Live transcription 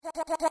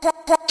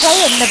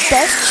Playing the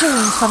best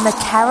tunes from the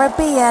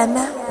Caribbean.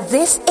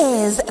 This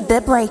is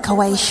The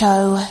Breakaway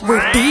Show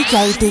with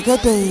DJ Digger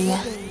D.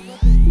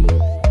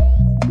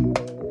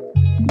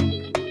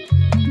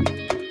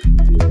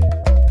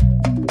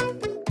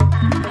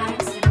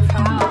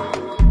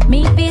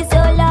 Me feel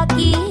so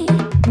lucky,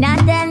 not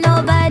tell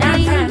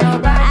nobody.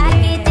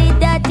 I get it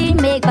dirty,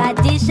 make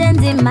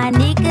partitions in my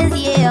knickers,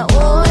 yeah.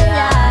 Oh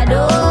Lord,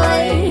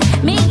 oh.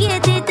 Me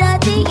get it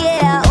dirty,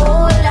 yeah.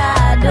 Oh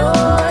Lord,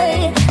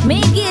 oh.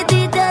 Me get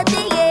it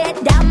dirty, yeah.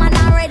 That man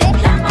already.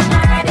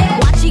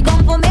 Watch she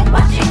come for me,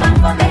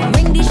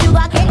 Bring the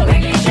sugar cane,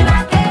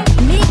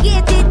 Me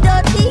get it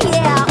dirty,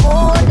 yeah.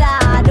 Oh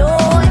Lord, oh.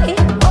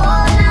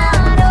 Oh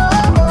Lord, oh.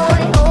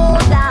 Oh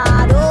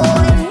Lord, oh.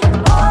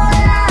 Oh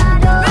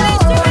Lord, oh.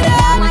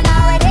 That man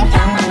already.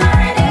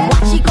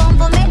 Watch she come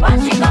for me,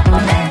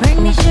 Bring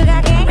the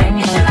sugar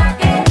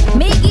cane,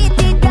 Me get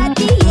it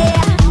dirty,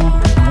 yeah.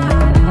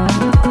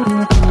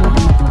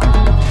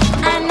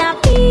 And I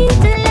feel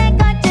to let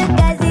go to,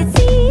 'cause it's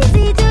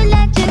easy to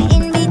let you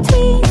in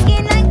between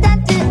skin like that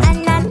too.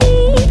 And I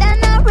need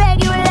and a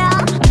regular.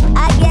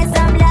 I guess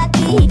I'm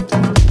lucky.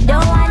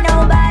 Don't want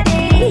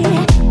nobody,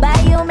 but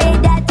you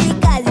made that tea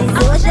 'cause it's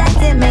ocean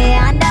to me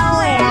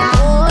underwear.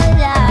 Oh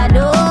Lord,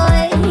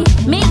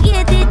 oh. Me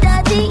get it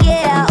dirty,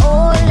 yeah.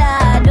 Oh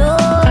Lord,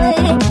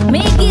 oh.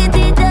 Me get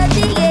it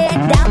dirty, yeah.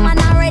 That man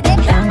already.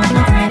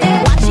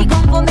 Watch she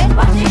come for me,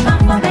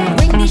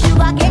 Bring the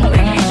sugar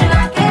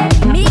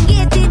cane, Me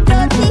get it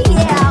dirty,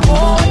 yeah.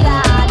 Oh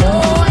Lord, oh.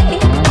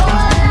 Oh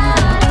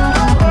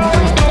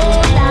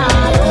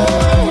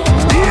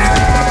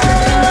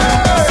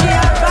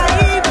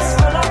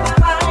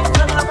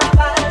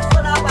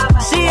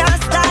She has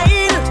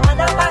style,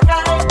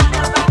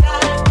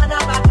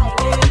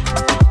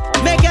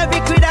 make every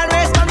queen and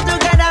race come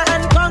together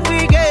and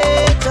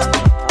congregate.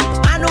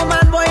 And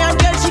woman, boy and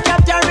girl, she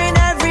capturing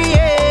every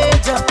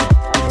age.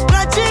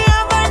 But she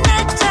have a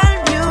natural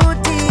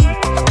beauty.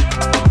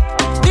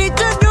 Need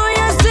to do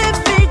your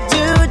civic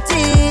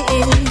duty.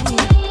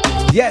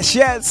 Yes,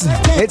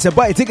 it's a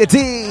boy Digger D.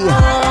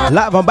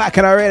 Live on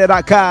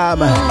BacchanalRadio.com.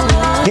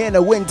 Here in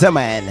the winter,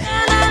 man.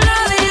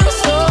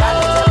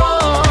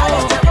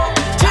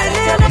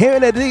 Here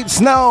in the deep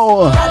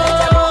snow.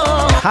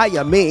 How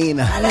you mean?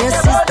 And your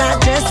sister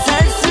just so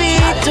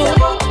sweet too.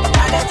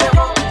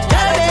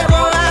 Tell them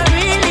how I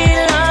really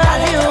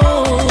love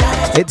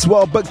you. It's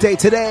World Book Day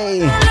today.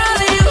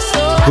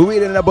 Who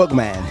reading a book,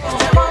 man?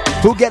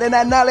 Who getting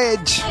that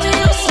knowledge?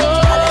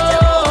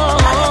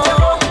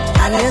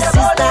 And your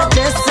sister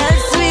just so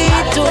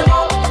sweet too.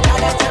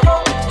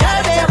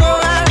 Tell them how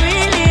I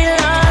really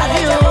love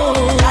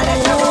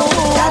you.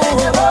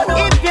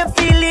 If you're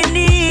feeling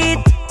it,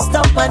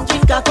 stop and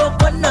drink a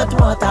coconut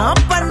water up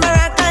on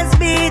Maracas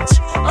Beach.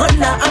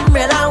 Under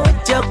umbrella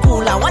with your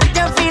cooler, what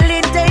you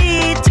feeling to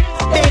eat?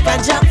 Bacon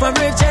jack from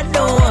rich and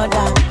no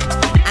other.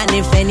 And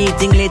if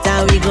anything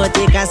later, we go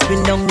take a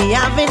spin down the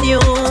avenue.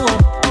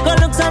 Go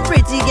look some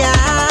pretty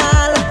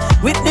girl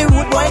with the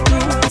rude boy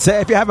crew. So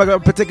if you have a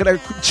particular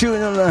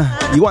tune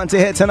you want to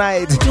hear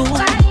tonight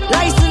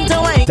License to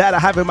wine. that I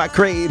have in my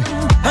crate,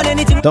 And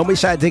anything don't be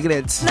shy digging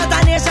it. not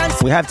a nation.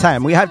 We have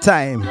time.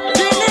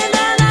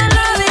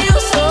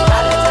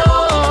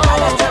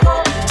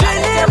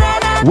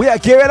 We are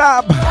gearing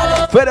up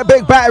for the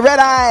big bad red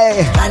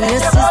eye And your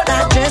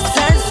sister just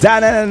says,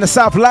 down in the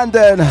South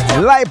London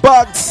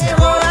Lightbox.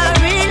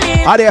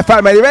 Are they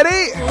family ready?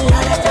 I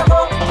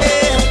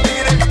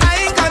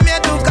ain't come here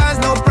to cause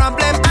no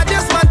problem. I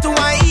just want to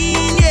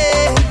wine,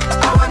 yeah.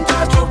 I want to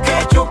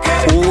choke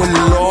it. Oh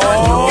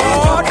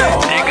Lord.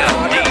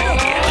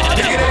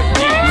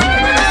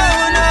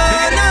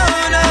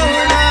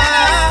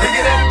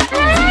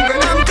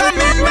 I'm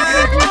coming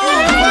back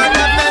home for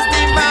the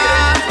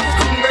festival.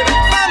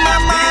 For my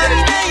man,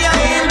 they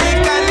are in the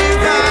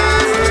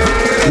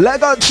carnival.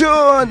 Lego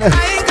tune. I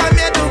ain't come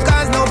here to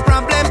cause no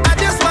problem. I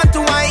just want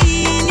to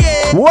wine,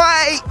 yeah.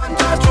 Why? I want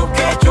to choke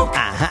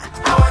it.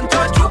 I want to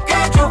choke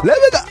it. Let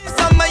me go.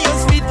 Some of your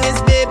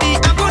sweetness, baby,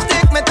 I'm gonna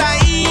take my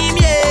time,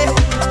 yeah.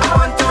 I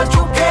want to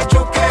choke it.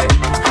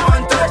 I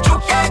want to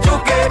choke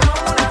it.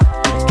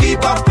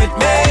 Keep up with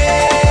me.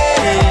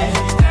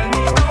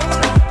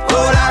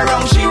 All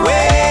around she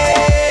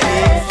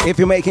way. If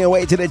you're making your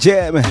way to the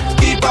gym,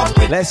 Keep up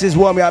with let's just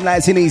warm you up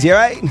nice and easy,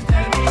 right?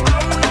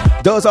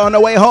 Those on the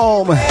way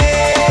home,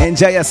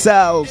 enjoy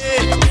yourselves.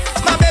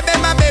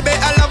 my baby,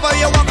 I love how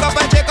you walk up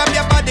and shake up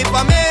your body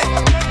for me.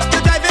 You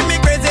driving me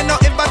crazy, no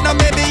if but no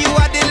maybe you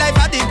are the life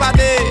of the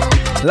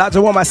party. Lots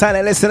of my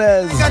silent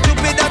listeners, Got you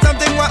pay that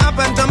something what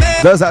happened to me.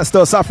 those are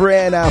still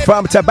suffering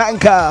from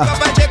Tabanka.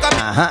 Up and shake up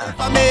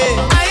for me.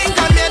 I ain't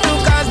come here to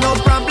cause no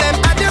problem.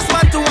 I just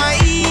want to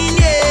wine,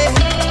 yeah.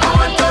 I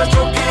want to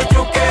choke it.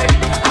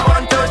 I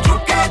want to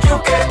choke it.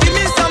 Give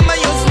me some of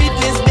your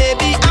sweetness,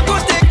 baby. I'm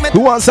gonna take me.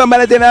 Who wants some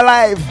melody in their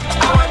life?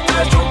 I want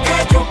to choke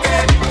it.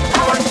 I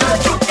want to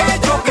choke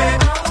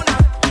it.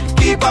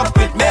 Keep up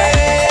with me.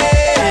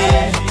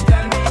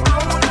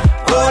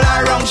 All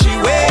around she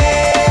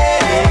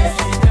way.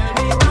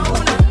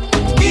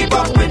 Keep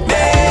up with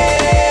me.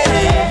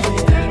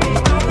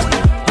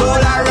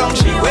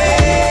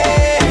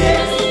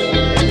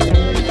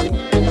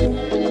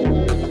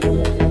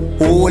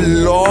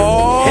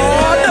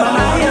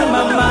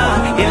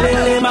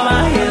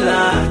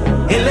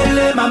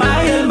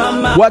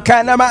 What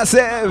kind of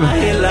massive?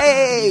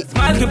 Hey!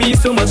 Smile could be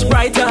so much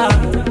brighter,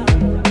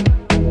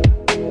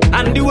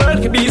 and the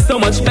world could be so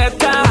much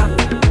better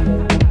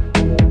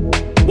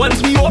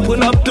once we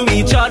open up to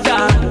each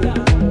other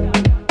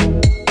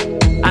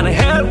and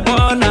help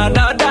one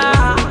another.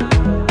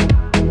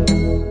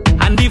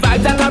 And the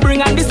vibe that I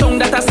bring and the song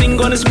that I sing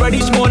gonna spread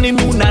each morning,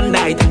 noon and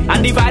night.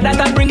 And the vibe that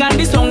I bring and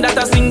the song that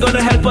I sing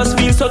gonna help us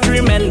feel so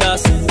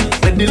tremendous.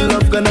 When the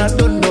love gonna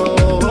don't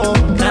know,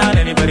 can't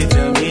anybody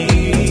tell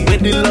me.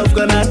 When the love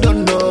gonna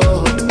don't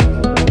know,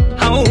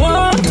 I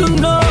want to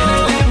know.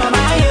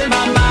 Mama, hey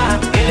mama,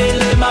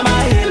 hey mama,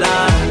 hey la,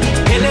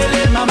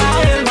 hey mama,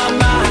 hey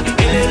mama,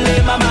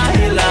 hey mama,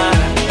 hey la,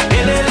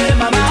 hey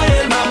mama,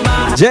 hey mama.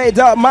 J.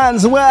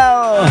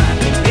 Manswell,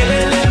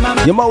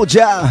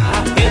 Yamoja.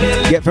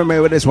 Get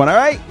familiar with this one,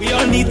 alright? We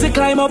all need to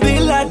climb up the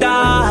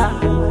ladder.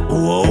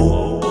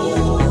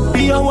 Whoa.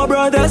 Be our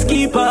brother's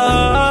keeper.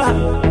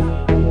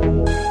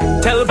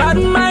 Tell bad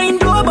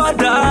mind no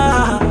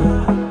bother.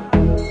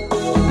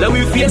 Let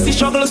we face the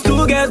struggles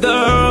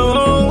together.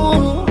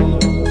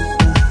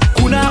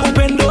 Kuna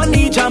upendo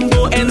ni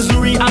jambo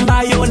enzuri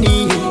ambayo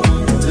ni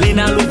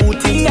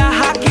linalovutia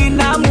haki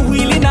na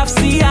mwili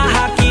nafsi ya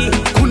haki.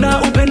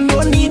 Kuna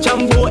upendo ni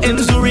jambo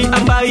enzuri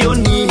ambayo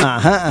ni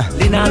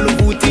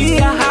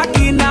linalovutia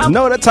haki na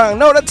know the tongue,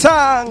 know the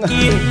tongue.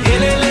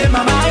 Elele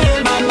mama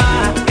el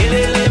mama,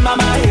 elele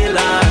mama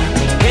ela,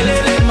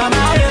 elele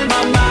mama el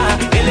mama,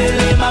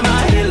 elele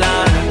mama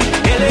ela,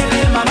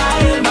 elele mama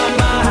el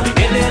mama,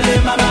 elele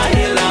mama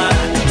ela,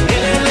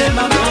 elele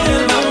mama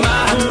el mama.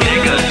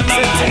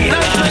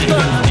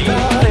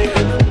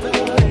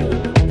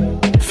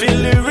 Feel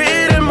the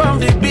rhythm of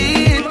the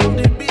beat,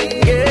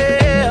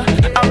 yeah.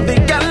 I'm the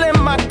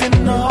gallem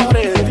acting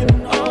naughty,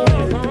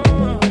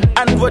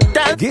 and what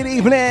that. Good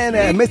evening,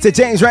 Mr.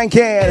 James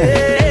Rankin.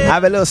 I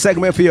have a little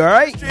segment for you,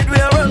 alright?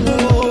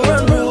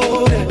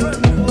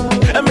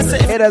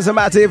 It doesn't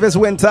matter if it's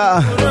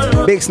winter,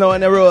 big snow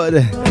on the road.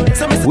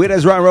 We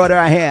just run road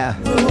right here.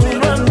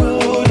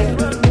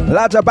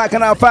 Lots of back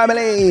in our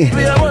family.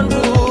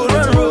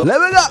 Let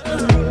me go.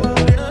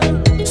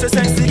 So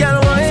sexy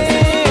girl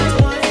wine,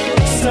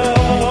 so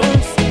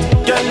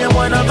girl you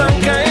one of a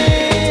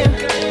kind.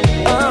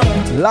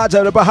 Lots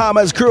of the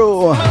Bahamas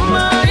crew.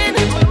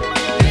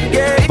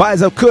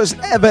 Vibes of Kush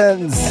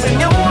Evans.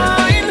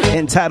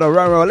 Entitled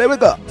Run Roll. Let me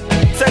go.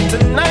 So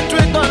tonight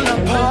we're gonna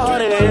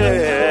party.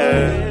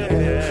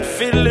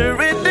 Feel the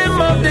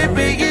rhythm of the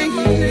beat.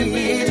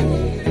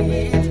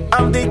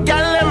 I'm the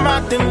gal I'm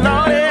acting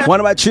naughty. One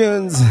of my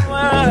tunes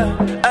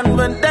And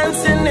when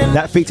dancing in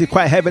that featured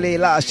quite heavily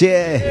last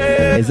year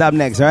is up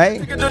next, right?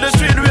 to the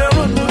street, we are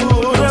run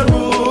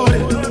road.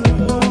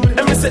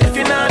 Let me say if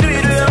you not do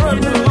it, we are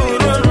run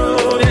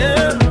road,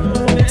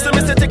 yeah. So me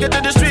say take it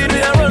to the street,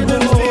 we are run road.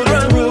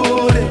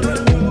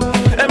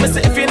 Let me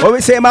say if you not What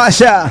we say,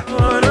 Marsha?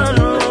 oh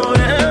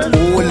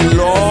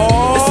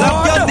Lord, it's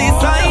up your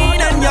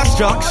design and your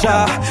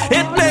structure.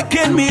 It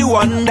making me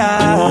wonder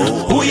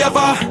who you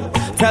for.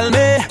 Tell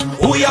me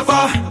who you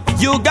for.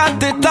 You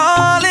got it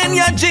all in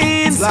your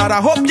jeans. Lord,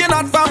 I hope you're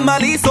not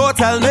family, so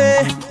tell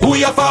me who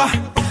you for.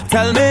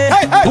 Tell me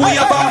who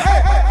you for.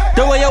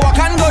 The way you walk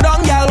and go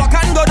down, girl, walk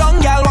and go down,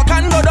 girl, walk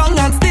and go down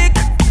and stick.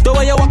 The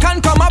way you walk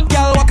and come up,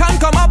 girl, walk and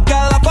come up,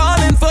 girl, I'm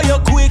falling for you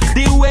quick.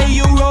 The way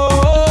you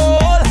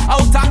roll,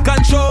 out of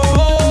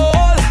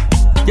control.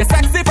 You're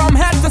sexy from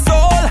head to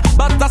soul,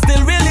 but I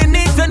still really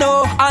need to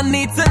know. I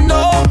need to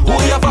know who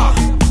you for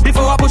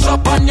before I push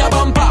up on your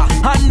bumper.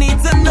 I need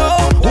to know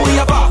who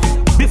you for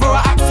before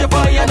I ask you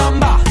for your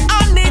number.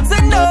 I need to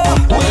know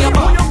who you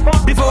for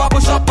before I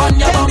push up on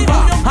your bumper.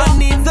 I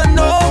need to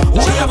know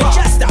who you for,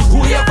 who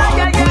you for,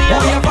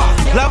 who you for.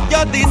 Love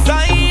your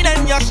design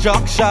and your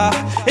structure.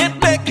 It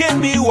making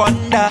me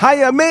wonder How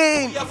you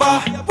mean?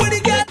 what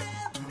you get,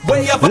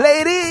 where you for.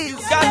 Ladies,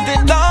 Got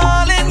it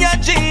all in your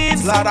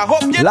jeans. Lord, I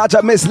hope you lots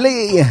of Miss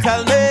Lee,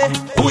 tell me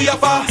who you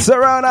for.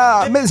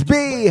 Serena, Miss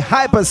B,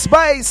 Hyper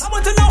Spice. I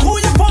want to know who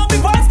you for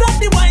before I start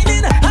the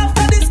whining.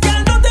 After this girl,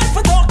 no time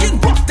for talking.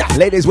 What the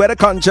Ladies, wear the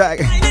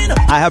contract.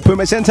 I have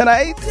permission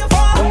tonight. you for?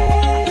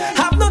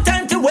 Have no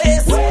time to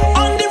waste.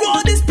 On the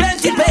road is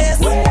plenty pace.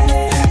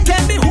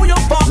 Tell me who you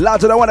for.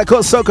 Lots of the one that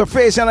call Soca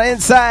Fish on the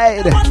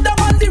inside. One that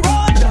on the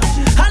road,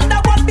 and the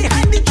one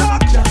behind the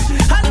truck,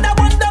 and the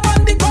one that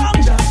on the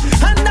ground,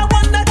 and the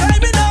one that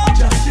driving up,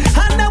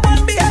 and the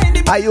one behind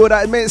the Are you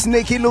that Miss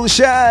Nikki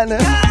Lucian?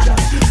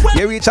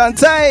 You reach on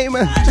time.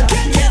 No,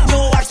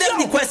 ask them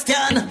the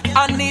question.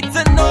 I need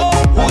to know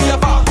who you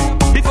for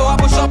before I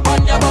push up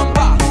on your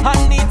bumper. I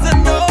need to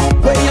know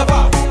where you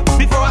for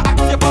before I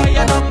ask you for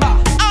your number.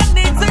 I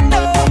need to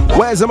know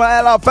Where's my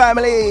LR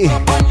family?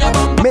 on your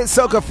bumper. Miss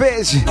Soca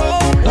Fish.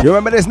 You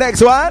remember this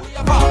next one? Who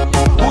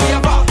you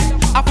for?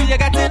 I feel you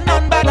getting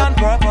on bad on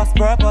purpose.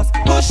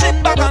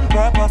 Pushing back on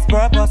purpose.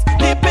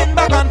 Dipping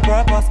back on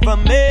purpose for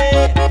me.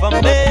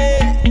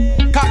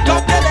 Cock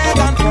up the leg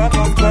on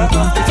purpose.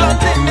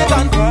 Planting it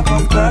on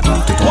purpose.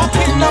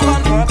 Walking up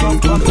on purpose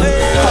for me.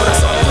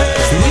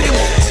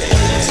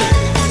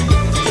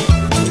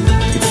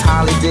 It's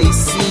holiday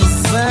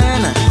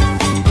season.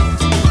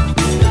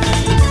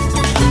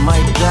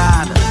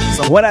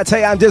 When I tell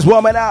you I'm just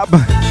warming up,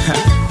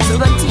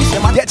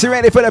 get you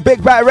ready for the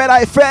big bad red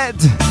eye Fred.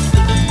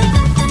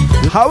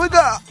 How we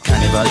go?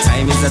 Carnival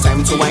time is the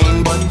time to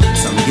wine, but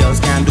some girls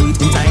can't do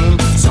it in time.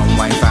 Some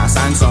wine fast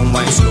and some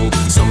wine slow.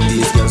 Some of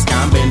these girls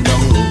can't bend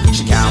down low.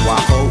 She can't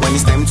walk out when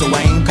it's time to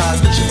wine, cause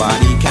she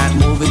body can't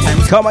move in time.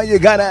 Come on, you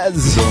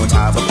gunners. Don't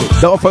have a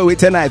clue. Don't forget we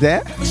tonight,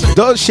 eh?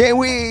 Don't shame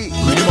we.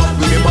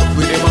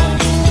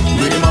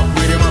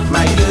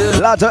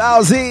 Lotto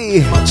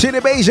LZ, Chili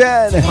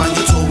Bayesian,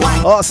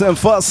 awesome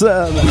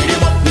Fossum.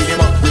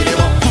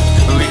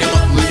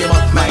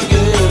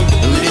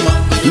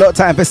 No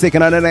time for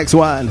sticking on the next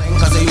one.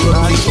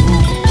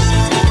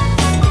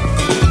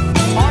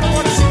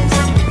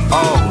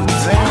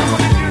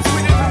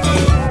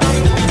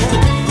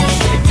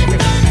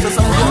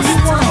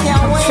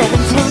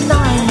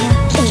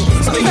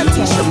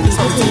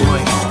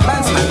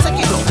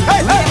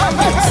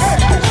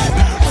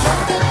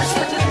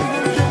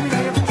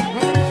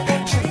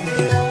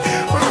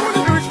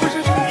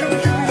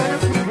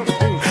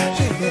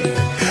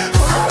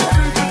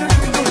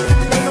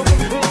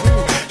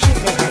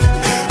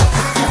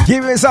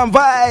 Give me some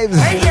vibes.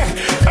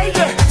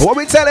 What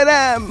we telling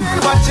them?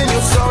 Watching you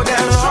so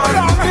damn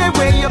long. The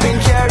way you've been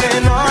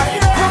carrying on,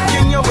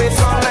 rocking your waist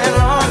all night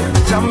long,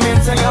 jumping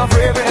to your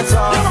favorite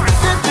song.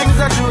 The things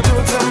that you do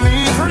to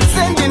me,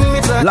 sending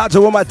me to Lots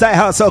of my Die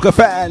Hard Soccer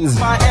fans,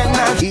 my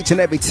energy. each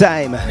and every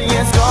time.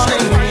 It's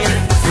calling me.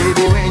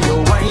 Baby, when you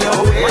wind your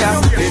way,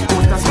 it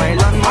put a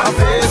smile on my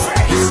face.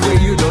 The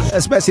way you do,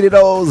 Especially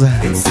those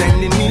it's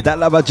sending me. that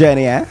love a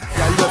journey, eh?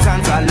 Girl, you're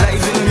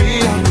tantalizing me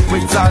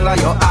with all of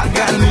your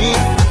agony.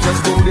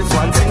 Just do this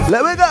one thing.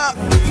 Let me go.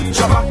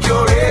 Shop back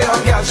your hair,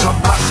 girl,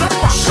 shop back, shop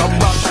back, shop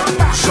back, shop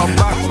back, shop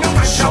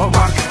back, shop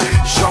back,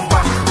 shop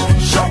back,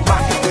 shop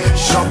back,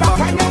 shop back,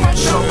 shop back,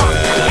 shop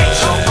back,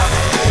 shop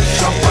back,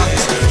 shop back,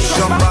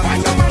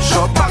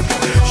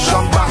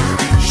 shop back,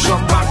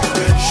 shop back,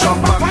 shop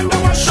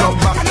back, shop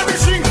back.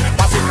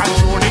 Basic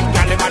controlling,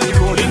 girl, body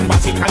rolling,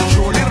 basic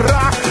controlling,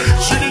 rock.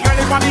 She the girl,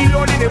 body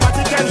loading, the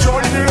body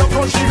controlling, look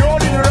how she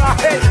rolling, rock.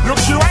 Hey, look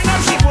she wind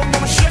up, she boom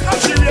boom, shake up,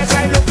 she raise,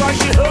 look how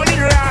she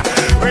holding, rock.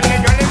 When the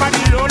girl,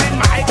 body loading,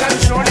 my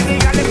controlling, the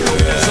girl,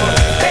 look so.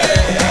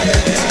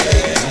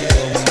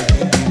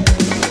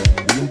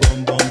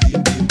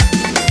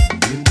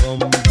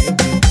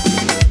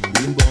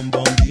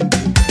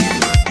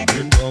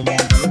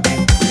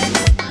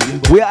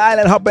 We are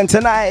island hopping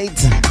tonight.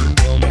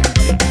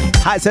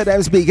 Hi to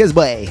them speakers,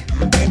 boy.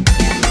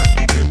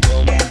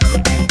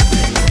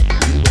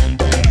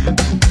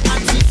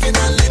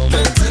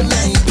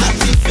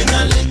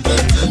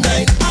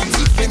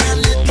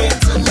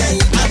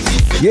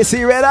 You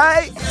see red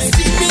eye?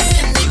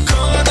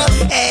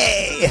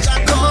 Hey!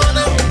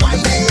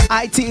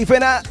 I teeth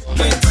in her.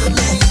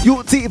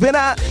 You teeth in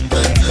her.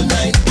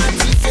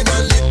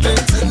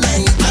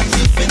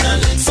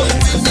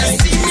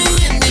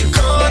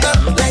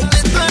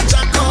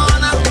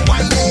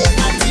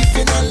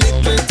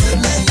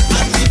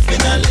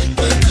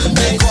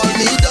 They call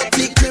me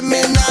dirty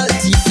criminal,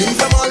 thieving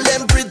from all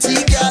them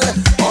pretty girl.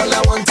 All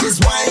I want is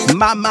wine,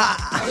 Mama.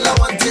 all I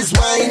want is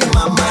wine,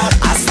 mama.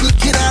 I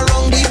sneaking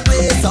around the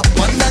place, up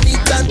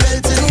underneath and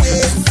belting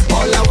waist.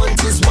 All I want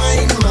is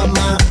wine,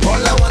 mama.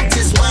 All I want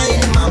is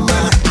wine,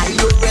 mama. I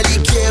don't really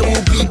care who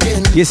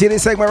peeping, You see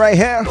this segment right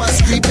here?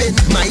 what's creeping.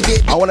 My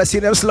baby, I want to see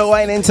them slow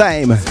wine in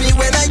time. me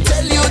when I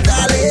tell you,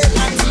 darling.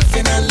 I'm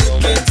thieving a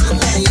little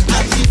tonight.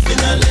 I'm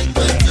thieving a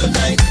little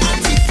tonight. I'm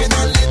thieving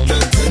a little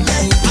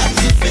tonight. I'm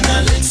thieving a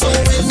little. So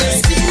when you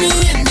see me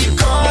in the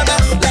corner,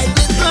 like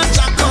little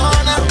Jack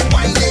corner,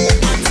 why they?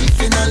 I'm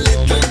thieving a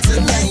little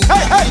tonight.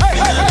 I'm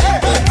thieving a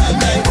little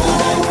tonight.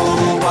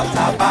 Oh, what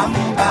a bam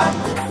bam,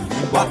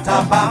 what a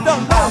bam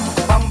bam,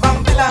 bam bam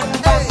bilang,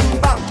 hey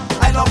bam.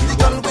 I love the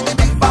girl with the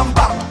big bam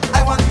bam.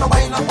 I want to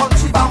wine up on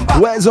she bam bam.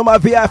 Where's all my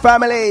VI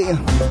family?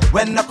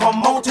 When I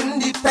come out in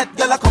the fed,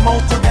 girl, I come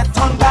out to get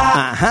on back.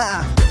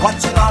 Uh-huh.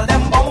 Watching all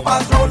them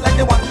bumpers roll like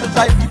they want to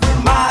drive people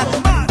mad.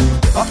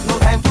 Got no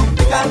time to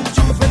pick and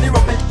choose when they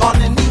rub it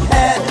on in the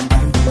head.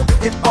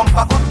 If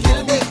bumper could kill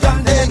me, girl,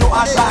 they know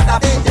I'd rather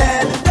be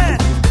dead.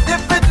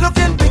 If it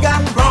looking big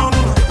and wrong,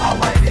 I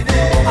wind it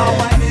in, I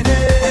wind it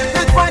in. If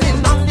it's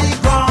whining on the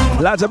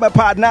ground, Lots of my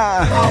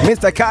partner,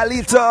 Mr.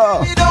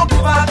 Carlito. we don't give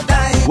a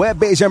dime. Where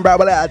Bayesian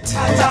Bravo at?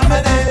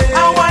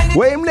 I wind it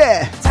Where him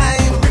there?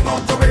 time. Bring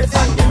out the waist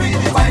and give me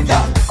the wine,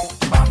 girl.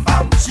 Bam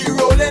bam, she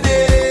rolling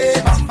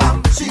it. Bam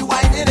bam, she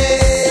whining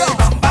it.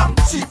 Bam bam,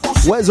 she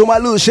pushing. Where's all my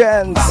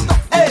Lucians?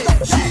 Hey,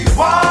 she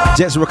wants.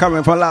 Just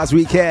recovering from last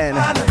weekend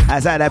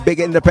as I had a big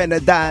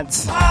independent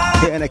dance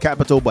here in the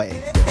capital, boy.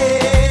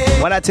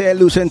 When I tell you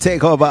Lucian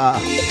take over,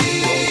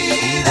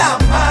 That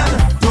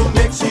man to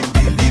make she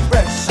feel the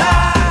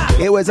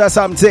pressure. it was a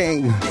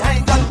something.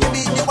 Behind girl, give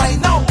me the wine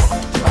now.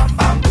 Bam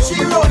bam,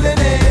 she rolling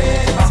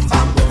it. Bam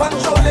bam,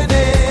 controlling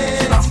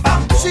it. Bam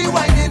bam, she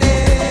whining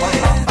it.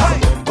 Bam bam,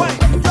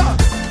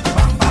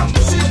 bam bam,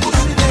 she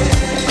pushing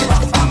it.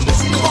 Bam bam,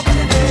 she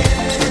walking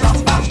it. Bam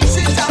bam,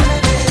 she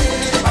jamming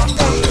it. Bam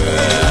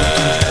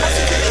bam.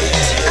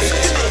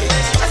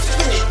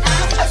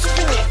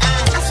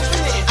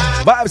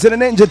 to the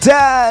Ninja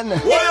Dan.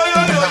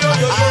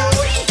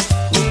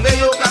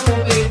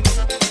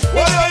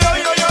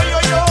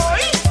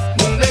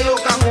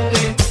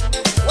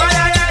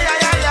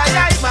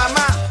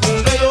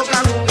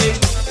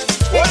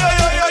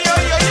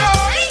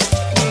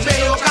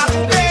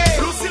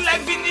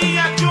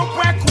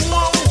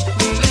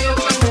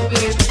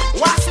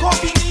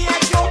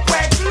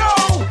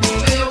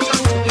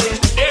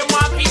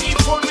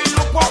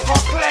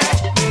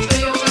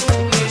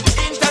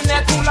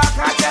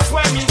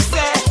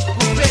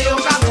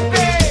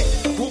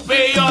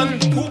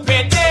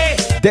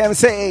 Them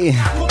say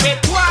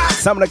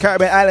some of the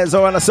Caribbean islands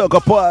are on a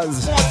soca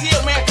pause.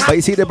 But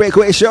you see the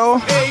Breakaway show?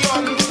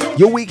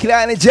 Your weekly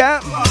island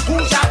jam?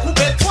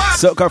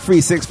 Soca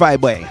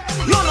 365 way.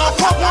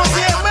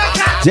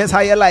 Just how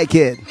you like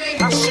it.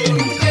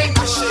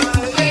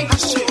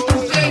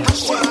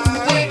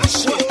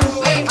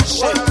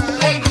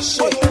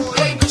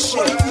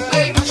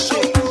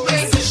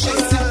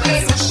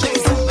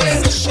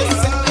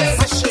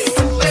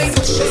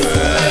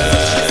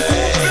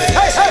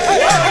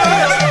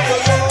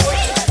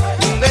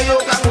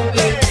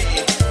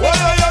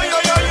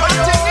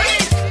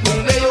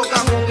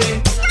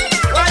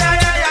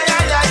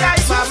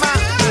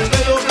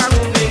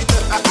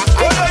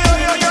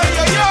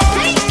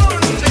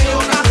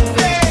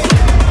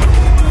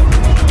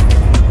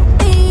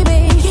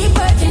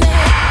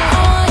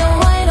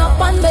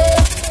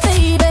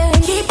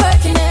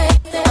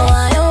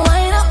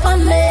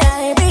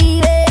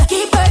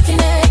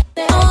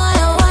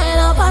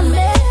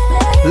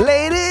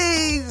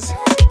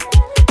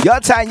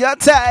 Your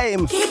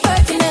time. Keep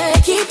working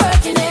it, keep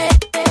working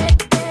it.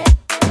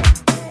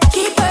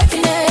 Keep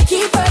working it,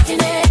 keep working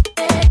it.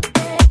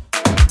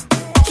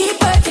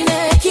 Keep working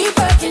it, keep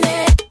working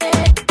it.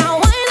 I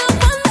wind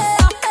up on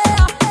there.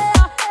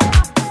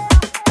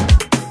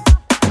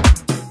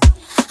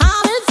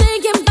 I've been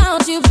thinking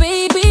about you,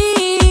 baby.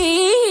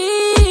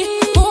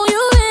 Oh,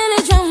 you really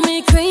drive me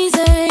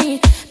crazy,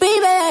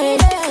 baby.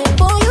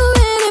 Oh, you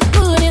really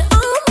put it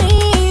on me,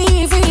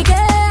 freak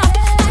girl.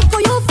 Like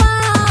for you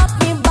fire up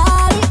me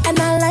body, and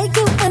I like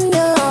you when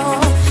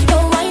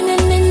you're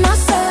whining in a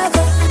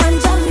circle and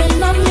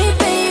jumping on me,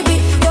 baby.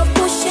 You're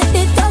pushing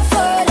it up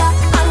further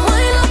and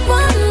wind up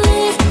on me,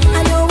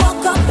 and you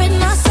walk up in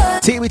a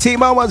circle. TBT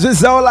Moments with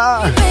Zola.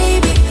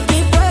 Baby,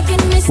 keep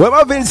working this. Where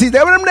my Vinci?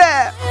 There with them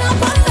there.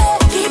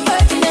 Keep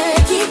working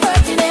it, keep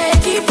working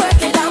it, keep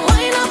working that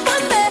wine up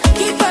on me.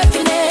 Keep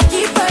working it,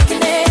 keep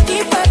working it,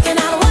 keep working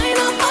that wine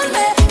up on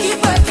me. Keep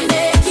working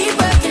it, keep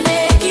working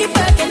it, keep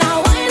working that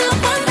wine up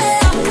on me.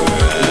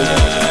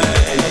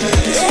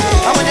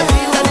 And when you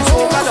feel that the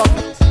soca done,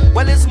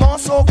 well it's more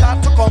soca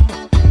to come.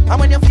 And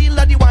when you feel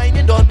that the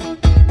whining done,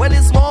 well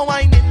it's more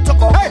whining to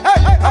come.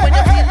 And when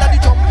you feel that the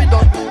jumping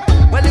done,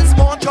 well it's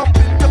more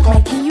jumping to come.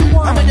 Making you And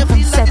when wine you from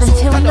feel that the 7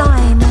 till soca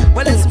 9. done,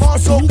 well it's more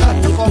It's soca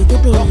to DJ come.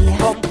 Bigger B.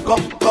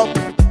 Come.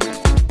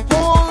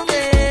 Hold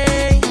me,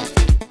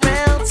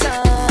 real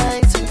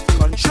tight,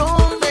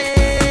 control me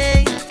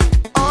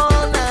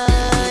all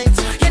night.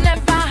 You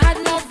never had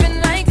nothing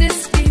like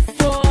this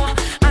before,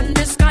 and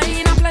this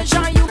kind of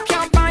pleasure you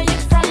can't buy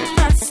it from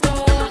a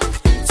store.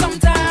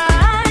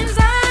 Sometimes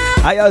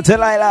Hi, yo,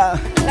 Delilah.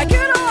 like you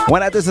know,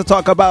 When I just to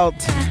talk about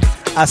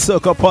a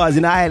soca pause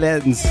in the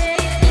islands.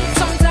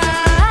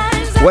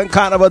 sometimes When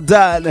Carnival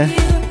done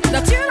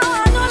that you know I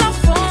know love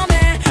for me.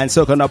 and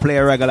soca not play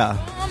regular.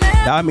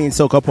 That means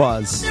soca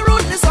pause. The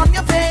rudeness on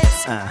your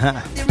face,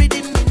 the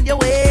rhythm in your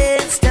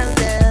waist, tell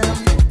them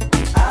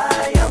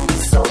I am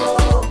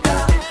soca.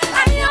 I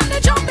am the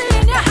jumping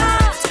in your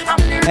heart. I'm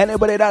the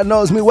Anybody that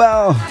knows me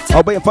well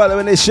or been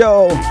following this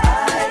show, I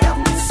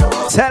am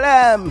soca. tell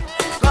them.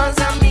 Cause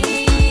I'm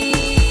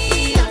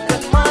me, a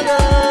good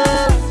mother,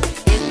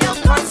 in your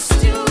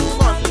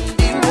costume on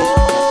the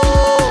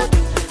road.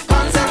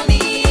 Cause I'm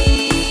me,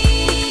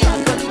 a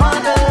good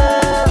mother,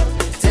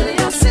 till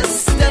your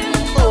system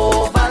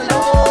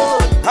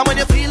overload. And when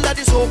you feel that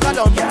the soca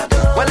done,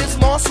 well it's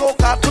more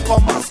soca to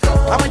come.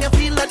 And when you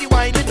feel that the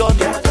wine is done,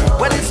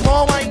 well it's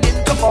more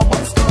whining to come.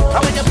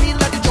 And when you feel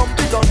that the jump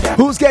is done,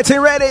 Who's getting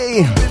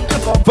ready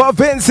for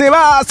Vinci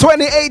Mars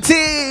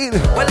 2018?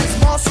 well it's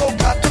more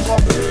soca to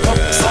come.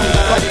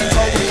 Somebody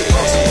tell me,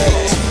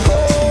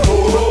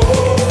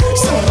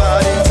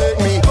 Somebody take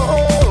me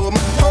home.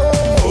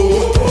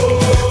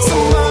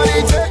 Somebody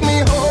take me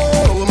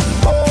home.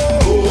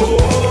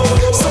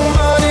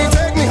 Somebody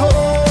take me home.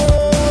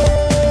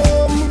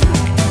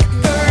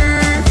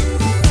 Hey.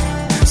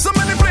 So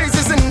many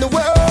places in the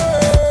world.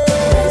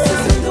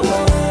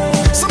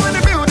 So many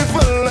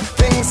beautiful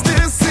things to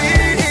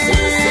see.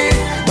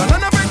 But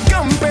none of it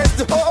compares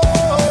to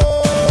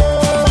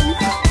home.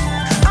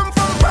 I'm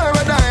from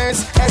paradise,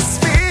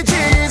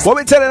 SVGs. What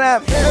we telling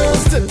them?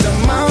 Hills to the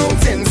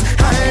mountains,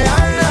 high.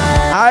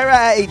 All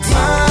right.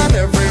 Man,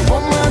 every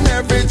woman,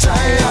 every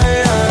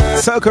child.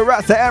 Soca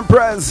Rasta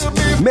Empress,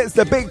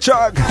 Mr. Big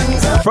Truck,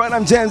 front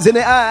of gems in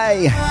the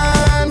eye.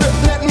 And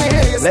let me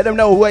hear you say, Let them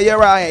know where you're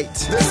right.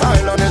 this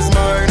island is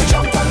mine.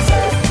 Jump and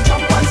say,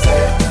 jump and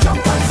say,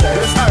 jump and say.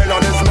 This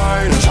island is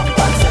mine. Jump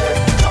and say,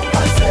 jump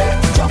and say.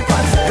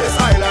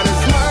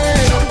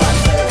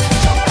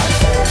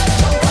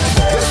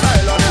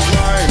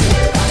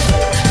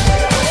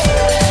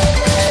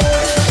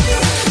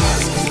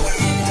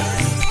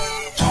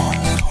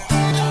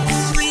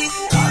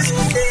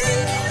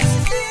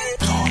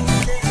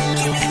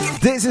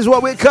 This is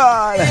what we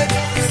call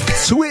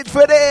Sweet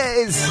for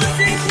Days.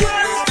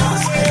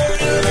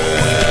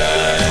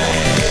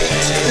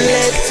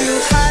 Let two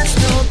hearts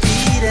no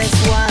beat as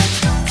one.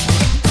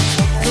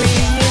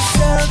 Free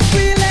yourself,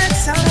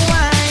 relax,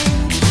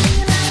 unwind.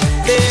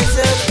 There's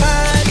a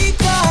party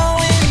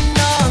going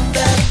on,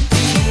 the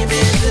theme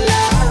is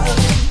love.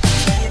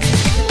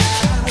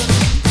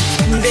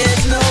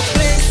 There's no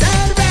place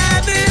I'd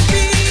rather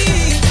be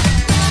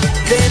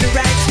than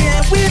right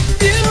here with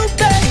you,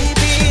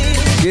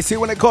 baby. You see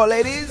when they call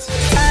ladies?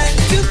 Time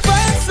to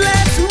fuss,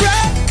 let's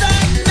rock the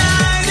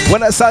night.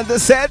 When the sun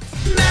is set,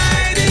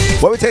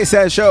 what we take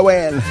that show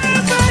in?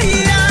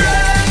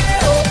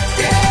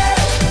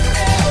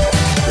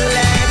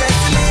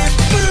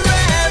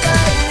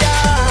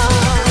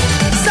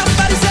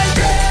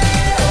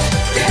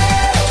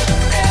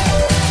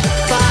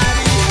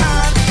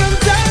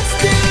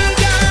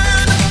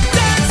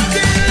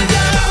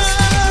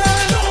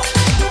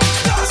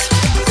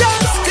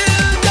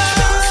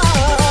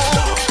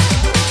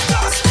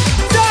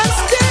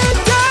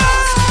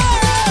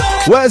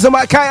 Where's all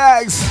my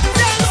kayaks?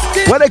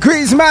 Where the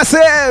crease massive?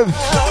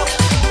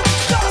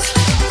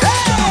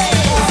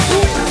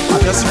 I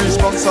just reached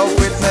box out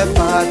with my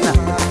partner.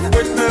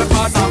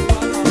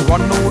 The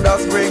one who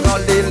does bring all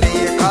the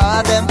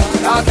liquor, them.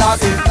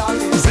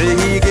 Say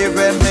he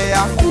giving me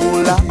a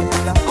cooler,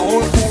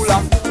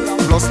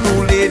 plus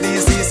two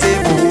ladies, he say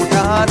both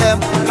of them.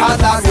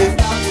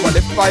 But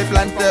if I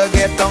plan to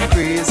get down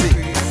crazy,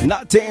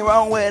 nothing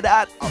wrong with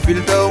that. I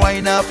feel the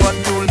wine up on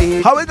two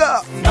ladies. How we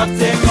go?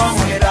 Nothing wrong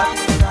with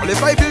that. Well,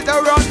 if I built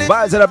around it,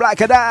 Vibes of the Black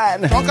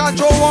Dan. drunk and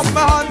show up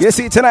my hands. You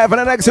see tonight for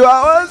the next 2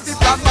 hours? The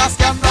black mask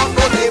and down,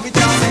 go lay with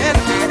your man.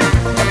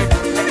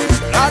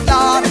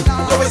 Lord,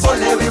 so it's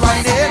only we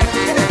whining.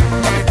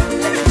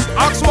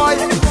 Ask why,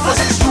 cause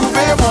it's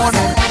Tuesday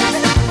morning.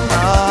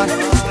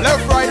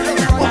 Left, right,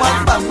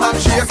 woman, bam, bam,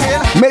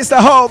 shaking. Mr.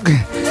 Hog,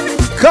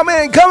 come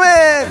in, come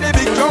in. The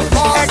big drunk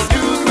boss.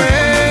 Excuse me,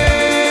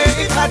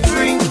 if I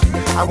drink,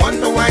 I want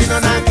to wine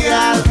on a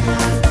girl.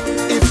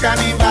 It's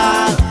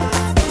carnival.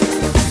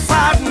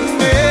 Pardon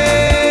me,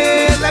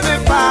 let me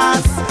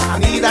pass. I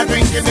need a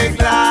drink in the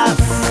glass.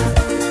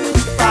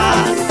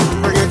 Fast,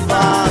 bring it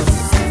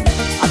fast.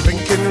 I'm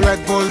drinking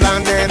Red Bull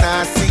and then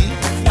I see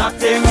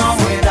Nothing wrong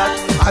with that.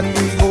 and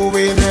we go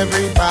in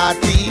every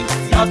party.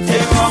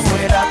 Nothing wrong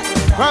with that.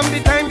 From the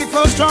time the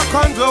first truck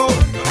comes out,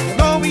 you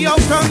know we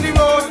out on the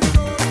road.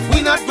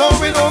 We not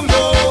going home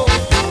though.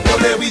 So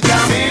there we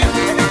jamming.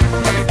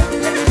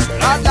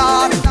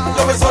 Lord,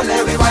 so it's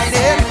only we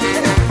whining.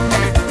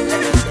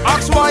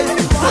 Ask why,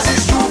 cause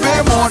it's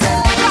Tuesday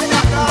morning.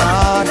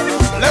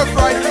 Left,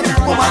 right,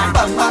 woman,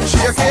 bam, bam,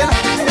 shaking.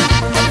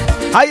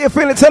 How you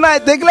feeling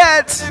tonight,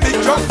 Diglett?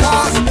 Big drunk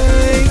boss.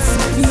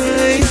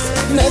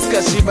 Nice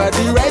cause she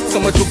body right, so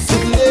much up to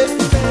the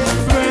left.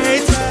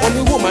 Right,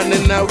 only woman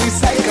in our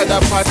side, cause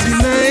that party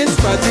nice.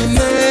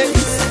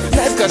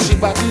 Nice cause she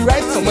body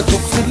right, so much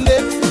up to the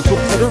left, up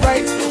to the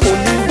right.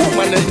 Only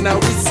woman in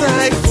our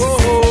side.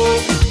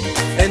 Oh,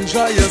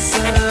 enjoy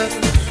yourself,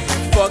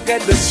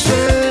 forget the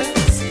stress.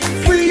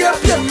 Free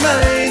up your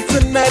mind,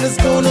 tonight is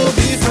gonna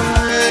be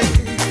fine.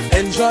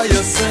 Enjoy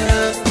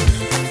yourself,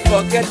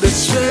 forget the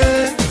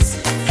stress.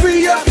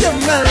 Free up your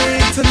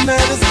mind,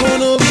 tonight is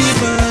gonna be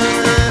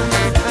fine.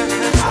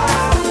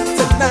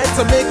 Tonight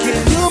I'm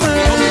making you mine.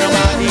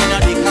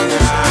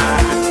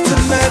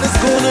 Tonight is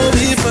gonna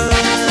be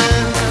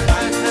fine.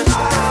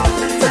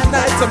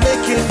 Tonight I'm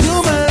making you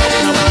mine.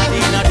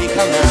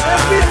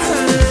 Every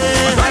time.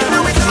 Right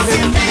now we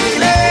talking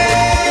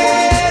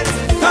feelings.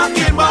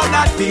 Talking about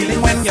that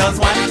feeling when girls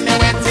want to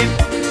wet it.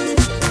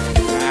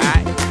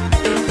 Right.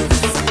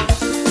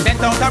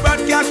 Sent out a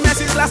broadcast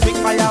message last week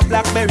via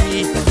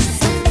BlackBerry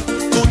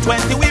to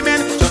 20 women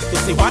just to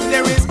see what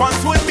their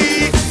response would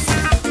be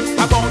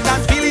about that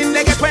feeling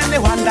they get when they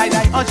want die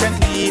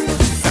urgently.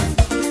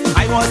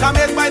 I was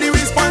amazed by the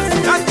response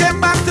that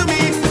came back to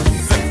me.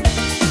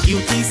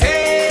 Cutie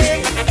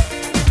say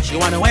she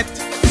wanna wet.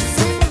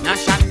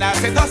 Nashanda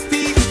say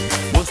dusty.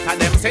 Most of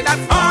them say that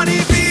funny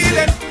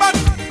feeling, but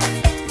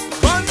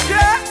one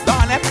day,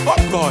 darn it, oh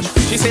gosh,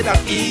 she said that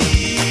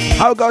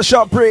How go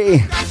shop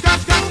pre?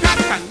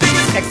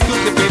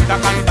 excuse the paper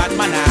and bad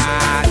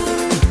manners.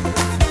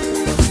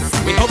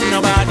 We hope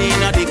nobody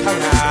not the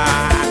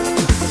correct.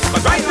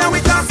 But right now we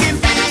talking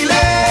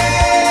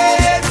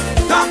feelings.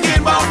 Talking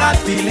about that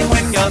feeling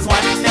when girls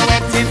want to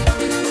wet it.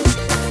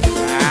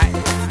 Right.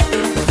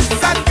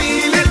 That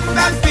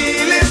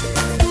feeling.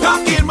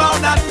 Talking about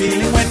that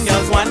feeling when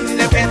girls want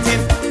to wet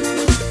it.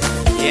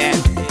 Yeah.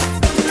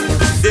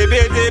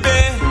 Debe.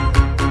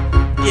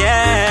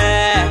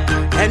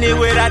 Yeah.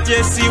 Anyway that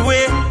you see we.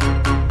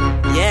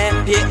 Yeah,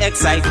 the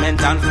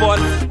excitement and fun.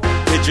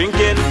 We're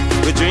drinking,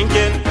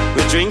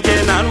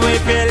 and we're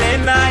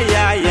feeling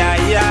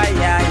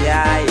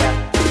yeah.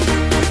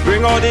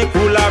 Bring all the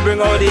cooler,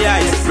 bring all the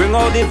ice, bring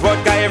all the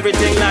vodka,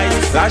 everything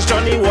nice. Last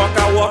Johnny walk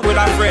with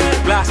a friend.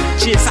 Blast,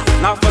 chaser,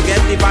 now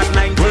forget the bad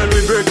night. When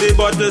we break the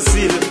bottle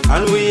seal,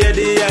 and we hear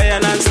the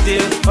iron and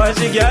steel. Oh When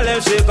she girl them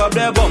shake up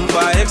their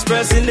bumper,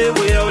 expressing the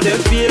way how they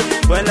feel.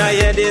 When I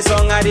hear this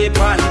song I the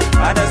pan,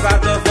 I just start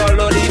to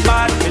follow the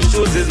band. His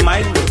shoes is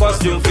mine, the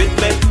costume fit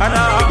me. And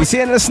I You see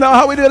in the snow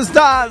how we do this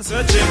dance?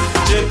 chip,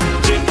 chip,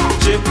 chip,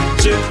 chip,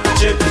 chip,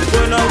 chip.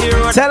 Going on the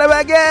road. Tell him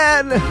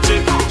again.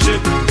 Chip,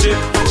 chip, chip,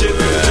 chip,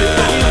 chip.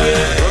 Anyway,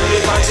 from the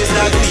patches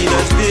that we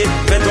just did,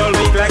 went all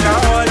week like a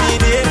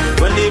holiday.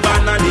 When the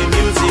band and the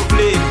music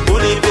play,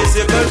 only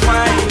bicycle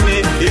find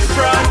me in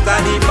front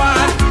of the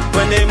band.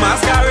 When the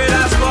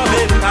masqueraders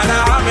coming, and I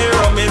have me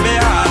rum in my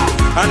hand,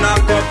 and I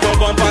cup of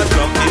bumpers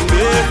jumping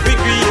me. We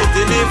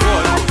creating the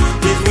fun.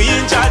 If we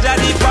in charge of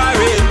the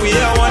parade, we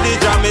don't want the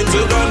jamming to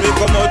done. We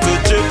come out to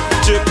chip,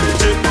 chip,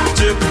 chip,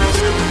 chip,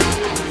 chip.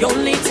 The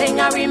only thing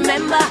I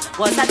remember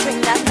was that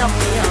thing that knocked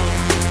me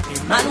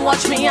out. Man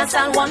watch me and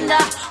still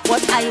wonder what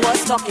I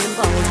was talking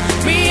about.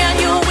 Me and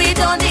you, we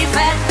don't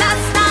defend.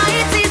 Last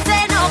night he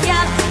said no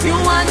girl, you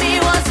and me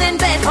was in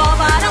bed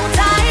covered on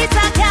tight.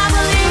 I can't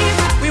believe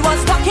we was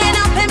fucking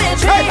up in my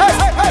dreams,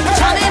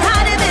 jamming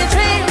hard in my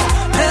dreams,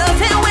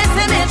 building with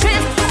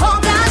symmetries. Oh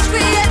gosh,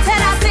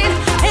 created a scene.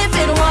 If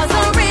it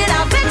wasn't real,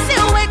 I bet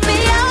you wake me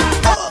up.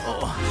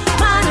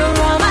 Man,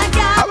 oh my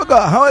God. How we go?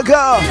 How we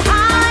go?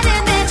 Hard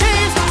in my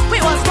dreams,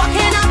 we was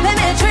fucking up in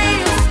my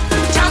dreams,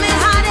 jamming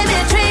hard in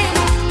my dreams,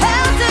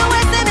 building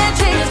with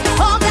symmetries.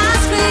 Oh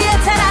gosh,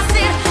 created a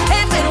scene.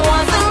 If it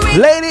wasn't real.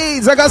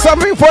 Ladies, I got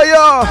something for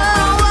you.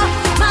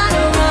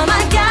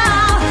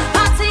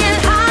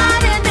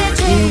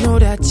 You know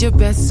that you're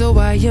best, so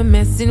why you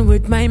messing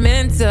with my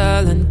mental?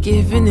 And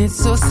giving it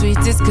so sweet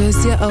is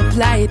cause you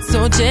apply it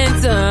so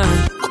gentle.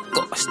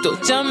 Gosh,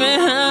 don't jam me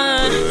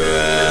hand.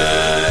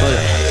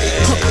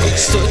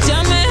 Gosh, don't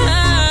jam me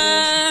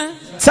hand.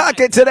 Talk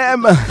it to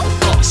them.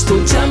 Gosh,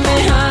 don't jam me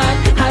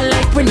hand. I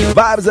like when you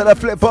Vibes of the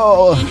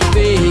Flippo,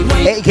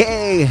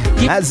 aka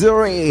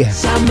Azuri.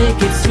 shall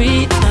make it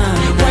sweet.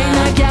 Why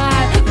not,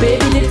 God?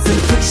 Baby, little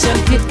friction,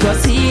 it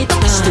cause heat.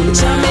 Don't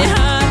jam me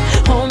hand.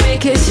 Oh,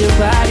 cause your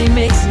body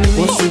makes me weak.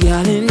 What's the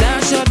girl in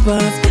that short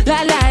pants?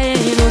 La la, and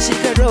you know she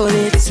could roll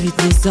it.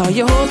 Sweetness, all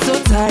you hold so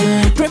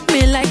tight. Grip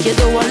me like you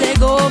don't want to let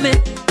go of me.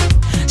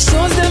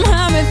 Shows them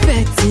how I'm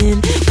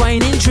affecting.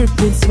 Whining,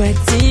 tripping,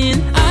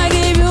 sweating. I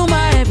gave you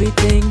my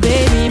everything,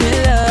 baby, me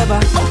lover.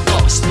 Oh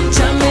gosh,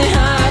 jam me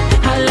hard.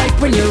 I like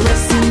when you're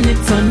resting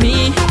it on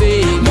me,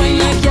 baby. Why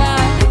not, yeah?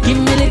 Give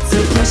me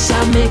little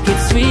pressure, make it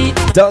sweet.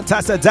 Don't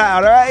touch the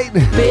dial, alright?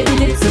 Baby,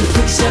 little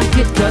friction,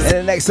 it cause In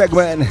the next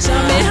segment,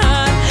 jam me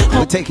hard.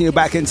 we're taking you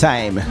back in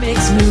time.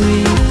 Makes me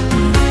weak.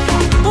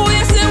 Oh,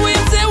 you say, oh, you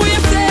say, oh, you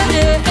say,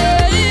 eh, eh.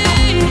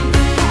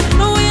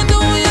 Oh, you do,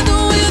 oh, you do,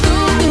 oh, you do,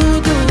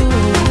 do, do.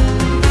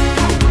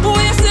 Oh,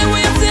 you say, oh,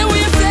 you say, oh,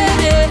 you say,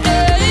 eh,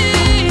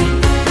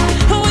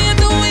 eh. Oh, you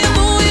do, oh, you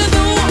do, oh, you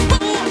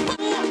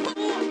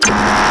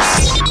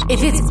do.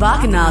 If it's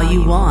Bacchanal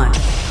you want,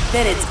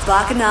 then it's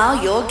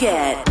Bacchanal you'll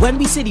get. When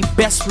we say the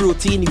best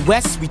roti in the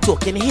West, we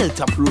talking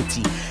Hilltop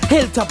roti.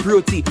 Hilltop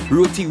roti,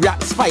 roti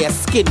wraps, fire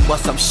skin, but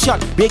some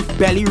short, big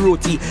belly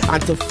roti.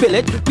 And to fill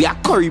it, we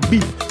have curry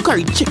beef,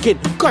 curry chicken,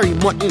 curry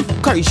mutton,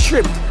 curry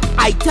shrimp.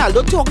 I tell,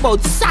 don't talk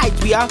about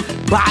sides, we have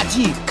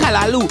bhaji,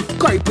 kalalu,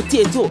 curry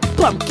potato,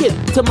 pumpkin,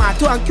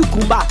 tomato and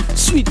cucumber,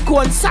 sweet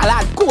corn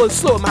salad,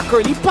 coleslaw,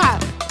 macaroni pie.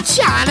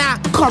 China,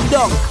 come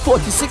down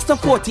 46 to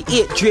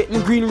 48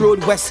 Drayton Green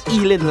Road, West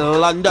Ealing,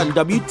 London,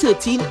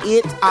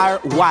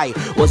 W138RY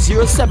or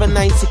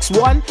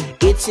 07961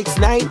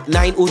 869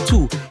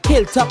 902.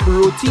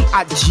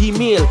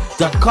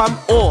 hilltoproti@gmail.com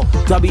or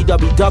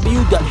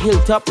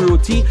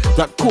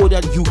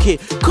www.hilltoproti.co.uk.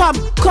 Come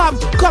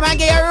and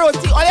get your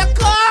roti. All you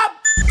come.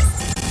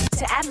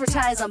 To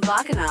advertise on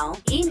Bacchanal,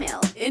 email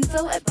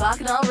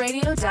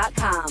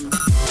info@bacchanalradio.com.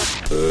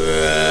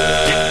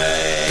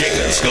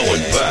 It's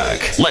going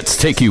back. Let's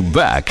take you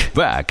back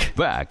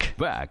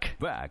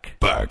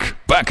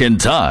in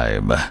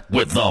time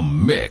with the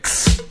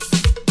mix.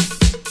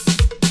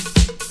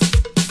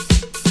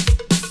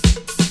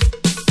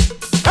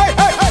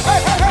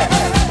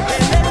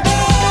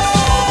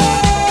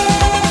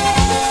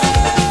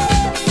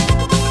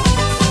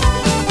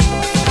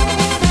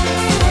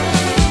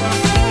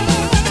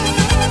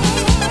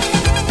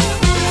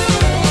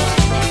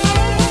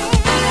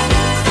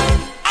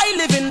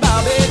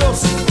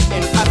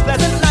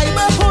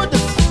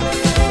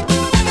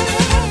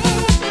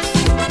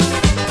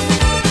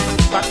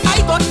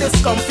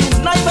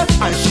 Confused neighbor,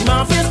 and she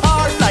my face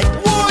hard like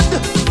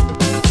wood.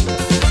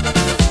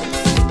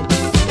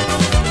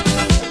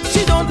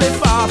 She don't live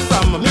far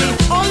from me,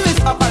 always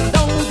up and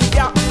down the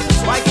gap.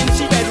 So I can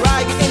she red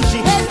rag in she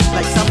head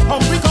like some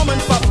hungry common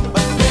pup.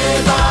 But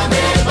never,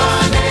 never,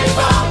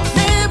 never,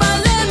 never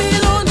let me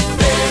alone.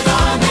 Never,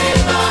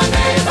 never,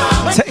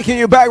 never. Taking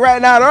you back right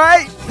now,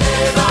 alright?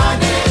 Never,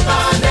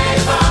 never,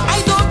 never.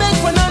 I don't beg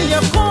for none of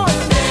your corn.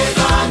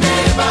 Never,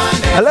 never,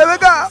 never. And let me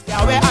go.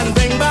 Yahweh and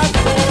bring back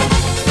home.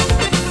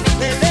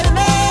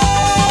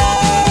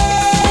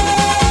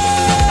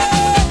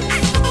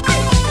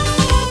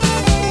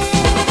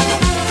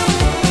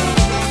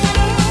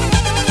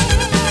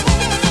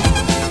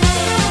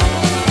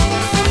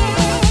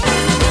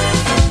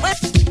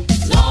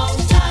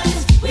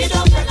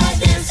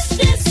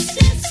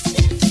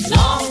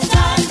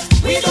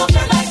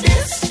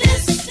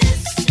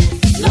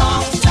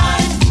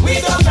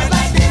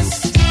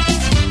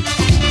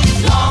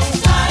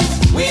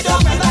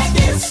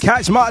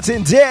 Catch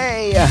Martin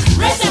Day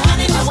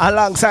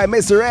alongside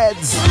Mr.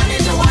 Reds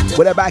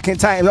with a Back in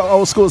Time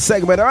old school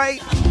segment, alright?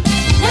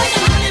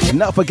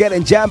 Not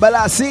forgetting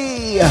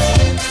Jambalasi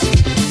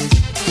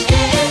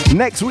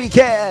next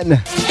weekend.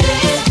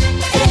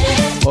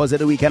 Or is it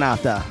the weekend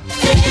after?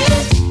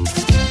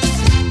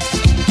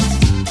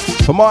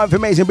 For more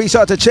information, be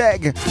sure to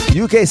check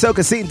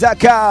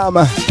UKSocaScene.com.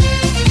 Hey,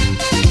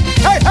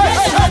 hey,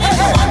 hey, hey,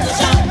 hey.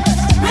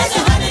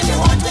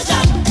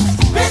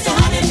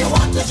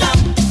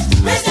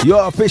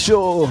 Your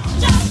official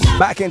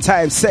Back in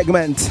Time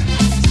segment.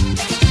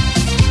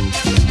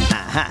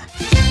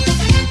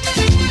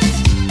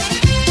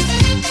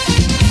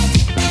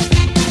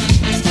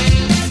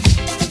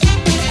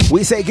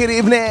 We say good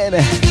evening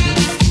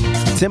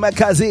to my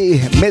cousin,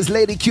 Miss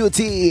Lady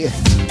Cutie.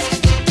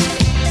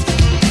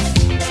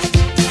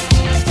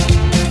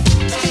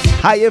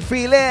 How you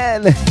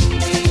feeling?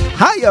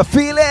 How you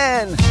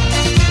feeling?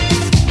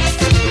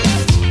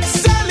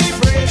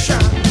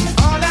 Celebration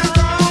all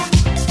around.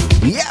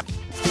 Yep.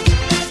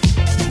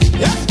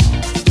 Yep.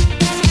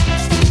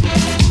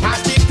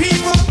 Party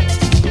people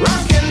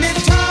rocking the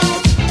town.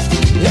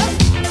 Yep.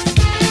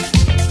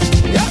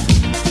 Yep.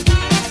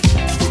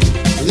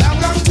 Long,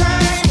 long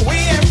time we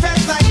ain't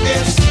felt like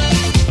this.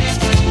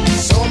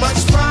 So much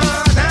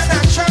fun and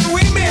action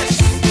we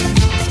miss.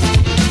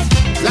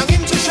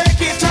 Longing to shake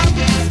it up.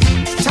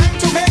 Time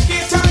to make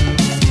it up.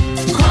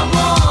 Come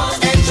on,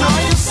 enjoy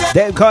yourself.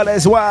 Then call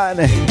us one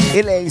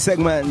Elaine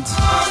segment.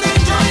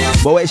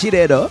 But where she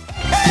there though?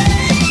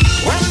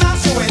 When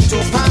last you went to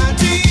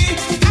party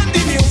and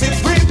the music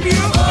grip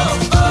you.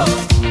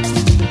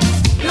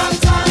 Long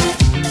time.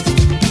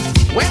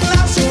 When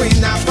last you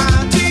in a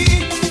party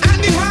and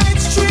the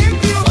heights trip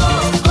you.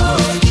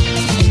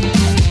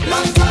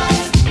 Long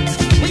time.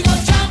 We go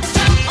jump,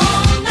 jump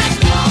all night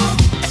long.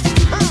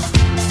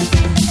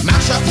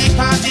 Mash up the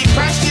party,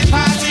 crash the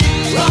party,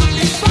 rock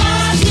the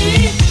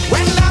party.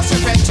 When last you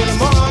went till the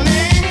morning.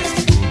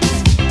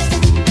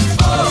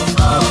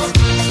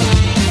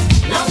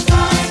 Long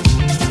time.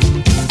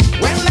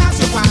 When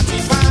last you party,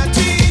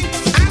 party,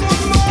 and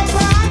one more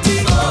party.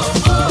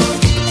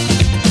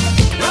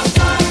 Long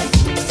time.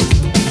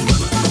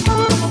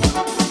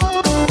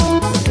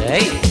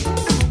 Hey.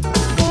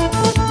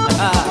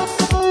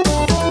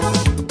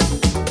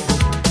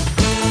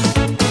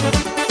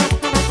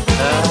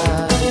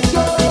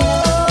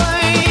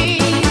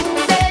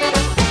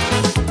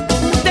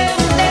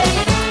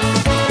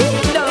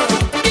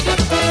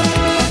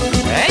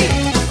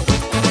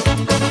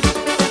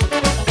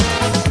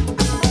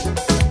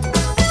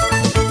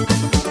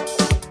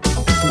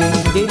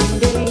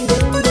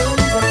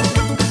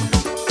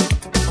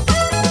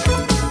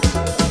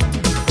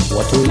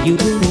 What were you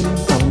doing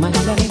for my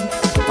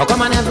life? How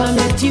come I never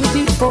met you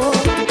before?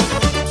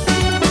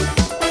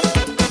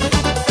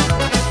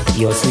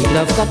 Your sweet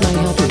love cut my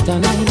heart with a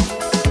knife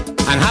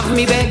and have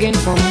me begging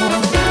for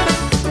more.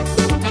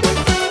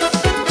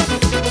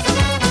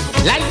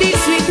 Like the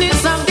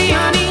sweetness of the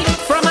honey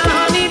from a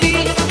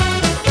honeybee.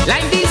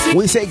 Like the sweet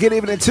We say good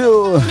evening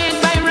to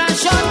made by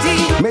Rashoti.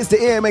 Mr.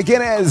 Ian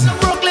McGuinness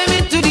Proclaim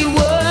it to the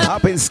world.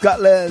 up in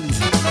Scotland.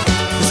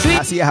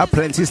 I see you have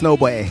plenty snow,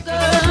 boy.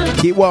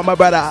 Keep warm, my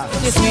brother.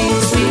 You're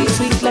sweet, sweet,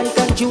 sweet like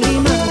a Julie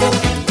mango.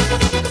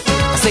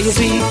 I say you're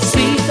sweet,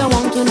 sweet, I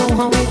want to know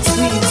how it's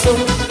sweet. So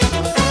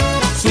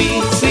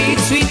sweet, sweet,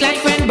 sweet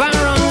like when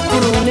Baron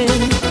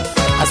crooning.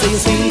 I say you're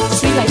sweet,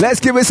 sweet like. Let's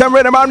give it some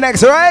rhythm up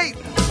next, alright?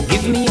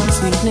 Give me your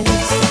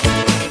sweetness.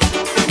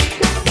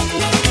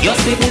 Your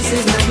sweetness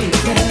is my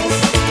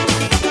weakness.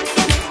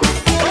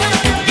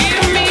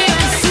 Give me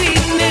your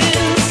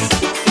sweetness.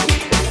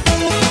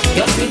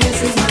 Your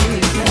sweetness is my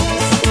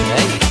weakness.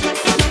 Hey.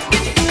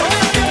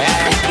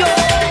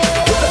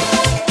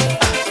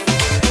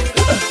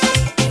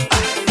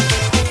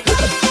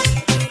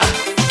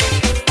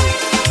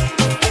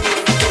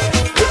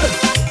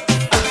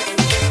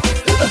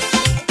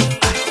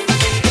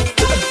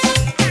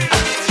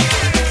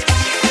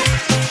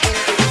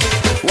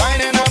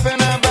 Winding up in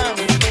a band,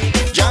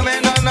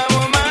 jamming on a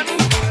woman,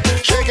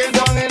 shaking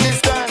down in the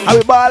stand. How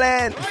we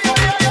ballin'?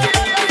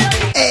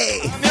 Hey.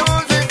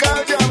 Musical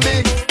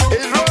jumping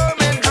is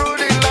roaming through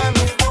the land.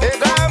 It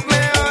have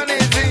me on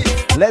its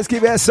feet. Let's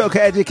give you a soca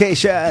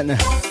education.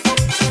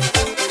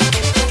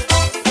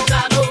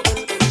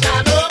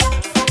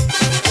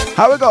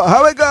 How we go?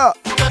 How we go?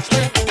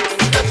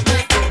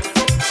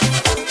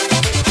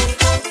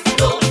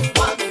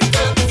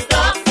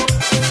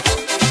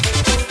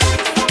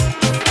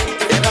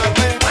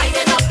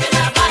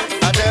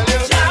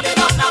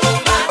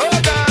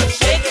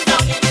 Shake it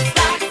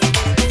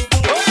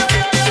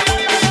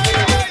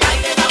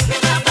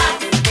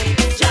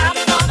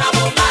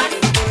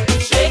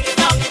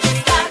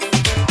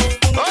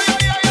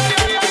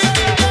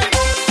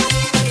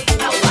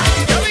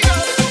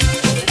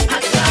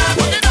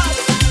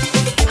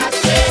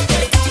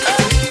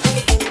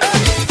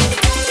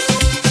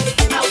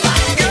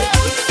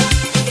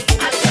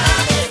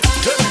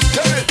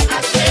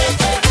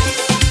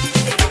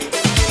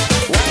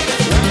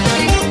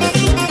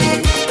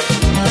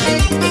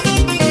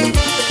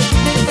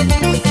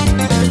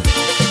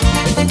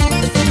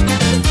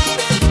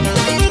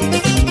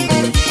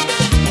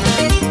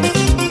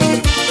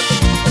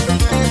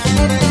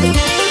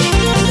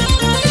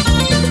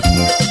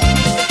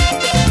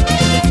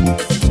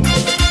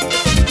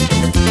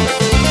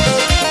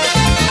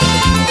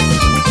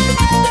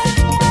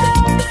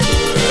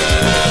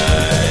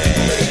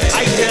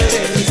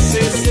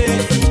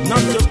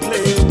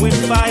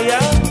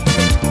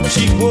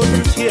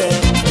wasn't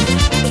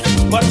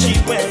here, but she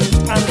went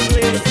and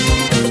played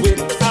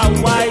with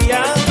a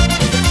wire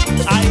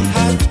I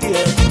had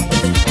here.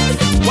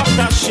 What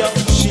a shock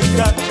she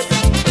got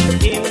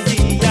in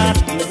the yard.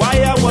 The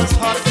wire was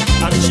hot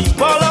and she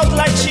ball out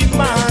like she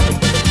mad.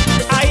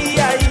 Aye,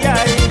 aye,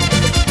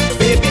 aye.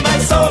 Baby, my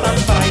soul on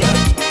fire.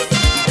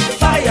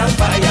 Fire,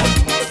 fire.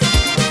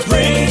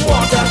 Bring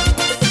water.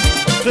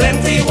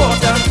 Plenty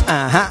water.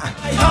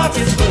 My heart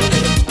is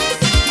burning.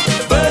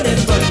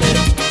 Burning, burning.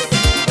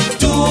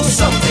 Do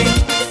something.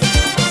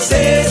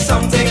 Say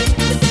something.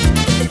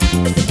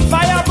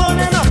 Fire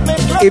burning up me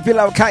blood. If you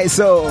love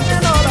Kaiso,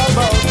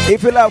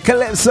 if you love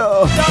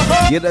Calypso,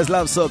 you just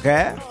love soca,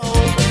 eh?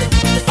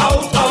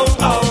 Out,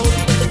 out, out.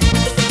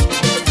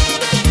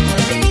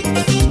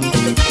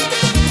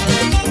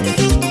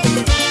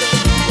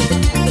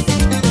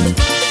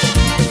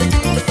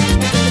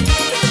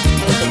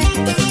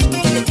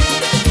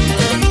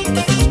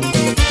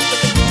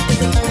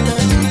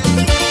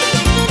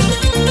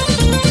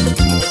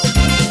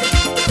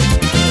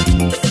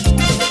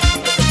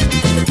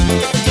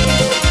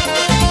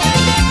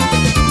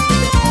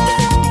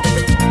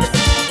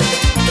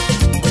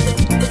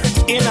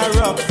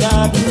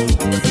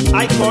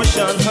 I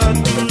caution her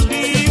to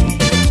leave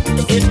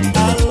it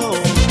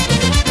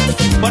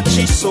alone, but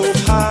she's so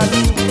hard.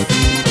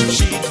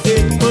 She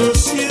did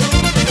pursue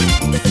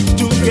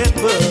to get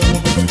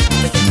burned.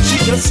 She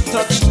just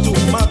touched too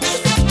much.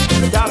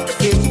 That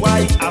is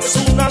why as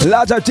soon as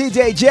Large of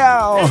DJ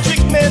Joe,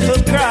 electric made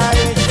her cry.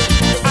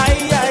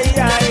 Aye, aye,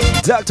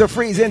 aye. Dr.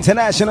 Freeze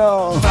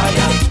International, Fire,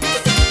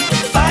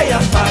 fire,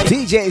 fire.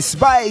 DJ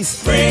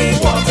Spice, Bring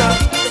water.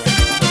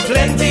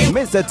 Plenty.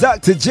 Mr.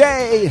 Dr.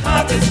 J,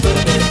 Heart is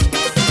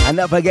burning. and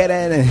not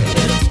forgetting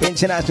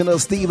International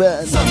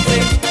Steven.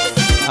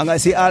 I'm gonna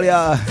see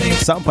Alia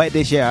some point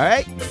this year,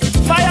 alright?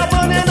 Fire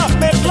burning up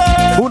my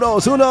blood. Who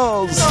knows? Who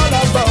knows?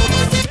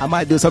 I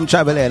might do some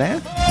traveling, eh?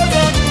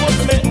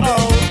 Don't put me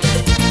out.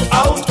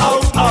 Out,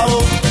 out,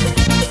 out.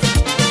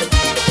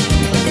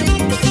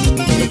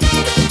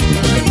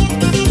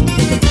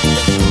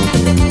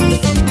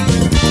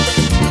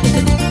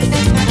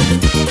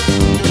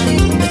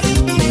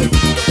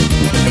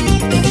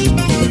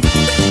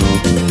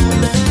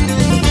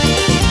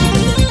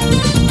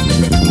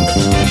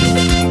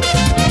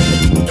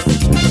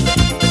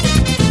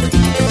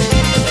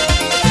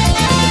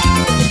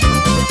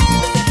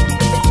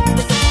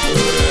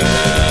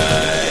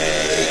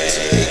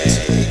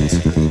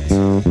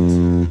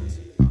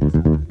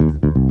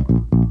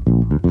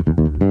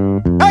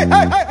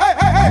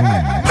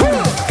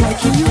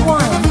 Making you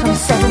wine from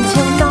 7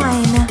 till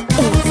 9.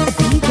 It's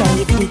DJ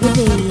Digga D.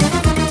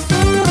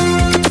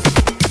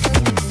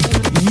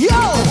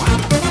 Yo!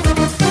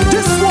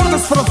 This one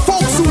is for the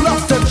folks who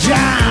love to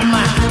jam.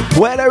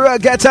 Where the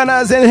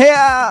reggaetoners in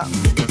here?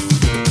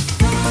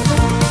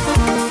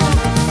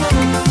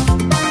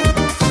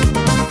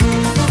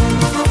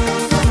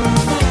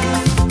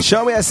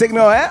 Show me a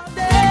signal, eh?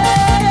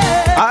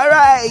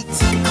 Alright.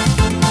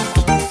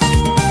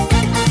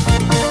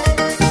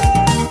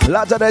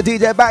 Lots of the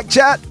DJ back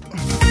chat.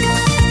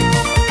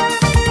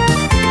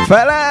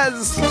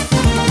 Fellas.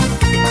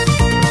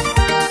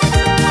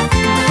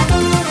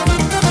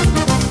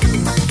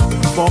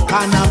 For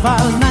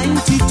Carnival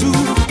 92,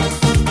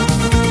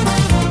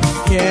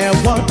 yeah,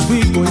 what we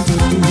going to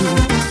do?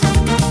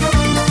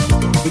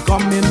 We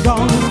coming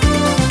down,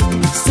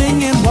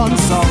 singing one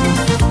song.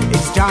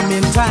 It's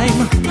jamming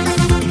time.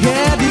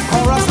 Yeah, the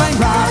chorus line,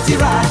 ratty,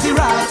 ratty,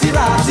 ratty,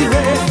 ratty,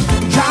 ray.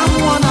 Jam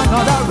one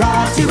another,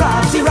 ratty,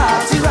 ratty,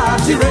 ratty,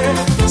 ratty, ray.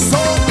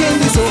 Soaking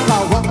the soca,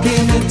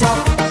 walking it up,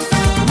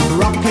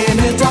 rocking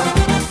it up,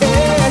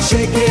 yeah,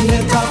 shaking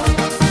it up,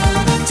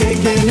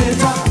 taking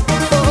it up.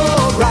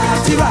 Oh,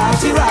 ratty,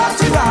 ratty,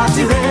 ratty,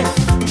 ratty, ray.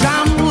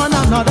 Jam one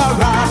another,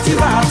 ratty,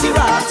 ratty,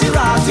 ratty,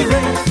 ratty,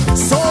 ray.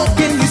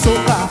 Soaking the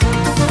soca,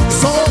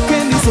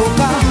 soaking the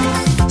soca,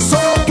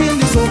 soaking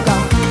the soca.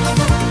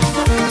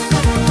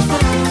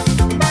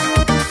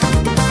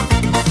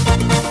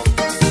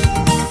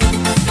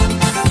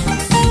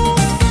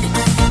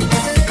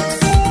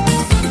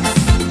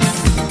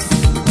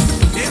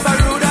 If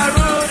I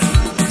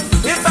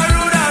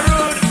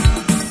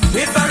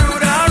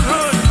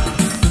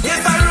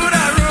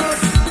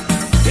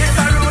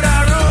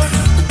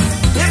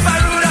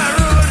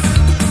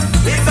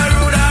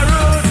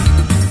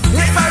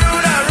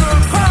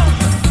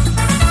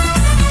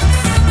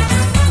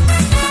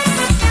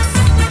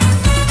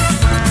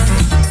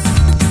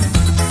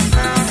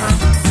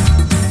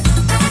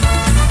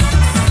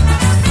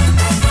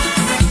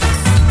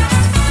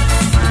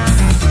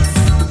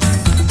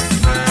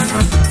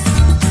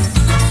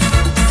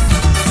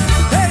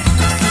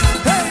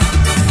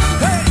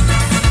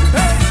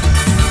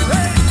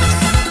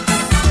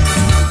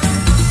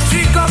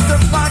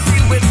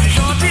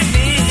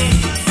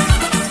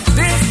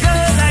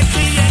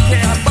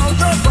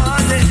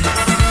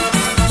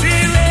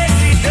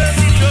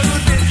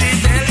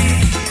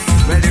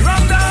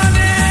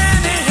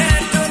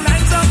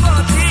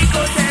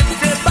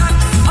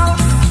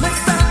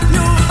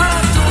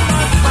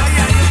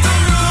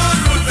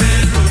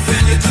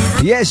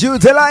Yes, you,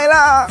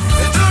 Delilah.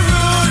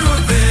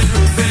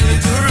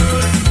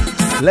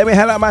 Let me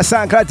highlight my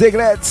SoundCloud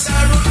Diglets.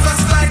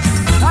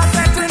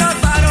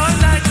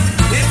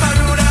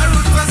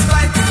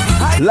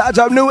 Lodge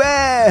of New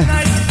Air.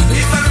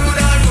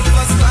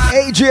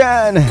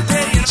 Adrian.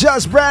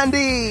 Just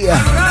Brandy.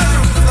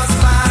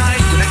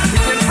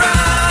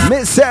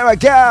 Miss Sarah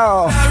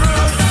Gal.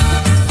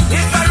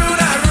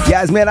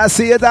 Yasmin, I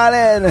see you,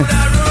 darling.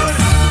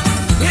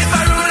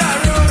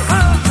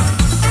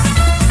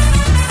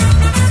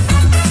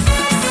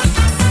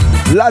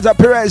 Laja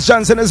Perez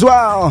Johnson as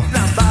well.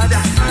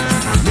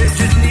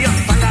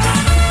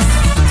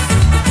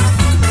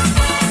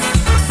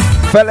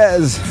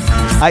 Fellas,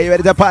 are you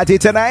ready to party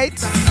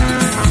tonight?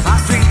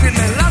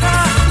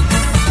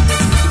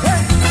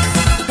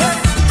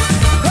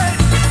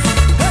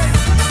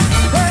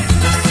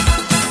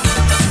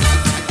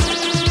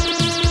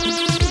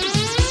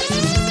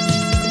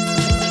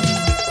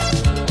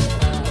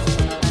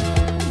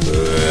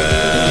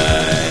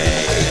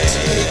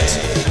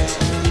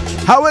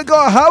 How it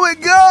go? How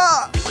it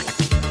go?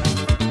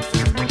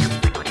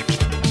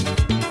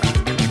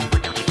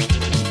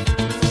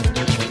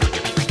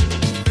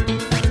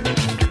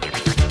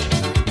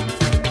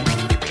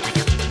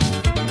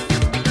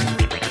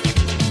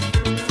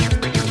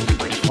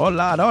 Oh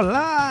Lord, oh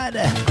Lord.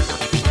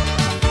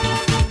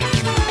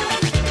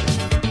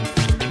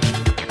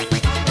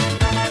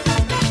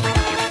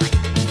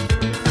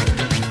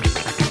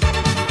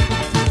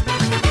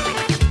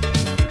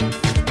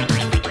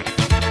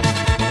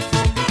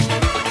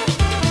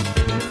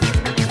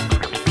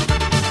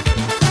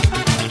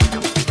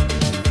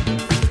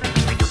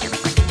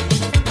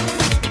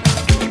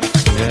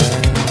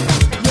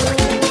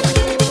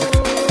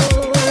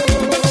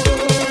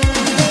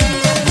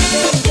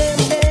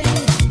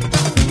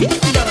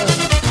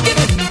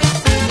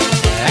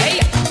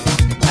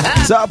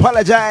 So I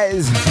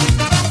apologize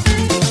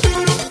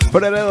for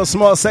the little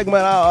small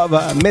segment of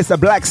Mr.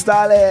 Black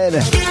Stalin.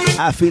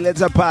 I feel it's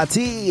a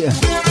party. It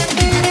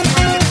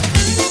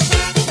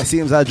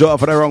seems I draw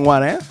for the wrong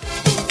one, eh?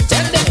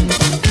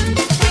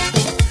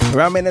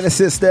 Ramming in the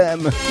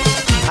system.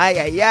 Aye,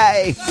 aye,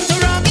 aye.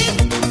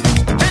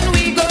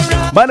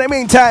 But in the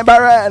meantime,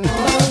 Baron,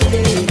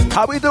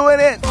 how we doing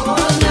it?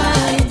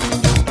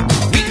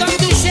 We come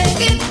to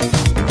shake it,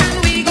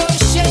 and we go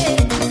shake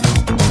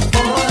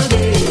all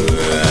day.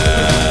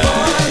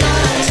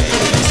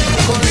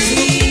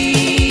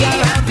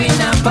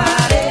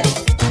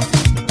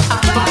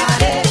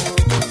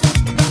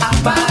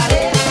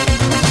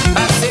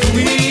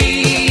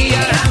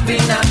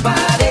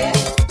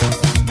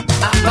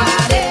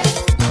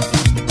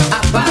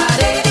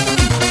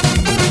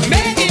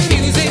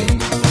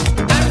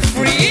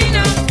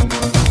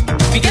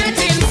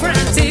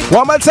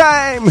 One more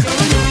time.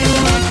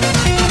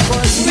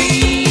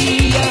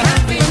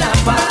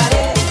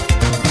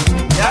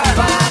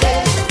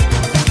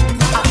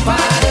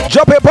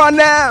 Jump up on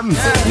them.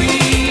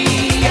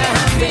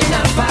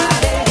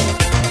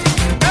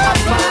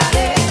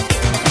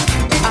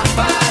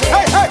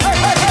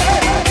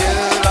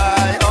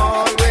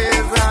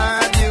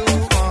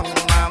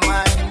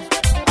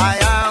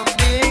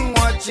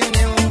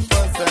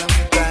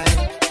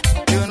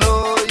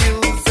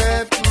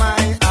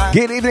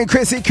 Good evening,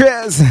 Chrissy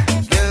Chris.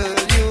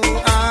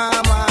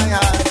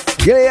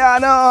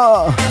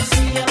 Giuliano.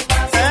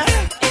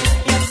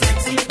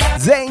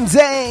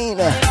 Zane.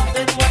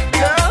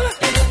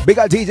 Big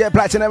up DJ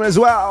Platinum as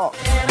well.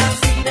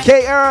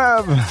 K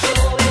Herb.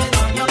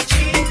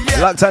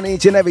 Locked on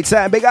each and every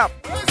time. Big up.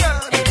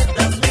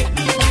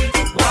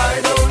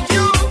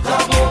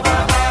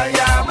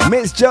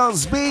 Miss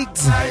Jones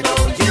Speaks.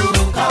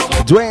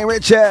 Dwayne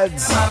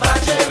Richards.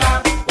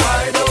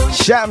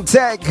 Sham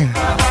Tech.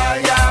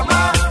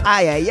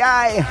 Aye, aye,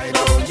 aye.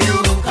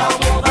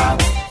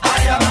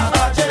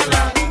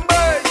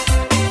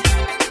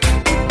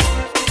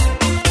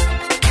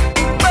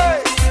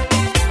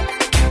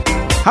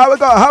 How we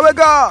go? How we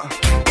go?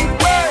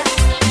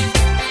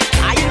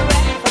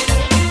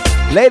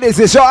 Ladies,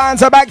 it's your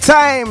answer back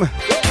time.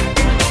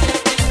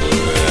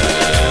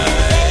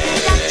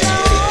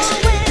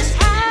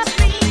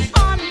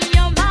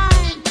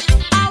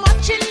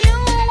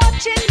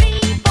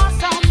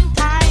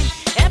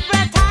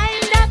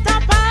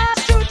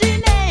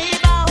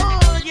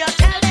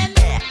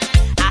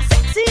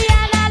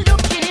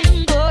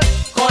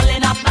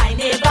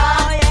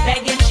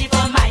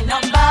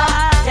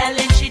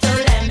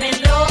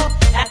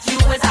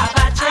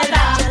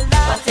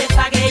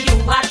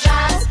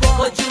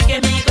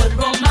 Give me good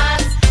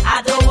romance.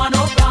 I don't want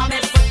no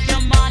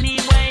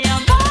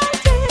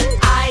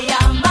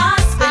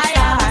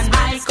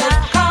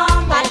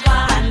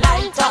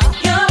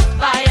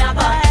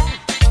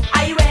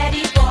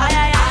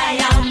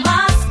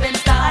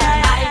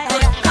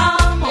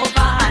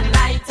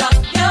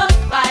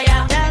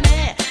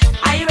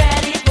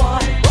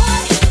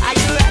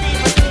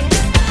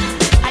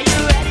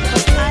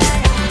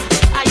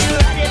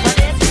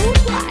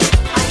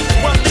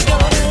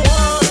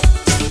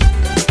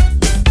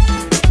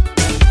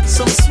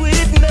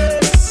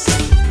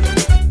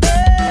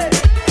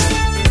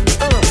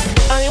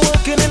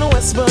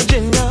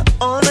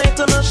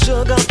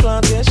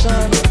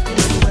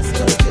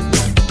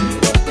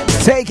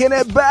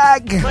it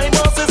back. My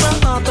boss is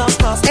a hot as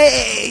pasta.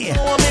 Hey!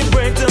 Want me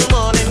break till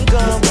morning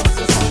come.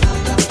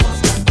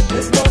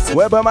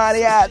 Where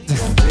Bamani at?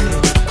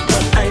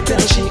 But I tell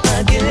she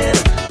again.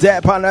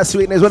 Dap on that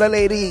sweetness with the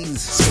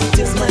ladies. Sweet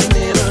is my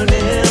middle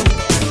name.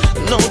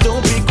 No,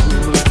 don't be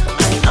cruel.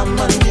 I am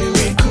a new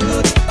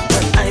recruit,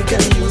 but I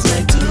can use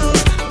my tool.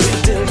 Wait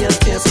till you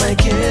taste my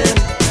kin.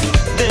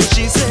 Then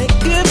she say,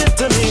 give it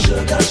to me,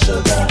 sugar,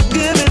 sugar.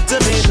 Give it to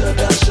me,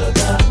 sugar,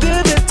 sugar.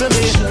 Give it to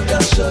me,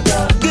 sugar,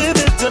 sugar. Give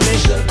it to me,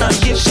 sugar. And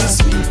give she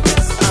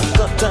sweetness. I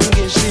cut and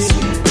give she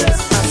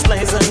sweetness. I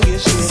slice and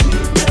give she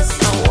sweetness.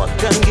 I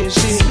walk and give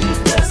she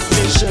sweetness.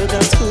 Me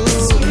sugar too.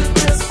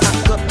 Sweetness. I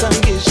cut and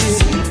give she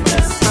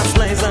sweetness. I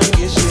slice and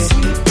give she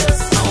sweetness.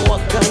 I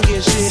walk and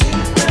give she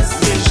sweetness.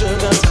 Me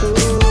sugar too.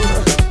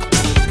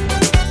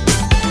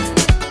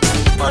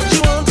 What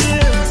you want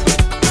is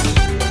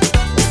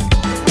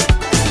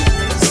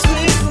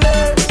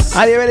sweetness.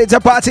 Are you ready to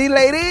party,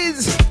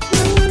 ladies?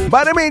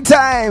 But in the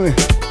meantime,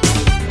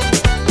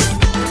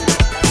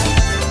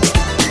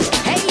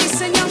 Hey,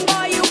 listen, young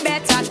boy, you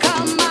better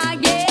come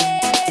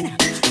again.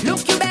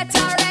 Look, you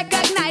better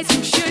recognize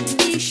you should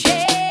be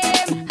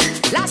shame.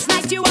 Last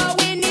night you were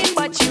winning,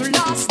 but you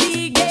lost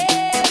the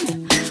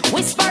game.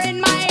 Whisper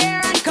in my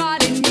ear and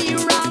calling me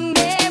wrong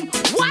name.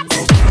 What?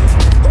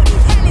 Who the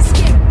hell is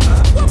Kim?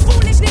 What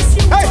foolishness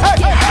you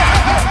talking?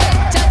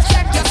 Better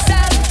check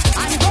yourself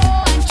and go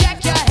and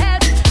check your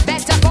head.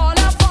 Better call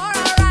her for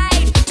a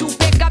ride to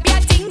pick up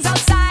your things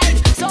outside.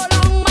 So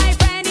long, my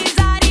friend, is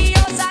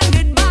adios and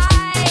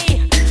goodbye.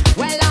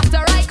 Well,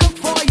 after I cook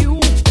for you,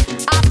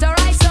 after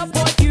I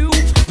support you,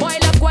 boy,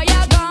 look what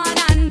you're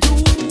gonna do.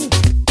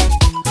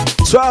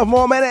 12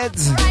 more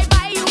minutes. Right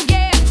by you,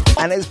 yeah.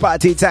 And it's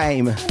party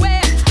time.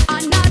 Where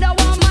another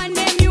woman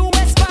named you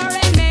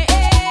whispering me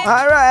ear.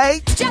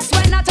 Alright. Just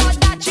when I thought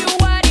that you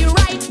were the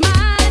right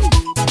man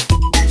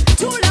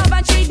to love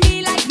and treat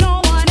me like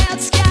no one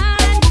else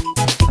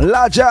can.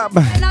 Lodge up.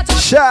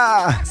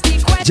 Sha.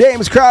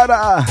 James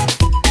Crowder.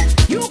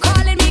 You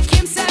calling me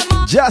Kim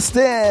Sema?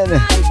 Justin.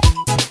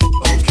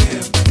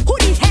 Who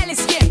the hell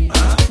is Kim?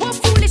 What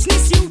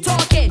foolishness you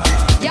talking?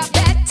 You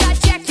better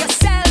check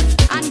yourself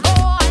and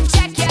go and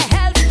check your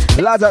health.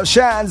 Lodge up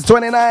Shans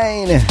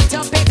 29.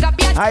 To pick up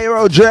your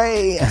Iro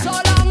Dre. so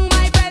long,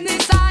 my friend,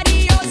 it's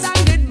adios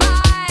and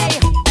goodbye.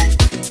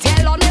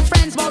 Tell all my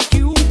friends about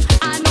you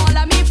and all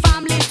of me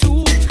family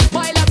too.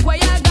 Boy, look what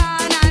you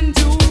gonna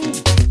do.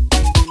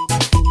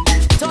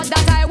 Thought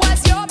that I was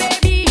your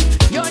baby,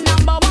 your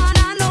number one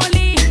and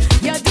only.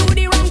 You do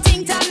the wrong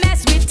thing to mess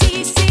with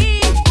TC.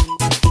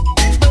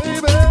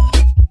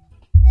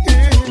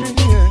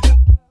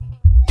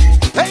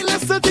 Hey,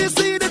 listen,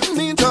 TC didn't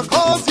mean to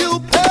cause you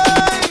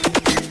pain.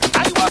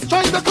 I was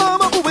trying to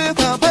come up with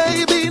a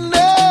baby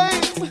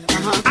name.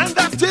 And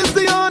that is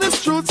the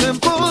honest truth,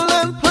 simple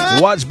and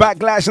plain. Watch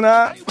Backlash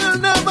now. We'll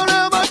never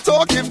ever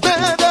talk in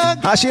bed again.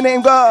 How's your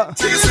name go?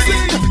 TC,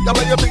 the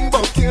way you think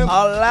about Kim.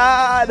 Oh,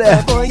 lad.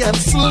 That boy I'm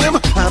slim,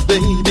 a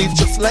baby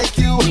just like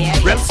you.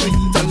 Real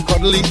sweet and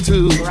cuddly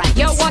too.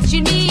 You're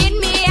watching me in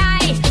me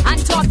eye and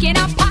talking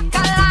a pack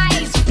of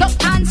lies.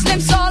 Look and slim,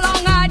 so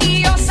long,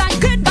 adios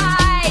and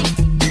goodbye.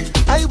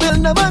 I will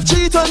never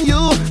cheat on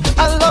you.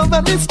 I love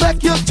and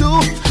respect you too.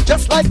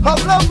 Just like her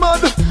love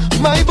mud,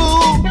 my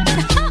boo.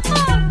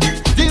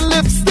 The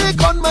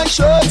lipstick on my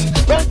shirt,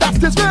 well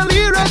that is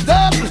really red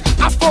hot.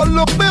 I fall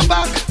look me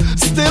back,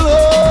 still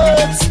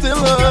hurt, still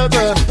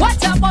hurt. What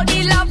about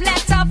the love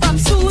letter from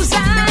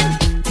Susan?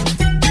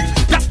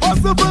 That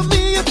wasn't for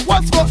me, it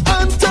was for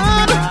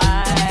Anton.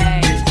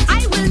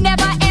 I will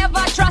never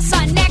ever trust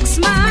a next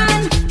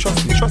man.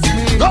 Trust me.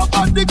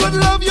 Nobody could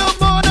love you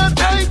more than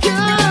I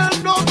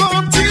can. No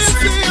more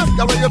TC,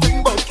 the way you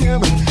think about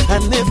Kim.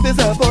 And if there's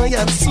a boy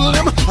and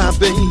slim, a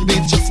baby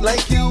just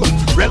like you,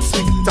 real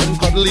sweet and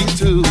cuddly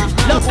too.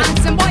 Look,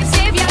 handsome boy,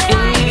 save your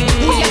life.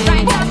 Who you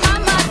trying to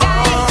mama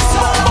guy?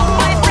 So long,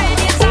 my friend,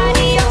 it's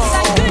adios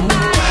and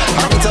goodbye.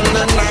 I'm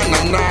telling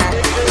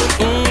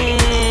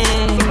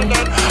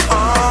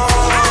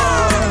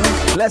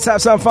you, Let's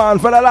have some fun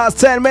for the last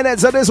 10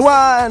 minutes of this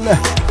one.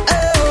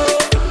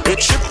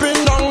 It's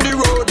shipping down the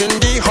road in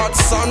the hot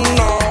sun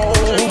now.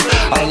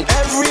 And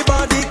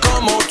everybody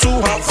come out to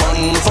have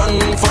fun,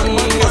 fun, fun.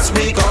 Yes,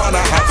 we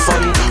gonna have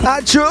fun.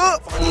 Achoo.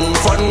 Fun,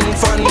 fun,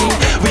 fun.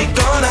 We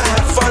gonna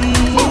have fun.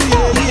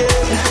 Yeah,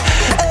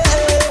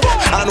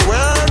 yeah. And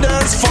where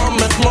there's fun,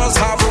 it must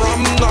have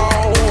rum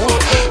now.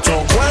 To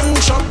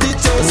quench up the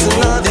thirst in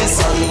the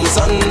sun,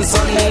 sun,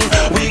 sun.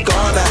 We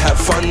gonna have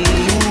fun.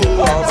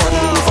 Oh, fun,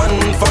 fun,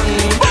 fun.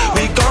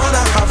 We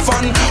gonna have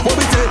fun. What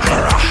we take?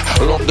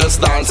 Look, this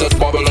dance is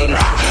bubbling.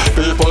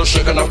 People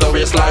shaking up the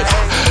waistline.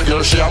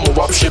 You'll see her move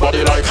up, she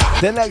body like.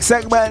 The next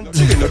segment,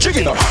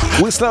 chicken up.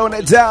 we're slowing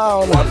it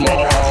down.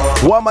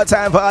 One more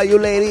time for all you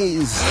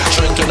ladies.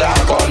 Drinking the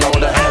alcohol now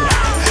the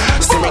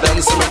hell. Simmer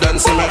then, simmer then,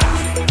 simmer.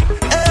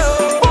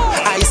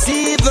 I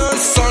see the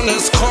sun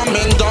is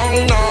coming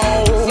down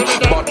now,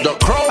 but the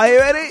crowd. Are you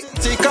ready?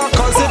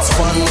 Cause it's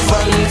fun,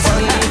 fun,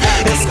 fun.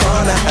 It's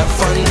gonna have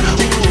fun.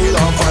 We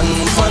are fun,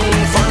 fun,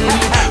 fun.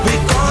 We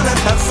gonna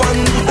have fun.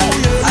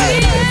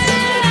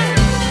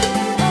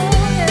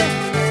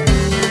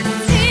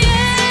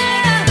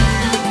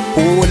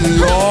 Oh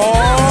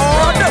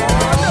Lord.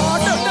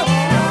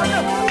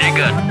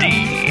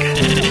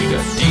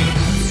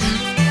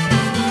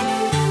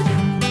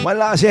 One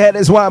last year,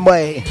 this one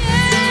way.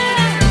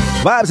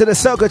 Vibes of the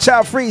Soca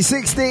Child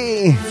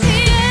 360.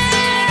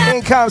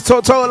 In comes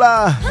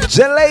Totola,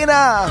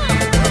 Jelena.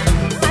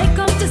 I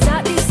come to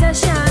start this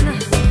session.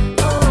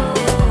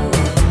 Oh,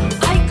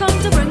 I come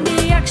to bring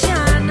the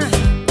action.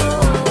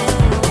 Oh,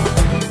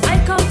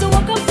 I come to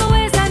walk up the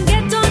ways and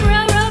get on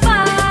real, real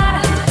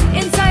bad.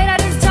 Inside of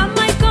this jam,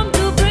 I come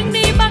to bring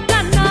the back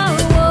and now.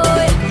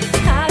 Boy,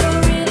 I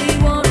don't really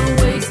want to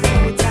waste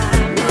no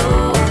time.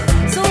 No.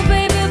 So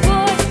baby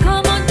boy,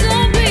 come on,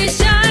 don't be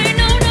shy.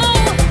 No, no.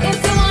 If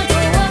you want to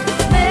walk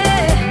me,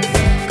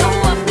 come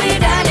walk me,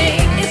 daddy.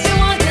 If you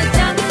want to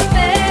jam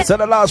me. So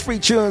the last 3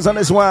 tunes on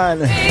this one,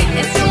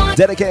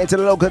 dedicated to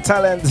the local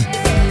talent.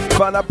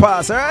 From the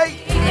past, alright?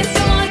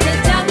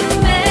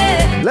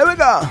 Let me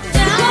go.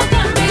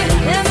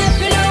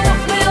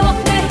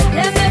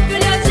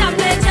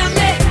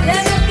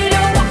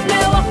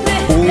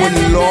 Oh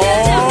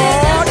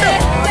Lord.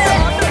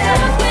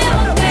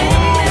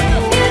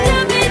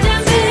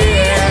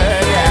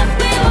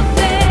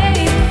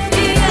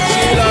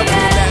 She love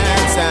to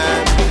dance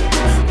and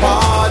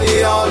party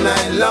all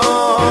night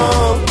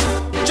long.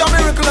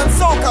 Jamaican and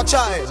Soca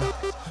Child.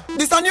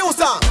 This a new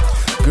song.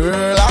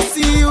 Girl, I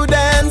see you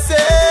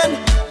dancing,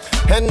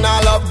 and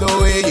I love the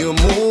way you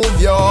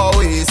move your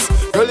waist.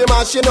 Girl, you're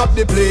mashing up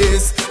the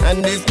place,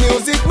 and this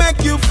music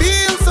make you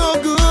feel so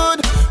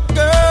good.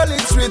 Girl,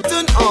 it's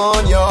written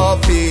on your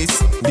face.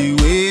 The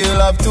way you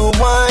love to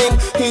whine,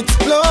 it's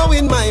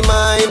blowing my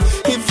mind.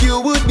 If you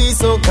would be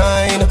so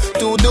kind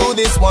to do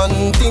this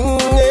one thing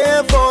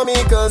here for me,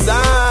 cause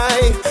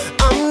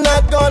I'm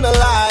not gonna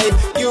lie,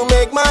 you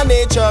make my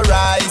nature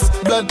rise.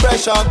 Blood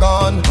pressure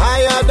gone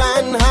higher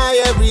than high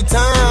every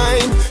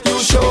time. You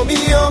show me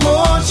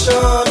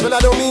emotion, but I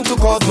don't mean to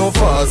cause no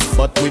fuss,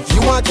 but with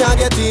you I can't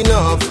get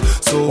enough.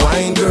 So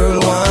whine, girl,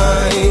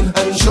 whine,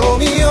 and show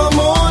me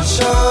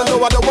emotion.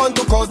 No, I don't want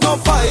to cause no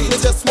fight, I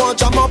just want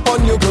to jam up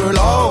on you, girl,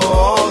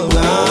 all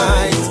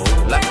night.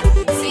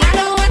 See, I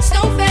don't watch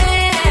no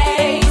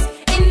face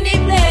in the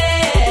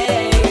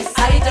place. I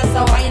just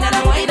a whine and a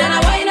whine and a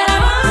whine and a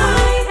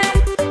whine.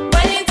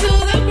 When you to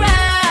the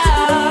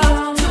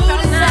ground, to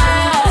the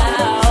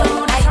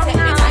sound. I take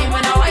my time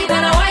when I whine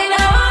and a whine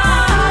and a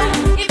whine.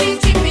 If it's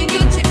chipping,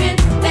 you chipping,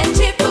 then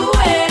chip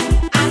away.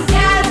 And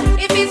girl,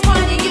 if it's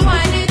whining, you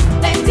whine it,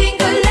 then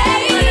tingle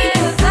it.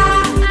 'Cause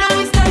I know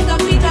it's not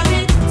gonna be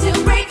coming till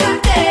break of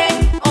day.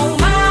 Oh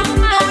mom,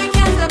 no we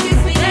can't stop this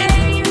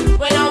feeling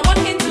when I'm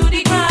walking to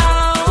the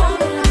ground.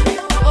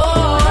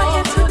 Oh,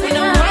 when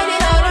I'm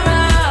whining all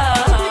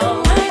around.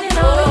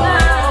 Oh,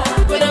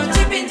 when I'm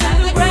chipping to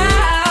the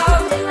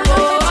ground.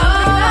 Oh,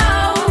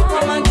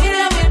 come on, get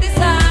up with the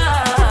sound.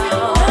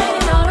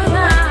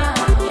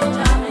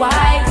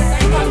 Why?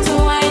 Come to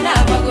wine,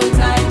 have a good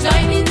time.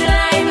 Join in the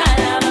line and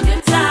have a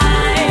good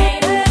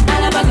time.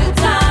 And have a good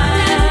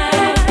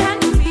time.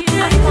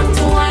 I come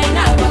to wine,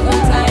 have a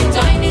good time.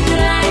 Join in the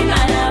line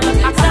and have a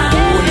good time.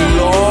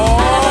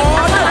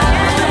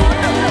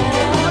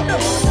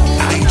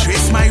 I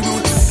trace my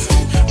roots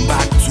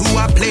back to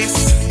a place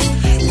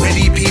where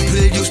the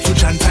people used to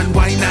chant and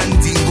whine and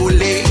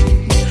dingole.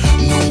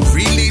 No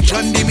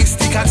religion, the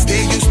mystic as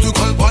they used to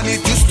call on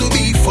it used to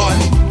be fun.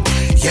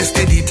 Yes,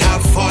 they did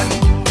have fun.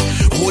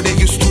 Oh, they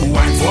used to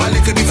whine for a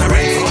little bit of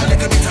rain.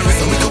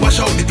 So we could wash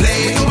out the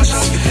place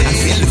and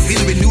fill the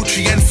field with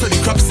nutrients so the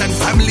crops and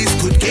families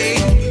could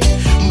gain.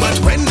 But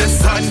when the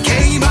sun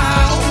came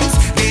out,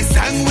 they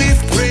sang with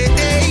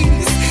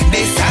praise.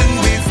 They sang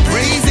with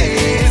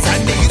praises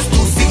and they used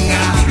to sing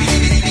I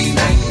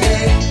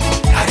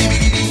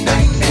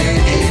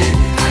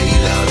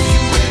love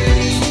you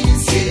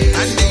ways, yeah.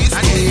 And they used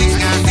to sing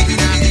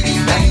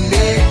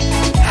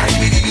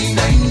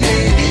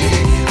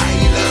I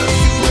love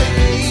you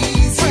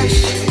ways.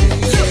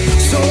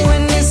 So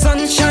when the sun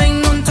shine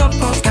on top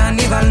of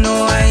Carnival, no,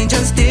 I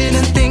just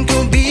didn't think it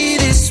would be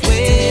this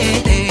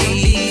way.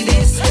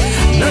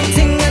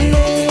 Nothing and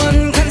no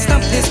one can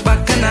stop this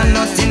bacchanal.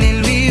 Nothing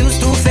in we used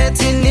to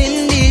fetting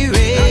in the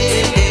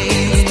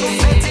rain.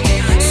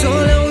 So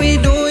all we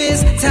do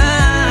is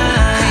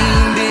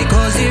time,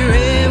 because the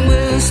rain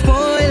will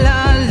spoil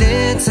our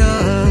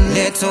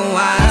little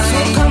while. So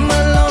come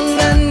along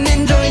and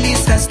enjoy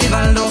this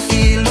festival. Don't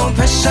feel no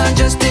pressure,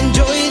 just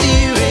enjoy the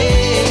rain.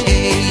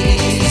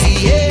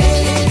 Yeah.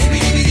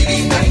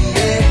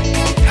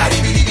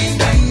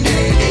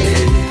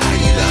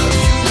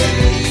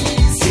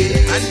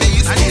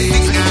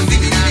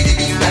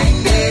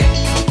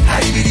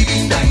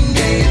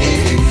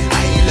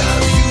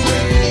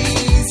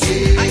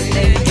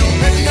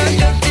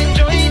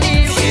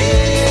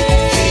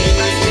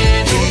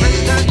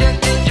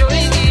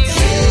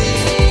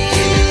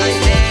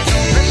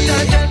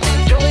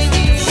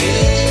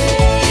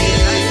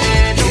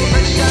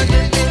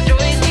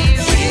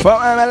 From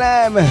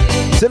MLM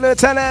to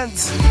Lieutenant.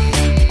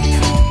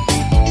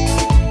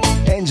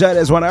 Enjoy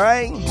this one,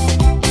 alright?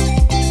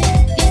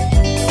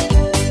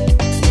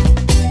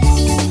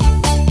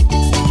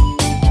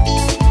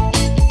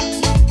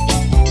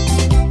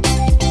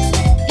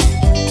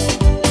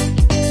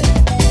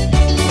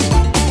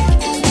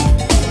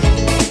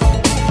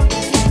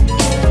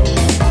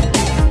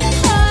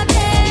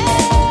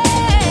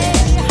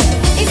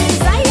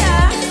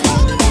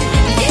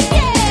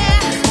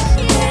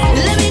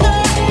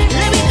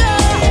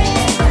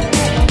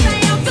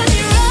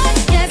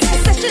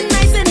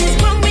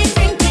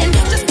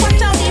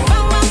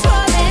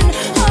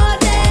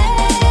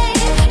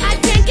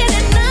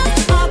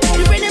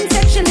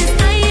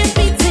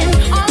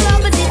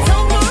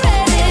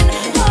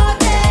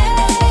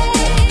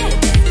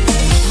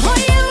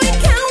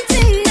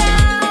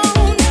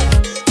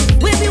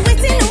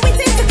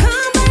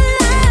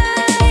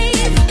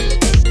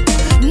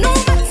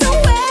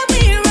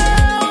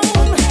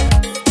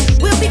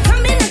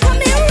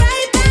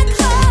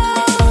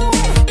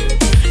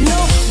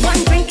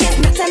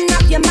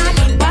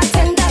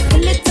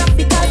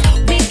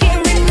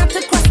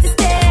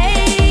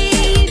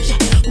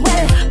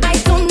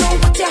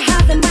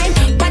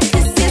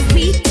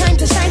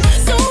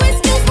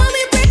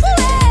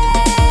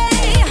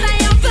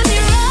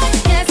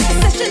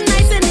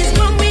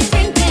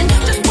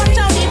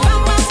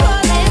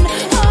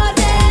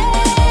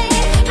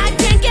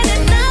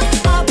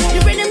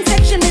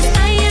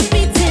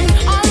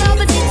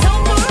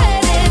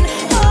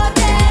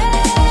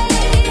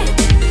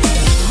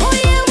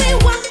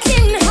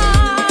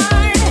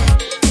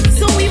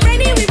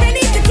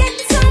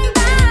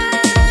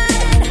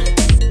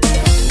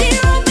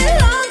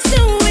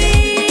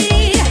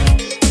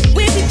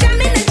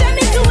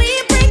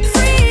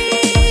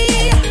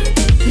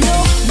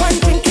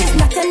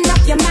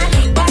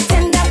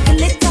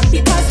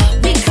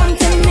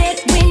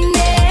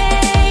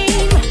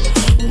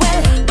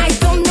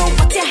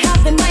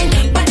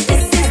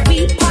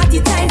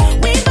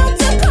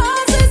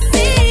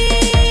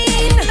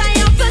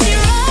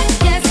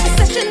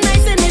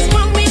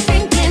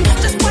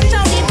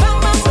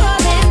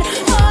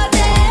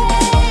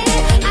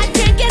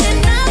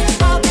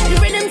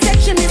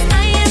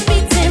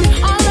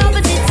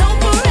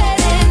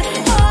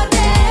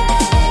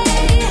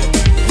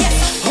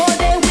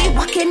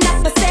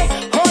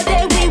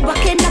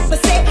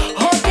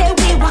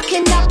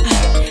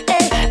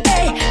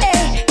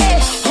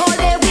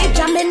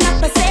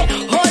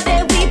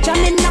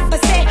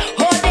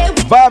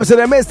 to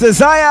the Miss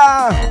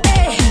Desire.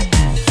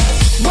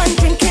 One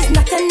drink is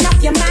not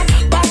enough, you're mad.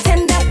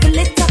 Bartender, fill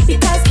it up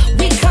because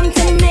we come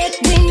to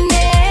make we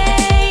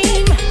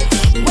name.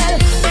 Well,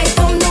 I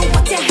don't know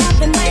what you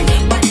have in mind,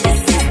 but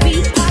this is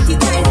beat party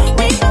time.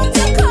 We come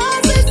to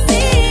cause a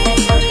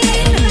scene.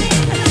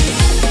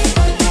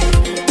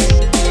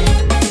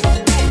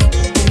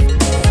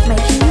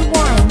 Making you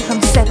wine from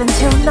 7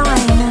 till 9.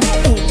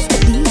 It's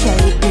DJ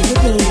Digga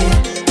D.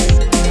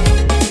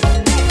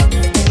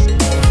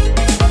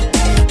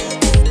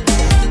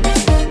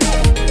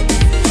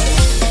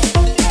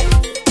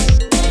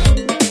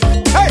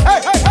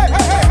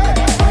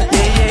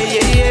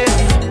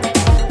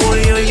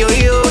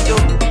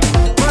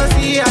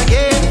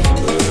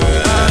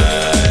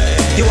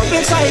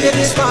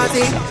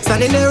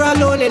 Standing there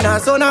alone in our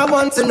zone, I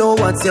want to know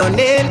what's your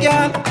name,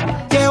 girl.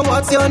 Yeah,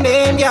 what's your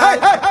name, girl?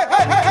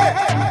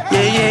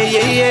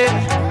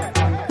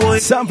 Yeah. Boy.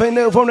 Something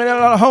new from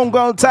the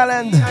homegrown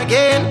talent.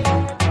 Again.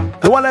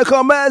 The one they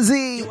call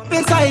Mazzy.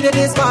 Inside of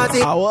this party.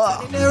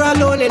 Standing there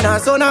alone in our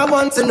zone, I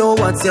want to know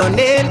what's your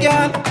name,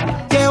 girl.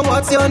 Yeah,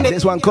 what's your name?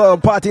 This one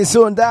called Party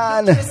Soon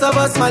Done. Some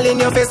of a smile in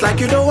your face like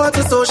you don't want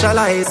to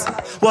socialize.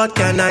 What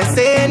can I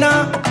say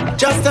now?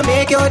 Just to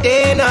make your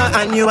day now.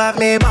 And you have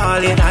me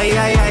balling.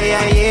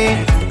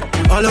 Aye.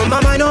 All on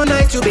my mind all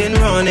night you been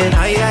running.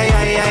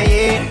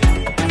 Aye.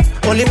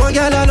 Only one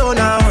girl alone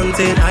I'm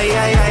hunting.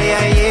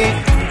 Aye.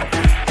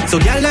 So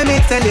girl, let me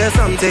tell you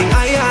something.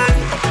 Aye.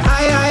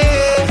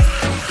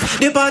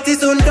 The party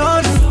soon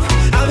done.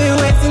 I've been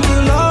waiting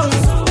too long.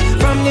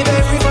 From the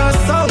very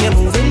first song, you're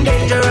moving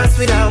dangerous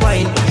with that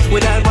wine.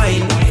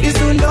 It's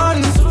soon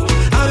done.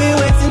 I've been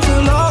waiting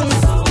too long.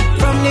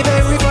 From the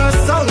very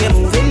first song, you're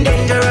moving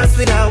dangerous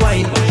with that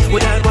wine.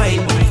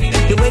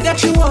 The way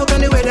that you walk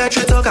and the way that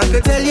you talk, I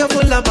could tell you're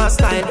full of a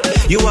style.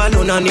 You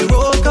alone on the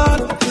road car.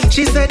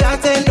 She said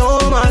that ain't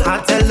normal. I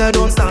tell her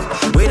don't stop.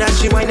 Way that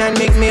she whine and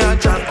make me a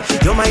drop.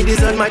 You're my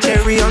dessert, my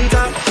cherry on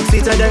top.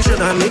 Sweeter than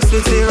sugar mixed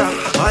with syrup.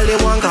 All they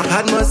want got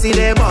had must see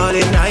they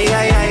ballin'.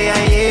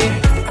 Aye.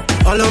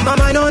 All on my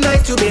mind all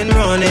night you been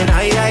running.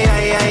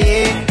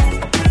 Aye.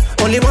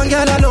 Only one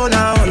girl alone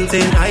I'm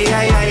hunting.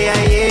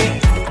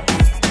 Aye.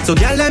 So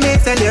girl, let me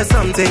tell you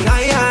something.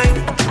 Aye.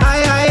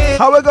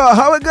 How we go?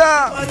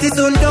 Party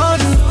soon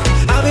done.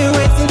 I've been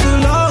waiting too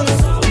long.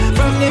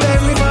 From the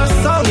very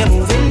first song, you're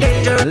moving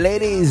dangerous.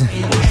 Ladies,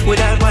 with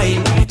that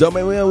wine. Don't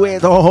make me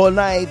wait the whole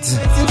night.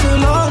 Waiting too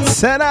long.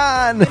 Set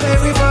on. The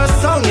very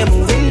first song, you're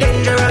moving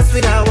dangerous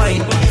with that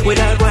wine.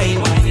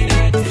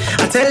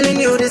 I'm telling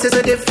you, this is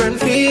a different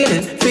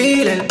feeling.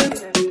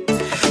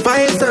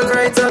 Vibes turn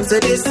right up to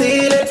the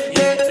ceiling.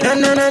 Yeah,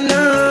 na.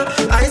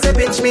 I say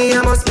pinch me,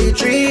 I must be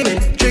dreaming.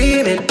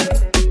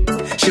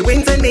 She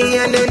winks at me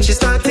and then she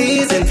start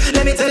teasing.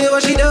 Let me tell you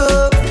what she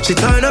do. She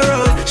turn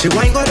around, she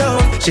whine go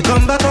down, she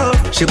come back up,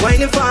 she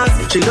whining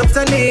fast. She looks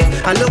at me,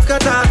 I look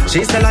at her.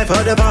 She's the life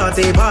of the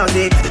party.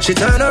 She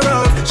turn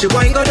around, she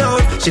whine go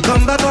down, she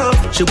come back up,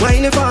 she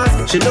whining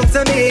fast. She looks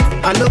at me,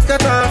 I look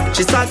at her.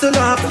 She starts to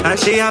laugh and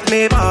she have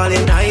me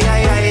balling.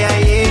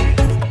 Aye.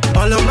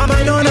 All of my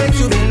mind all night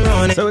you been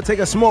running. So we'll take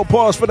a small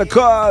pause for the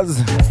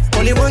cause.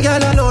 Only one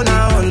girl alone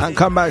now. And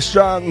come back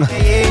strong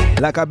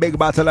like a big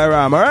bottle of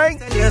rum, alright?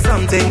 Tell you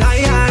something.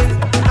 Aye.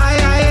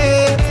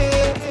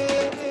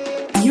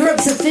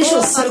 Europe's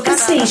official soca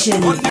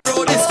station. On the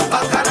road is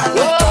Bacchanal.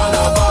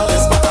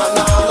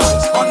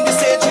 On the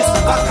stage is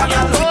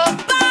Bacchanal.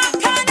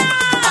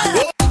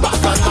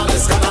 Bacchanal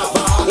is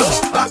carnival.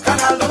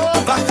 Bacchanal.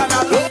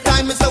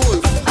 I'm Mr.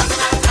 Wolf.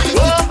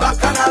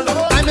 Bacchanal.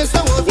 I'm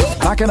Mr. Wolf.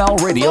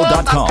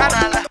 BacchanalRadio.com.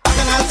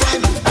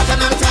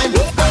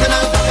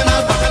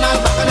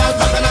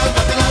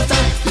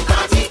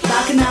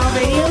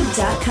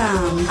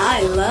 BacchanalRadio.com.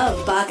 I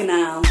love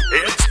Bacchanal.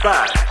 It's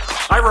back.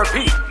 I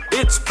repeat,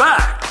 it's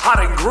back. Hot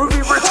and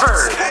Groovy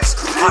returns.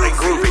 Hot and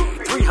Groovy,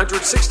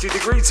 360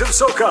 degrees of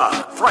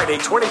soca. Friday,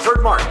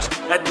 23rd March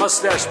at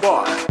Mustache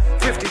Bar,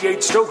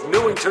 58 Stoke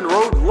Newington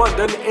Road,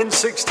 London,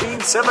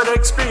 N16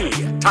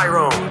 7XB.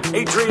 Tyrone,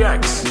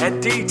 Atrix,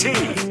 and DT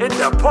in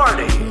the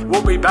party.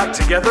 We'll be back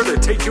together to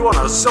take you on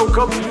a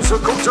soca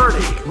musical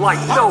journey like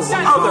no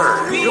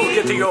other. You'll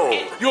get the old,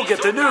 you'll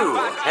get the new,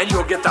 and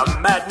you'll get the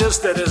madness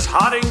that is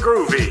Hot and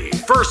Groovy.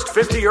 First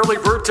 50 early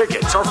bird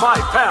tickets are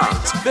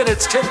 £5. Then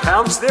it's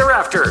 £10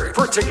 thereafter.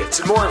 For tickets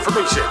and more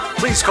information,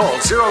 please call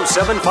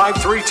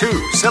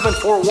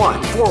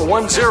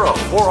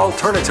 07532-741-410 or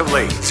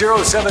alternatively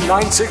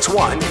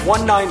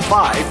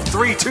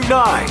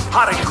 07961-195-329.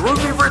 Hot and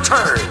Groovy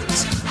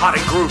returns. Hot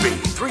and Groovy,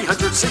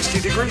 360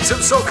 degrees of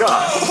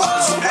soca.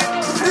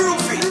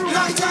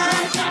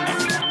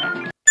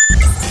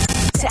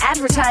 To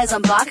advertise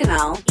on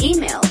Bacchanal,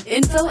 email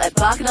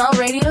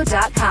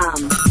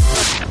info@bacchanalradio.com.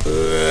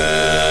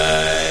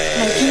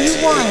 Making you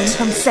wine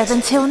from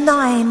 7 till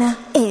 9.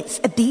 It's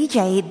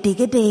DJ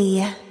Digga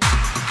D.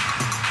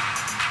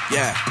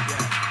 Yeah.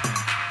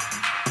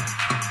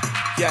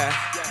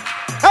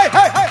 Hey,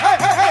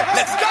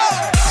 let's go.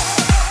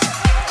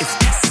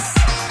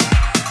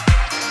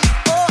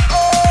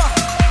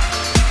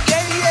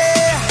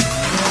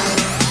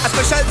 A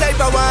special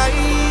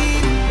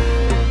wine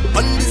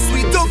on this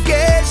sweet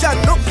occasion.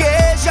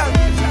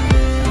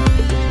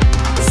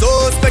 So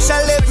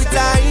special every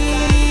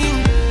time.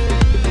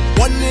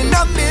 One in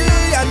a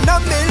million.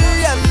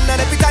 And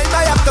every time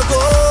I have to go,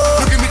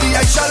 you give me the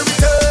I shall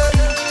return,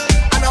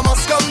 and I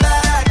must come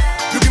back.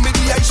 You give me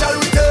the I shall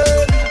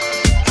return,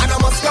 and I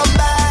must come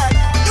back.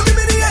 You give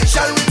me the I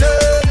shall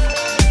return,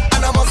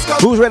 and I must come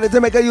back. Who's ready to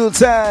make a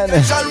U-turn?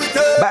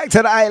 Back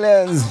to the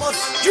islands.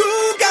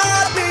 You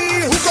got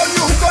me. Hook on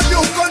you.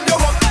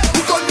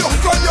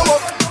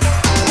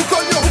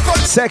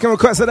 Second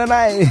request of the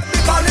night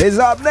is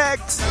up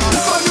next.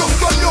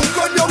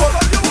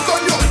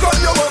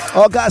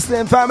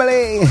 Augustine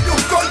family.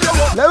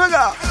 There we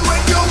go.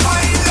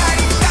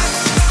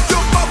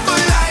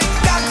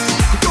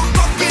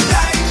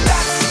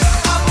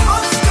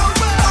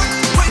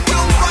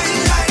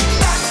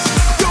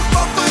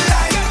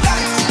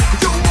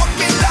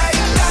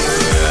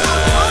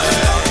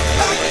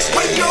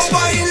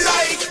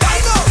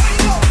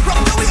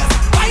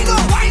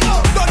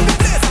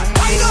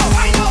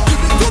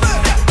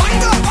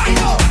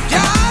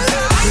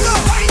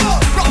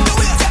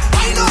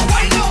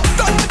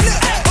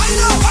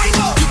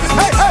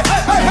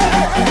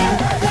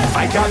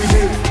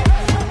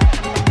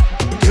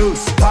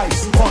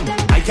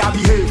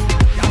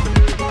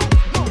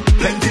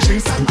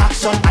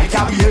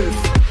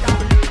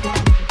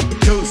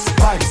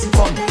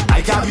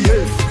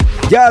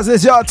 Guys,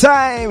 it's your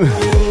time.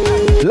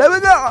 Let me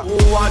go.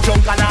 Oh, I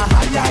jump and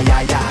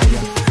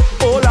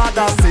oh, Lord, I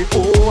say,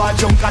 oh, I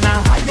jump and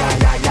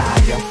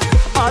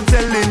I'm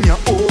telling you,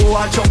 oh,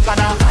 I jump and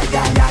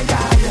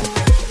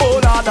oh,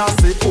 Lord, I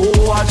say,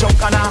 oh, I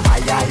jump and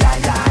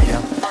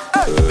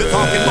they're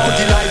talking about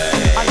the life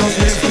I just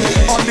live,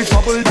 all the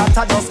trouble that I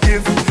just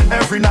give.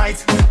 Every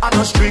night I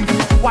just drink.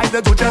 Why they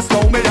do just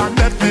know me and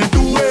let me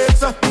do it?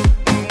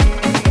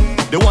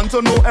 They want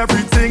to know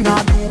everything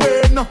I do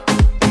it.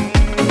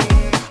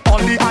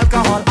 The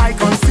alcohol I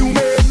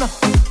consuming.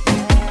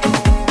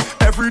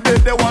 Every day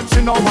they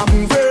watching how I'm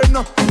moving.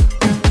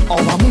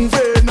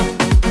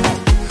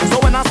 So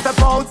when I step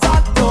out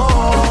that door,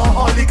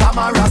 all the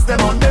cameras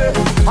them on me,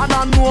 and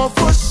I know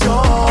for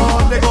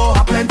sure they go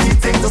have plenty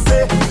things to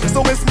say.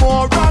 So it's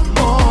more and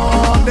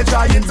more they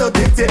trying to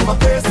dictate my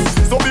pace.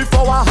 So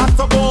before I have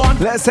to go on,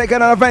 let's take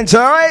an adventure,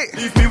 alright?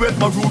 Leave me with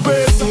my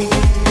rubies.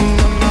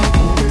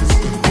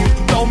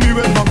 Tell me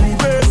with my rubies.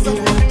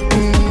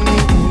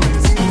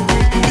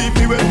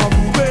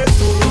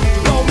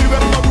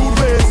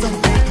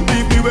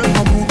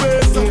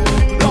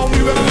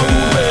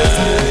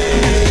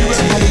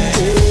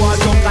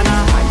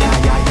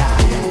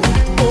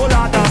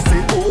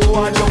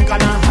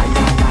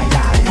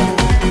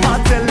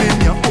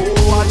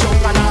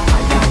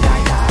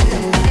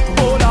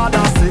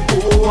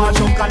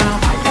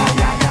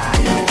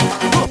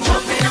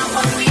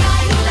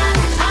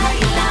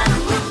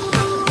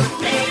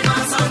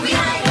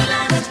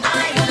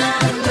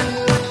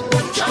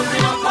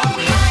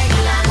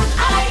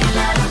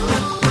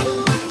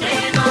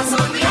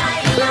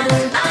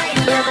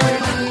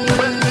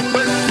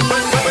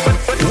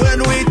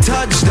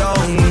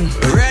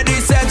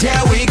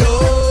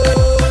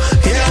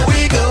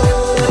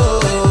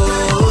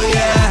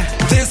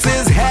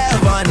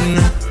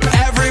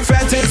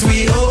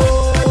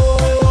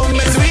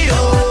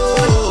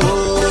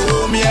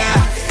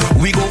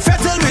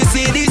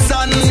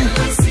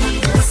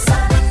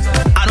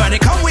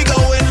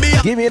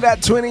 Give me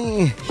that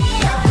 20.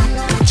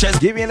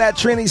 Give me that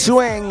 20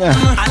 swing.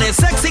 And a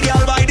sexy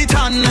girl by the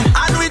ton.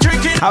 And we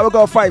drinking. How we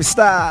go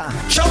 5-star?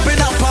 Jumping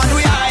up on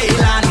we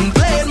island.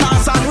 Playing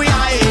mass on we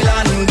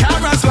island.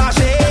 Cameras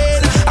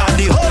flashing. And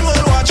the whole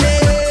world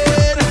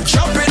watching.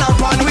 Jumping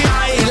up on we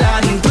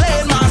island.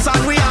 Playing mass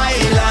on we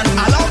island.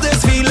 I love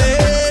this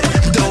feeling.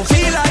 Don't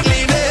feel like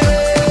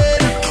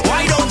leaving.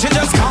 Why don't you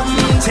just come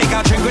take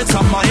a drink with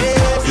somebody?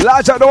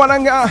 Large out the one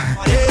and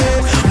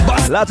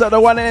lots of the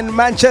one in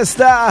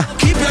Manchester.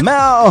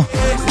 Mel,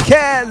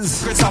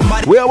 Kez,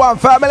 we're one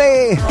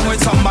family.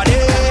 With somebody,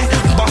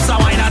 bust a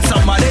wine at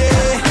somebody.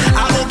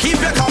 I will keep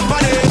you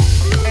company.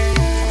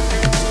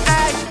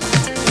 Hey,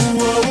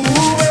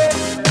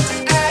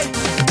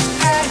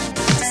 hey,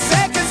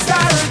 second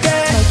style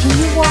again. Making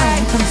you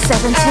wine from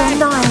 7 till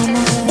 9.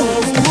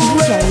 It's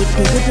DJ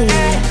Bigger D.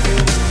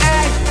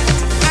 Hey,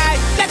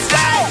 let's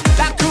go.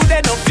 That crew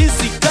they no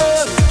physical.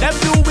 Them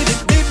do with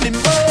it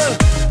minimal.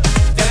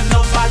 Them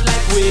no bad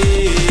like we.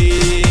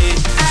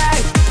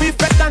 We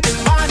fret and the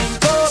morning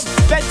come,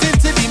 bet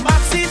into the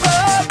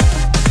maximum.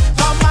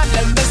 Come on,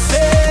 let me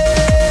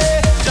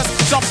say, just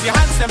put up your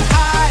hands them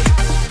high,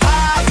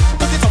 high.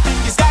 Put it up in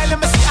the sky, let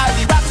me see all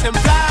the rocks them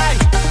fly,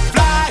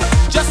 fly.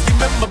 Just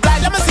remember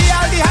blind, let me see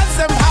all the hands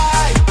them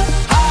high,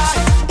 high.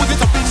 Put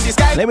it up in the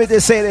sky. Let me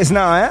just say this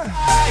now,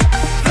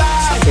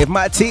 If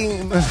my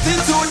team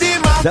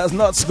does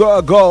not score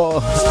a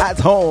goal at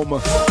home,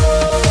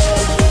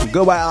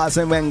 go by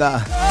Arsene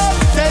Wenger.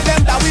 Tell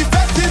them that we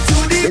bet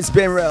into the. It's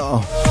been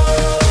real.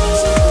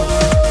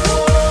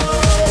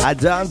 I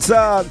don't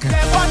talk. So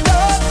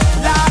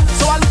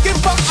I'm looking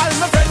for all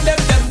my friends, them.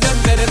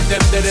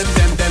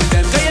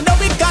 Cause you know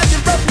we got the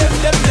problem,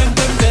 them.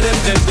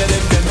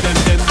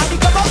 And we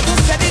come out to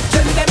set it,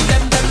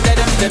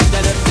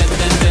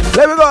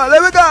 Let me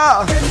go.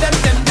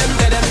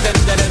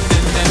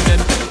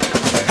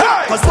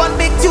 Cause one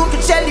big tune can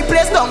shell the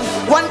place down.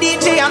 One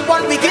DJ and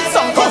one wicked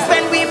song. Cause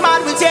when we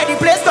mad we tear the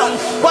place down.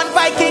 One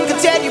Viking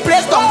can tear the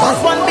place down. Cause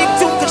one big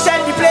tune can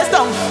shell the place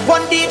down.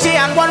 One DJ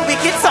and one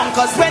wicked song.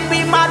 Cause when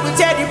we mad we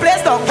tear the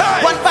place down.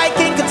 One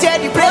Viking can tear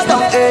the place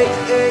down.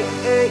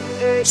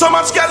 So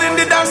much girl in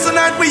the dance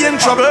tonight, we in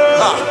trouble.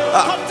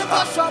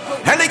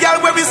 And the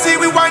girl where we see,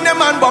 we wind them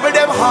and bubble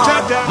them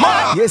hard.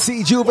 You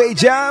see Juve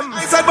Jam,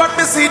 I said, but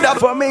we see that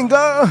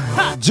Flamingo,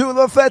 June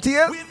the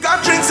 30th. we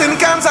got drinks in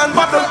cans and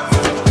bottles.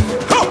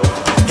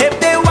 If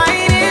they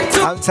whine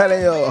into I'm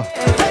telling you,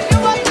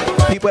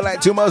 people like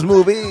too much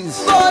movies.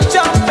 go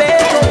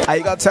jumping, I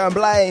got turn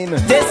blind.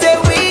 they say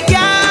we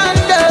can't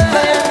do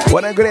it.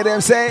 What a great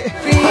them say,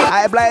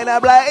 I blind.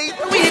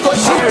 We go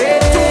share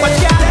it. Too much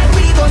girl, then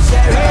we go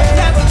share it.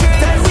 Then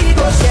we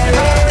go share it.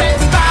 Then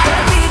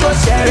we go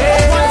share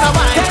it. Once a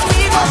while, then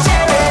we go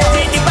share it.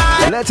 Take it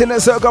back. Letting the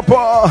circle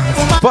pour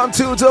from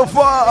 2 to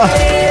 4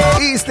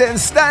 Eastern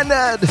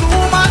Standard. Too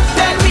much,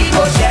 then we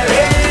go share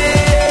it.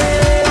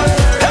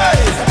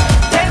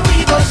 Then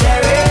we go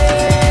share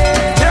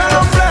it. Turn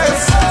no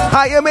place.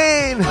 How you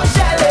mean? Oh,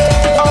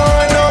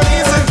 no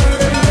easy.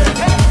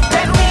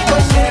 Then we go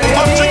share it.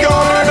 Up to your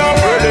man, I'm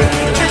ready.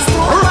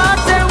 Too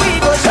much, then we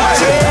go share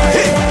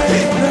it.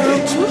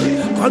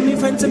 Call me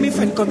friend to me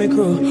friend come me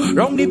crew.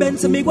 Round the bend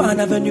to me go on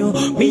avenue.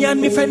 Me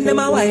and me friend them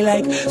a while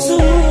like so.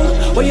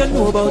 What you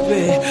know about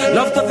me?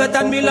 Love tougher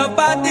than me love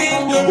party.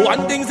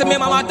 One thing to me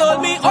mama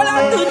told me, all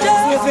I do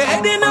just if you're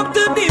heading up to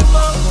the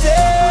mountains,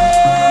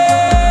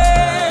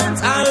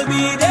 I'll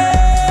be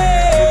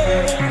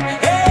there.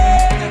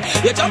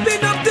 Hey, you're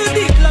jumping up to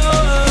the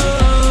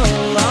clouds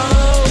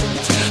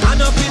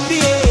and up in the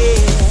air,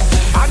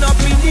 and up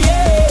in the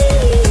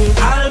air,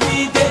 I'll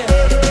be there.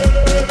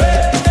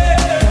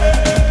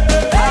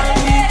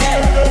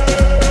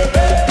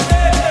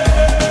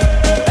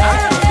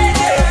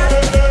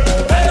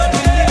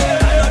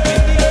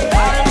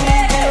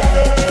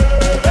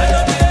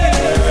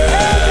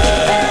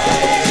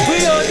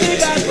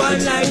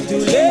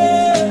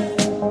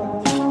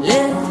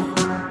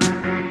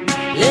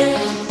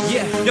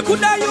 You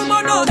coulda you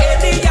man on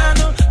alien.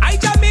 I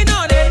jam in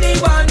on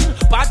anyone.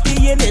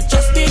 Party in it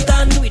just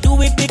begun. We do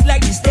it big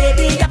like the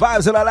stadium.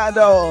 Vibes in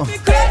Orlando.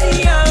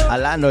 Cranium.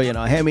 Orlando, you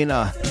know, hear me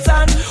now.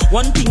 Son,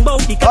 one thing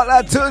about the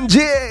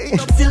Olatunji.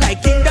 feel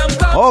like kingdom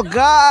come. Oh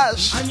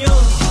gosh. And you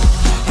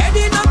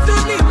heading up to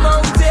the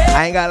mountain.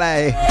 I ain't gonna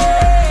lie.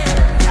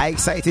 I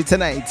excited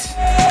tonight.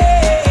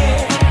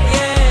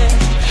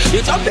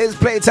 You jump This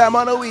playtime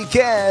on the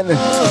weekend.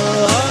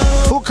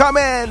 Who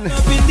coming?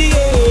 up in the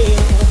air.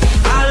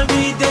 I'll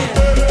be there.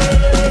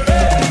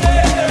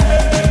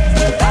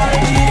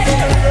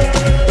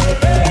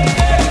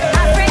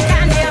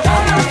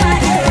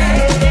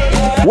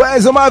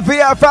 Where's my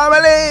VR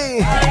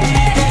family?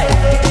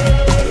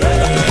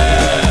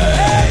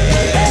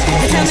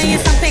 They tell me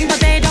it's something, but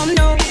they don't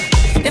know.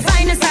 They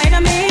find inside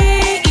of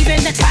me.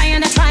 Even they try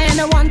and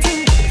they want to.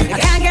 I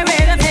can't get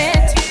rid of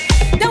it.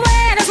 The way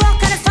it is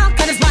walk and it's talk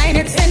and it's mine.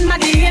 It's in my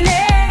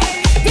DNA.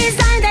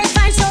 Design they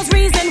find shows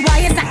reason why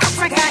it's the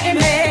Africa in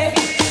me.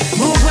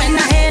 Move when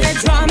I hear the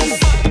drums.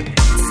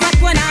 Step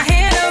when I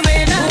hear the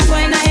rhythm. Move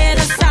when I hear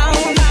the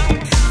sound.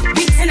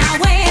 Beating our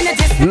way in the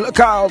distance. Look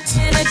out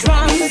Hear the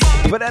drums.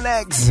 for the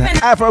next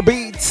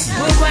Afrobeats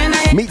Move when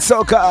I Meet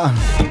Soca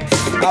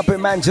up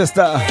in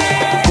Manchester.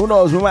 Who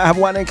knows? We might have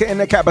one in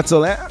the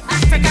capital, eh?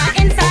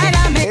 Africa inside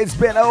of me. It's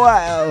been a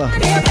while.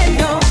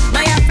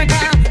 My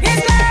Africa is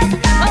love.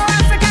 Oh,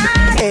 Africa.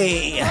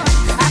 Hey.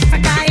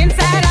 Africa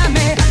inside of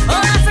me.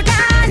 Oh, Africa,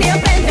 near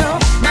Pendo.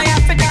 My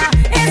Africa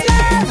is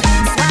love.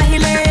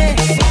 Swahili.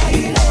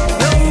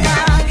 Lunga.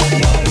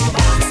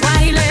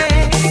 Swahili.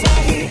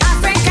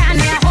 Africa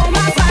near home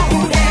of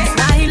Fahude.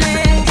 Swahili.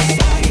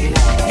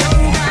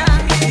 Lunga.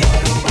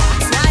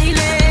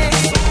 Swahili.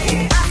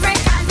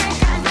 Africa.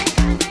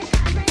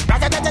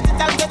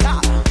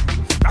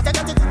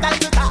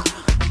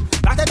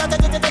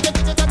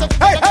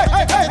 Hey, hey,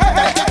 hey, hey, hey,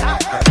 hey.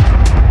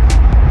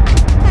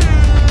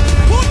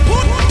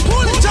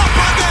 Pull it up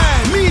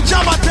again. Me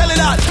Jabba tell it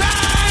that.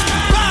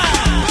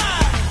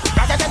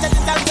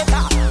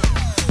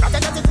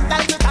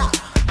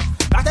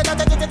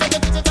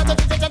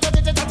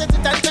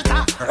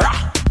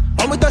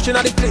 When we touching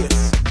at the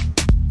place,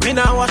 we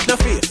now wash the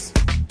face.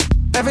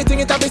 Everything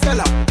it have be sell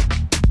out.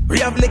 We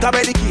have liquor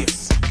by the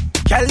case.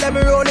 Tell them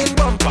rolling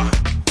bumper.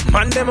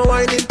 Man them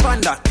whining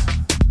panda.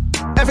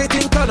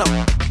 Everything turn up.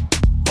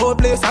 Whole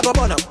place I go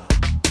burn up.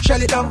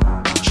 Shell it down,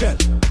 shell.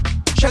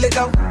 Shell it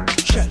down,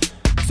 shell.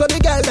 So the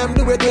girl them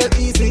do it real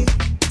easy.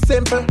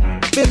 Simple,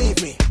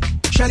 believe me.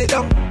 Shell it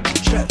down,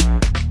 shell.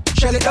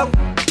 Shell it down,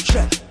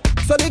 shell.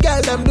 So the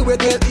girl them do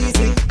it real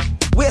easy.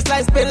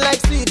 Waistline spin like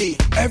CD.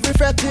 Every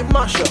fret tip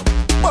mash up.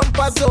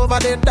 Bumpers over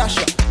the dash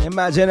up.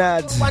 Imagine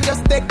that. One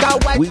just take a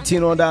white We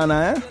Tino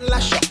Dana, eh?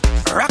 lash up.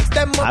 Rock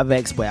them up.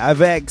 Avex, boy,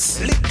 Avex.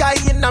 Liquor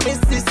in my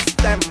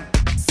system.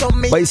 So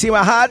me. But you see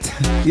my heart?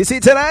 You see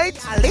tonight?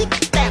 I lick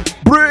them.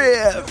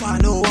 Brave. You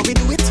wanna know how we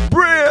do it?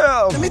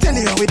 Brave. Let me tell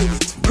you how we do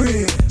it.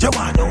 Brave. You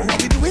wanna know how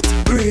we do it?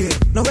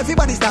 Brave. Now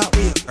everybody start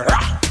with.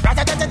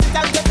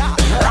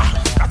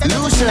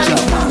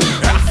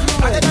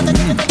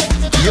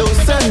 Yo,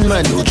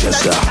 Sandman,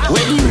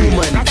 when the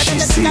woman she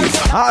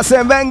safe.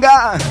 Arsene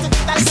Wenger.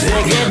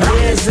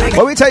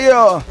 What we tell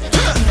you?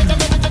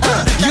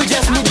 You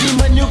just meet the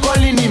man you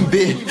calling him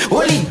babe.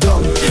 Hold it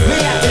down.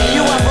 May I tell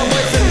you have a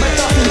boyfriend by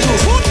talking to?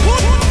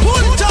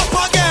 Pull it up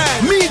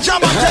again. Me,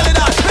 Jabba, tell it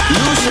that.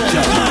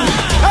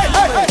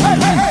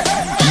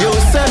 Yo,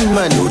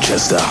 Sandman,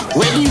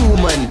 when the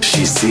woman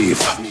she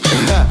safe.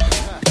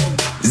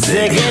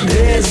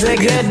 Zegede.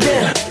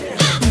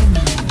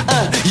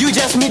 You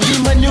just meet the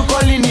man you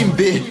calling him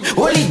babe.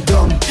 Hold it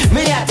down.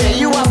 May I tell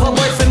you have a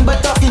boyfriend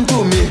but talking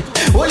to me?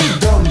 Hold it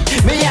down.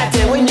 May I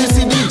tell when you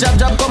see the jab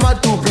come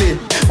out to play?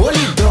 Hold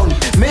it down.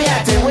 May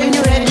I tell when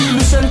you head the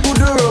illusion to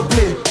the role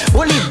play?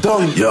 Hold it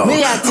down. Yo,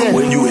 may I tell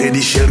when you hear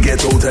the shell get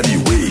out of the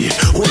way?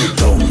 Hold it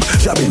down.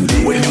 Jabbing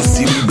day. When you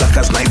see me black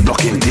as night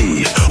blocking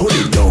day? Hold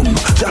it down.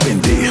 Jabbing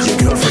day. Your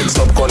girlfriend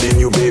stop calling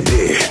you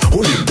baby.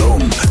 Hold it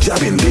down.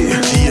 Jabbing day.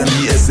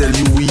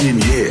 GMESLU we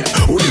in here.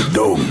 Hold it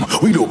down.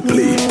 We don't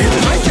play.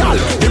 My girl,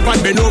 dip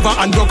and bend over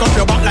and broke up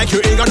your back like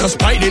you ain't got no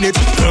spine in it.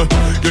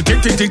 You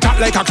tick tap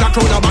like a clock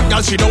round her back,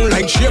 girl. She don't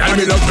like shit. And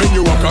me love when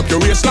you walk up your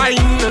waistline.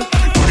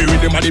 Do the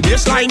rhythm of the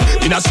baseline.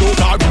 In a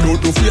soca, we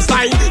don't do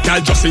FaceTime.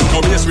 Girl, just in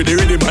come with the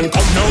rhythm and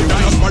come down.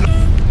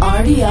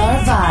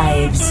 RDR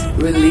Vibes.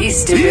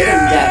 Release to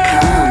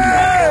rhythm.com.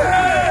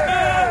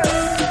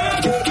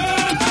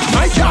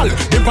 My girl,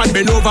 dip and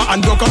bend over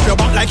and broke up your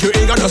back like you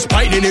ain't got no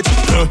spine in it.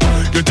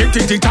 You tick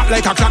tap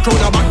like a clock round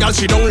her back, girl.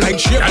 She don't like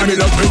shit. And me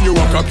love when you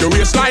walk up your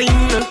waistline.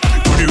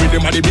 Do the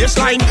rhythm of the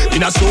baseline.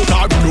 In a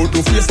soca, we don't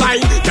do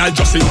FaceTime. Girl,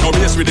 just in come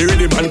with the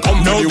rhythm and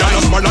come down.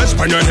 Girl, smile and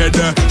spin your head.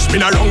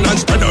 Spin around and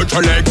spread out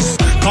your legs.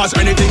 Cause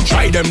anything,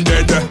 try them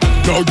dead.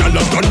 Now, girl,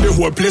 I've done the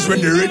whole place when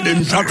the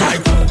rhythm drop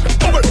like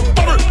bubble,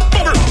 bubble,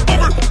 bubble,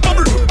 bubble,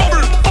 bubble,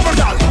 bubble, bubble,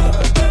 girl.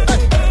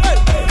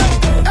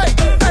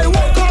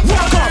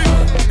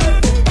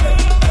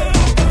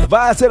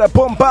 Vibes to the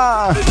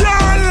pumper.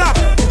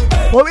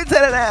 What we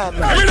telling them?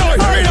 Let me know,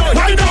 right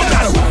now,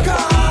 girl.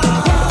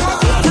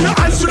 Put your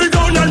hands to the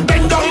ground and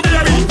bend down,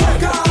 baby.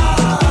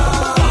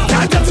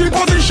 Girl, get in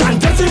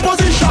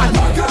position.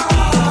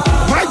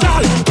 My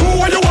girl, do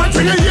what you want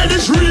when you hear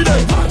this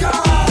reading.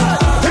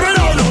 Let me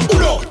know,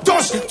 uno,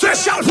 dos,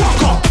 tres, y'all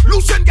walk up.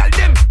 Loosen, girl,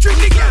 them, drink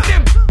the girl,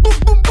 them. Boom,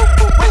 boom, boom,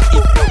 boom. When if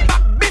you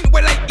back bend,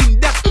 well, I in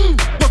that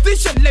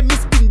position, let me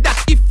spin that.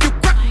 If you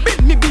crack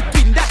bend me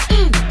between that,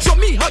 show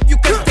me how you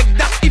can take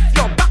that. If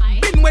you're back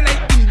bend, when I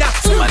in that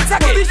position,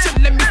 let me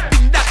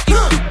spin that. If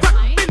you crack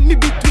bend me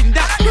between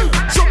that,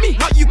 show me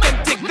how you can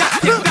take that.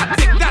 Take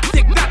that.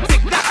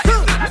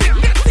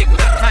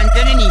 Hands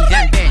on the knees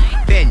and bend.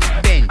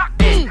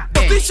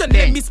 Position,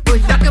 let me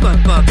spin that. Like a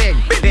bumper, bend.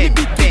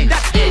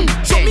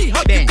 Show me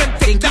how you can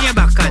take that. Your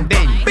back and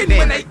bend.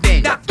 When I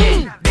in that.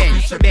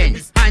 Bend.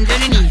 Hands on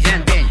the knees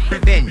and bend.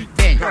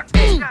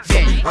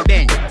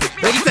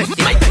 Ready for it?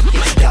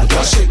 Girl,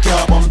 just shake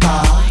your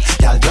bumper.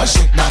 Girl, just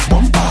shake that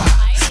bumper.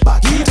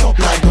 Back it up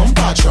like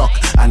bumper truck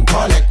and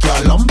collect your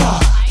lumber.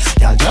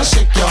 Girl, just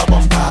shake your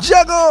bumper.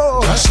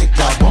 Juggle. Just shake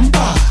that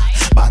bumper.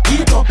 Back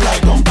it up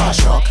like bumper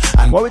truck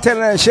and what we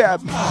telling them,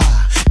 Shep?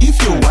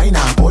 if you whine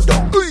and go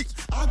down,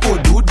 I go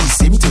do the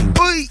same thing.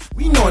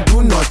 We no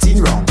do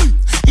nothing wrong.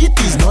 It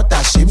is not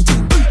a shame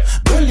thing.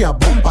 Girl, your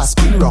bumper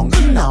spin wrong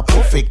in a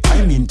perfect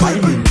timing.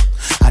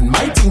 And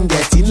my thing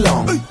getting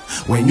long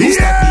when you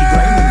start the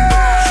grinding.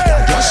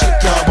 Girl, just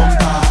shake your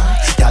bumper.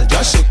 Girl,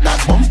 just shake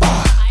that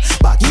bumper.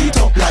 Back it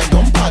up like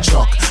bumper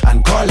truck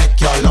and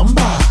collect your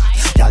lumber.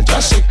 Girl,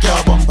 just shake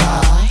your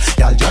bumper.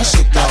 Girl, just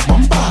shake that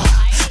bumper.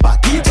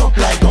 Back it up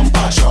like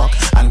bumper truck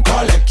and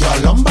collect your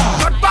lumber.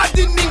 Not bad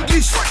in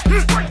English,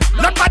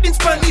 not bad in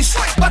Spanish,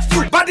 but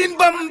you bad in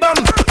bum bum.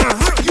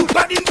 You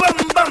bad in bum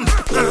bum.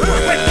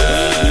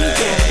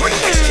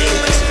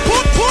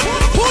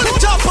 Pull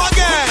it up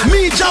again.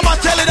 Me Jabba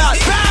tell it that.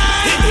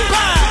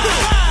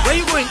 Where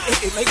you going?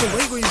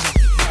 Where you going?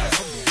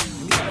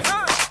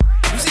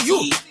 You see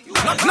you.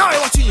 Now I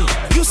watching you.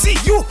 You see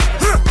you.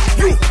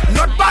 You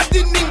not bad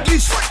in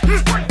English,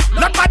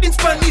 not bad in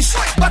Spanish,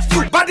 but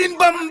you bad in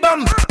bum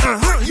bum.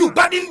 You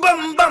bad in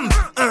bum bum.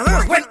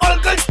 When all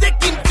girls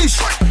taking fish,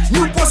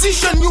 new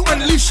position you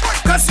unleash.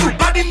 Cause you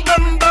bad in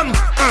bum bum.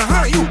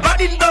 You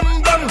bad in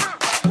bum bum.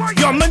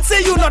 Your man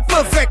say you not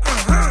perfect.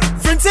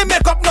 Friends say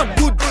makeup not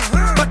good.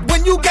 But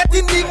when you get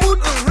in the mood,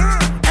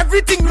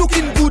 everything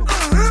looking good.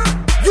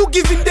 You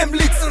giving them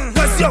licks.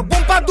 Cause your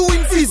bumper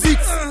doing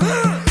physics.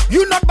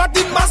 You not bad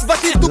in mass,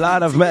 but it do.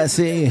 Lot of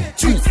mercy.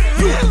 You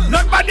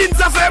not bad in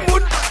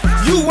Zafamun.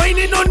 You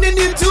whining on the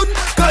new tune.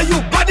 Cause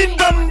you bad in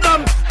bum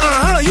bum.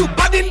 You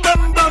bad in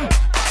bum bum.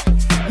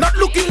 Not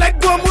looking like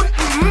Gomun.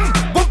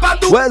 Bumper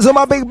do. Where's all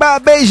my big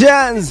bad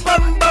Bajans?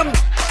 Bum bum.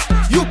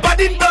 You bad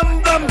in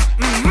bum bum.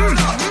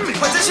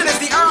 Position is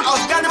the art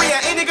of gunnery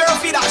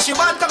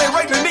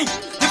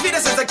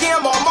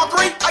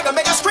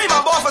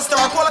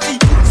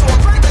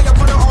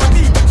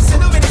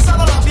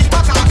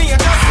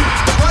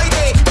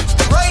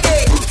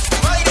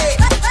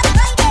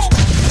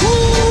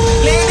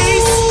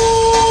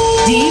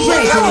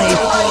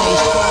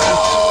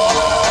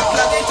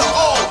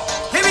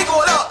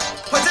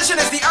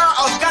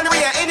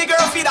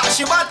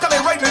she bad, come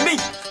and ride with me.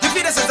 You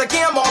feel this is a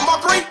game or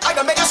mockery? I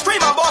can make a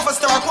scream, I'm born for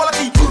star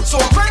quality. So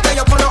I'm crank when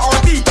you put an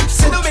RP.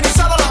 Sit down in the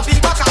saddle and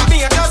beat back at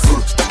me and just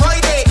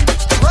ride it,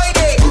 ride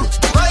it,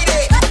 ride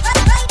it.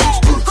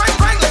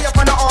 Crank when you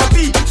put an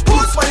RP.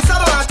 Pose for the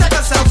saddle and take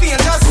a selfie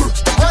and just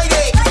ride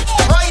it,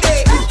 ride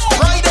it,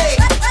 ride it.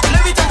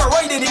 Let me take a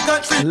ride in the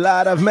country.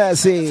 Lord of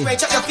mercy.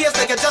 Check your face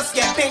like you just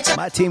get pinched.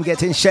 My team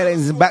getting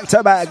shellings back to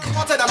back.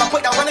 Our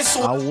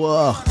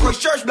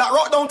church black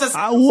rock down to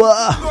our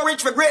no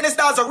reach for greatness,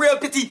 that's a real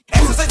pity.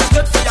 Exercise is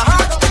good for your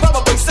heart. I'm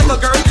a big sickle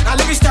girl, and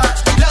let me start.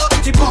 Little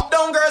kitty pop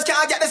down girls,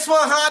 can't get this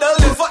one handle.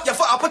 Lift up your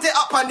foot, I put it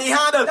up on the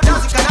handle.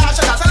 Dance it, can I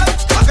show that?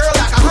 A girl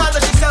like a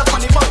handle, sheself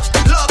on the bump.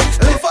 Look,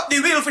 lift up the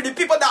wheel for the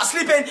people that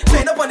sleeping.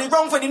 Stand up on the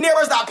ground for the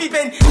neighbors that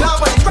peeping.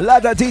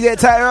 Love that DJ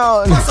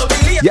Tyrone.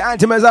 Your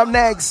anthem is up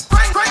next.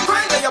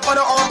 Lay up on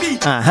the RP.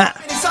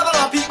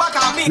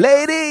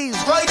 Ladies.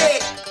 Ride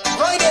it,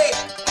 ride it,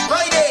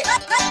 ride it.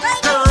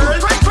 Girl,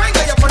 crank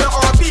lay up on the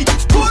RP.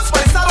 Pose for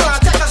the saddle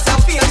and take a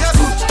selfie and just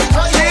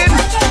ride it,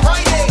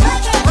 ride it,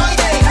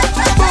 ride it.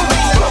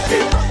 Rock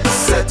it,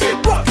 set it,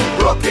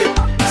 rock it,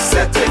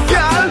 set it,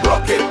 girl.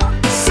 Rock it,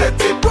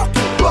 set it, rock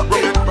it, rock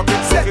it,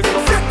 set it,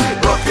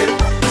 rock it,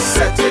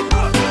 set it,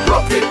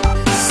 rock it,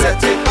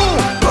 set it,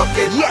 rock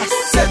it, yes,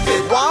 set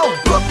it, wow,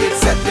 rock it,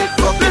 set it,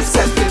 rock it,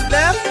 set it,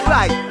 left,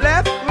 right.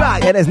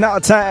 It is now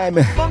time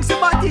for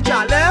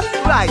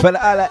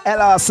the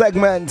LR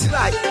segment.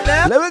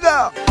 There we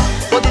go.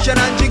 Position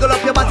and jiggle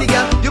up your body,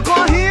 girl. You go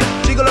here,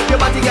 jiggle up your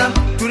body, girl.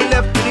 To the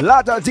left, to the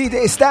Lot of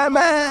DJ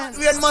Stanman.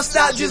 red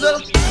mustard drizzle.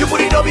 You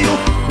put it W.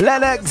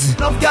 Lennox.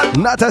 Enough, girl.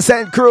 Not a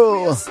cent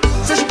crew.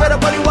 So she better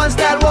body one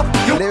style walk.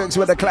 You Lyrics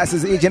with the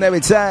classes each and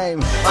every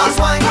time. fast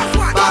wine,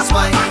 fast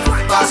wine,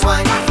 fast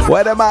wine.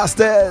 We're the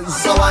masters.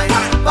 Faster wine,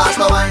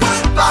 faster wine,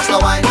 faster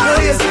wine.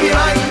 Raise it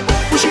behind.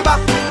 Push it back,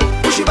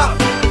 push it back,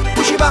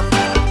 push it back,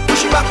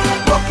 push it back.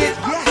 Rock it,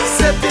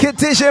 set it.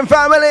 Kittition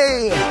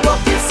family.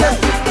 Rock it, set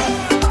it.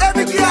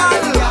 Every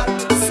girl,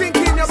 sink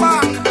in your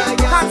back,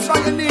 hands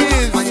on your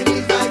knees.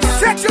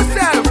 Set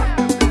yourself,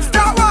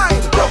 start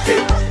wine. Rock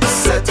it,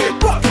 set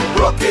it, rock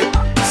it,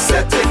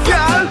 set it,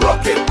 girl.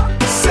 Rock it,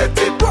 set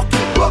it, rock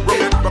it,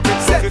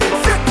 set it,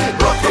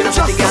 rock it,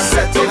 just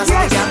set it,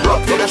 yes.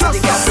 Rock it, just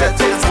set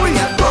it,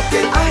 rock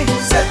it,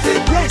 set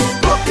it, yes.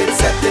 Rock it,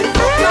 set it,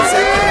 rock it,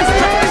 set it.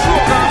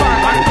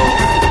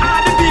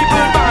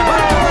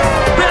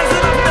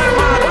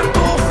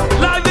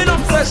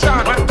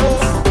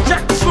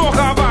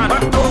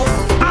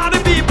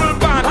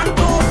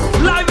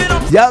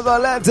 Y'all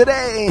gonna learn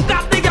today.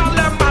 That the girl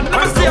them man,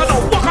 let me see you now.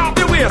 Walk off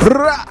the way.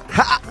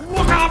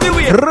 Walk off the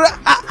way.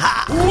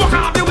 Walk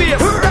off the way.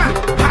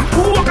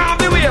 Walk off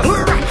the way.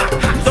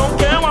 Don't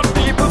care what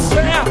people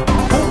say.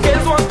 Who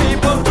cares what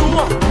people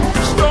do?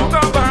 Stroke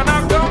up and I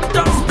come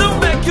just to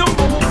make you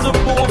move to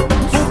move.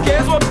 Who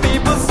cares what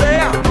people say?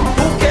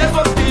 Who cares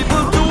what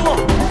people do?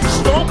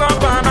 Stroke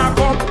up and I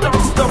come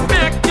just to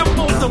make you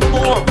move to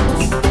move.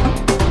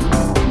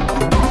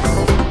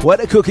 What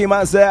the cookie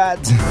man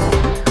said.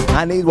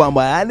 I need one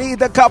boy. I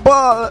need a couple.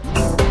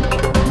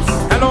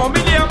 Hello,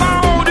 me neighbor,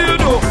 how do you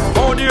do?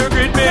 How do you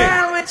greet me?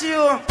 Hell with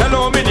you.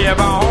 Hello, me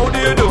neighbor, how do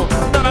you do?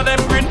 None of them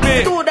greet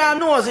me. Too damn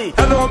nosy.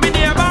 Hello, me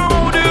neighbor,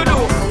 how do you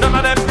do? None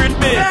of them greet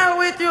me. Hell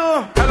with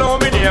you. Hello,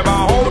 me neighbor,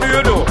 how do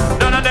you do?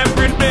 None of them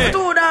greet me.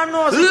 Too damn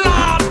nosy.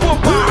 Lord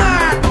Poopa,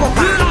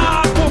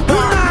 Lord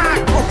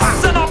Poopa,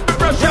 set up the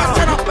pressure,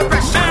 set up the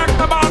pressure. Make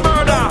the ball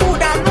murder. Too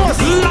damn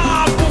nosy.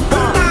 Lord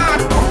Poopa,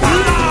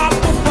 Lord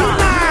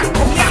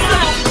Poopa,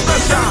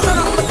 set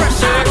up the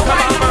pressure. Make the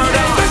ball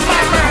murder.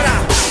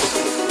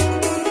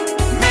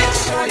 Make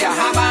sure you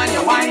have on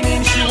your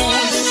whining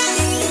shoes.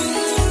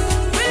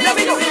 Let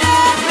me go,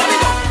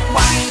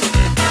 wine,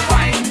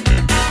 wine,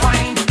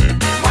 wine,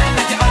 wine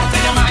like you're out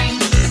of your mind.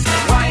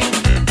 Wine,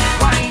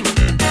 wine,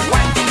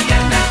 wine till the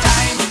end of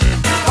time.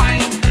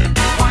 Wine,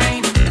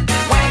 wine,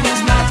 wine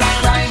is not a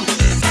crime.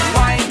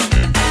 Wine,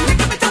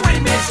 little bit of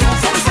wine makes you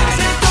so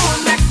sexy.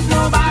 Don't let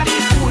nobody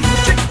fool you,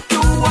 trick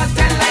you or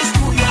tell lies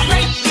to you.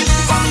 Right it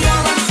from your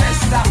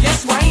ancestor. Yes,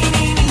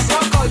 whining is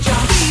your culture.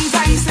 Please,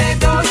 I say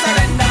don't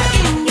surrender.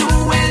 In you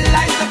will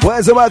lie the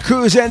Where's my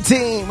cruising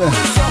team?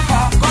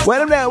 Where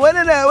them there? Where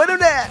them there? Where them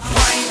there?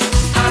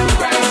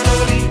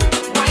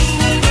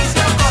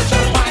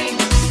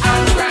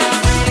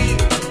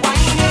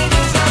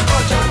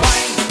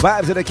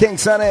 Vibes of the King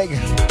Sonic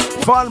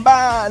Fun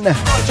Band.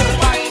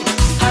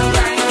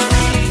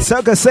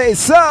 Sucker say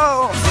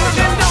so.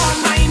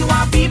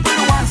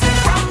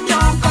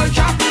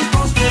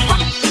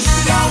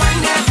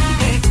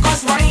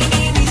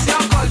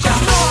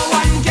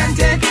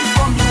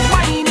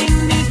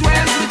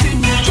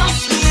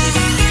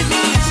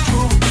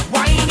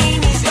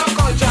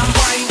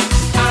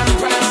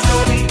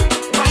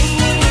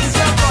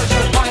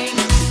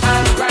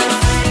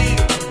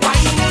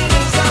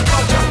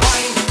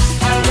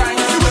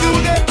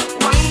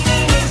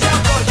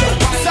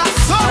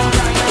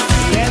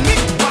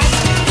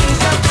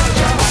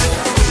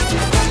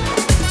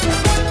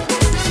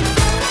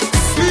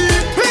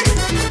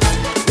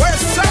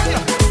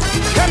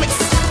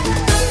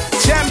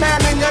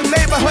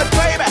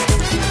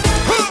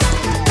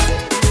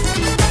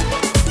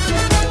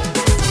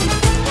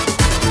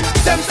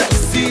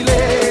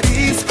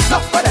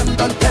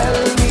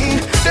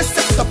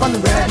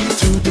 and ready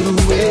to do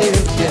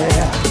it,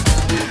 yeah.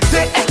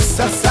 They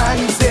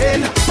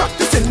exercising,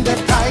 practicing their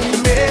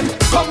timing,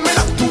 coming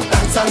up to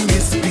dance and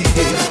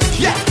misbehave.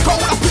 Yeah,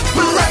 crowd of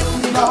people right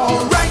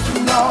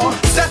now,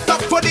 set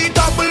up for the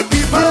double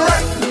people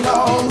right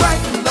now,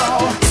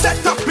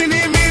 set up in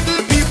the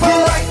middle people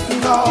right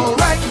now,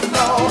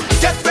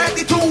 get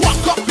ready to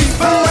walk up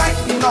people right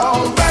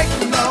now.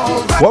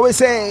 What we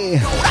say?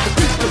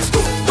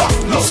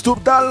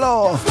 Stoop down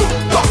low.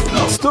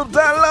 Stoop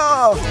down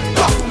low.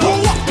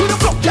 Walk to the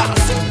floor, y'all.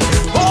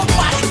 Oh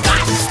my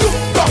gosh, stoop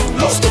down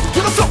low. Stoop to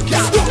the floor,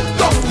 y'all. Stoop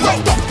down low.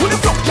 Walk to the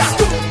floor, y'all.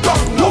 Stoop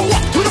down low.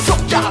 Walk to the floor,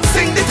 y'all.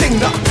 Sing the thing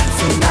now.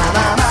 Sing na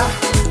na na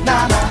na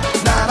na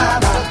na na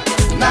na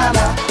na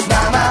na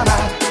na na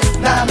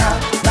na na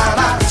na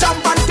na.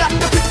 Jump and get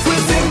the people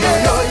sing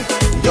yo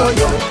yo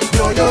yo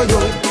yo yo yo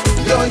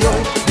yo yo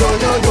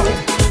yo yo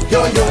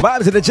yo yo.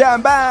 Vibes to the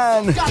jam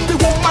band. Got the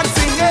woman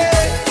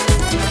singing.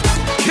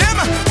 Kim,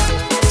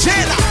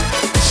 Jada,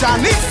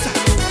 Shanisa,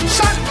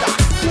 Shanda,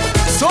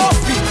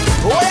 Sophie,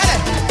 Oye,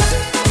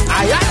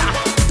 Ayana,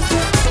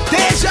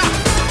 Deja,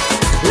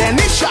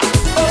 Lenisha,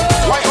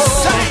 White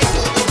Side.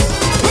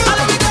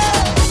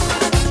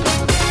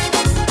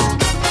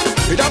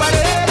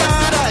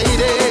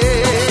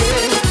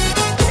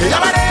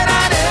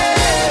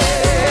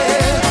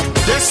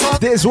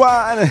 This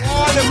one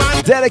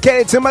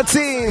dedicated to my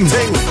team.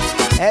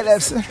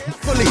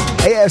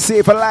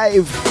 AFC for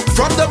life.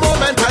 From the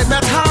moment I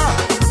met her,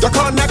 the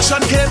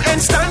connection came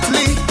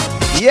instantly.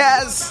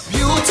 Yes.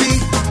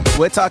 Beauty.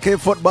 We're talking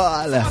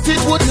football.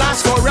 It would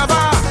last forever.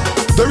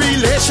 The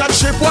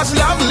relationship was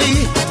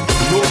lovely.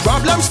 No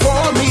problems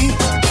for me.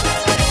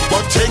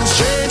 But things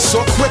change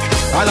so quick,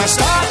 and I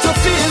start to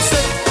feel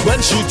sick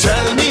when she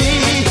tell me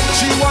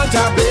she want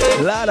a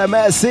baby. Lord of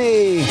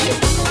mercy.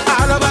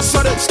 All of a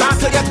sudden start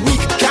to get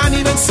weak, can't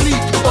even sleep.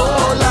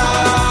 Oh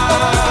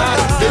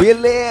Lord.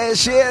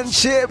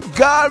 Relationship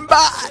gone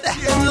bad.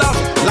 In love,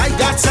 like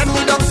God sent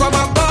me down from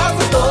above.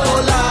 Oh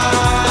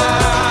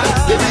Lord.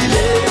 The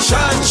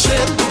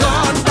relationship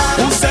gone bad.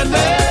 Who sent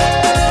me?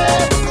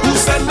 Who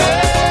sent me?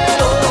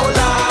 Oh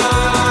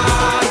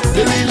Lord.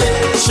 The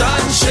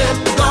relationship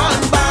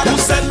gone bad. Who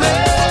sent me?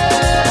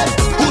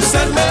 Who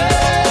sent me?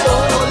 Oh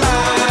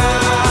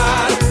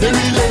Lord. The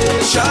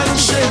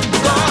relationship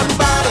gone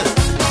bad.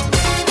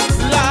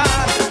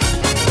 Lord,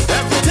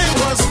 everything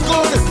was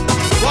good.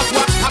 What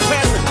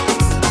happened?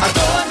 I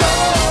don't know.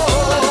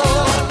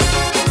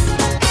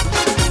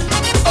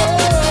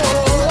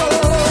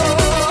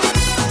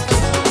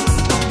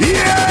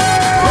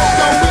 Yeah!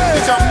 Program with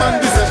the jam and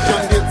the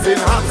session gets in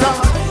hotter.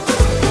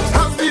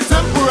 As the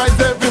temporize,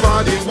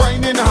 everybody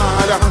whining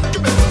harder.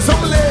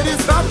 Some ladies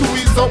start to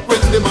ease up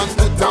when the man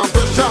put down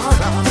pressure.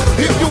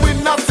 If you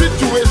in that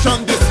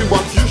situation, this is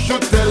what you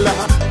should tell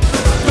her.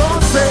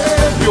 Don't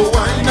save your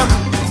wine,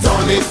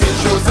 turn it in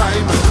show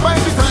time. By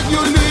the time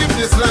you leave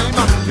this line,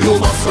 you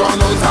must run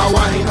out of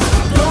wine.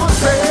 Don't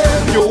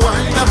save your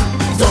wine,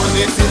 turn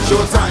it in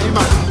show time.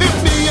 If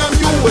me and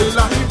you will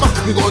live,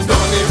 we go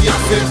down in the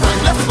same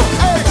time. Let's go,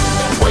 hey!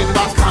 Wind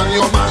back on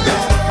your man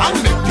and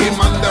make him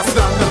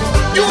understand.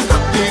 You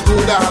got the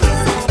good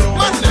hands,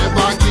 man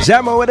never give.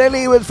 Jammer with the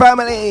Leeward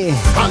family.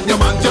 And your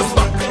man just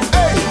back,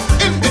 hey!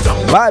 In the jam.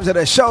 Vibes at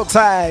the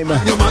showtime.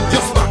 Your man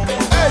just back,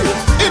 hey!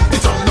 In the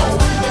jam now.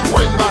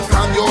 Wind back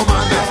on your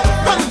man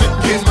and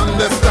make him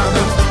understand.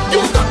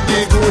 You got the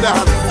good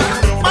hands,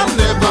 man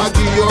never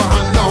give your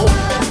hand now.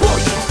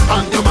 Push,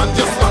 and your man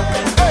just back,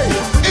 hey!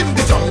 In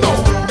the jam now.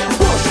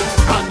 Push,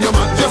 and your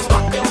man just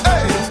back,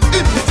 hey!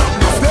 In the jam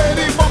now.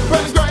 Steady bump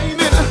and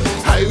grinding,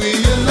 I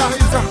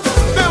realize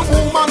the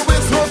woman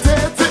was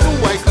rotating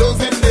while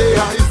closing their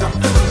eyes.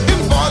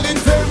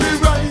 Involuntary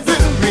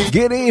rising,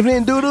 Good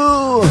evening,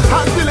 Doodoo.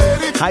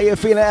 How you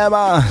feeling,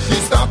 Emma?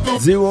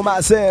 Zero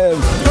Massive.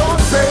 don't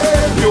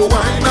save your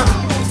wine,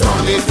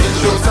 turn it in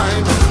show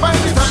time. By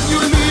the time you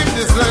leave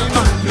this line,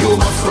 you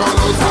must run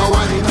out of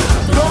wine.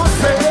 Don't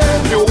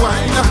save your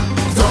wine,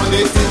 turn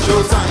it in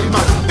show time.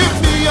 If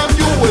me and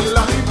you will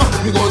live,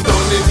 we go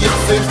down in the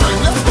same time.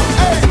 Let's go,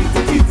 hey!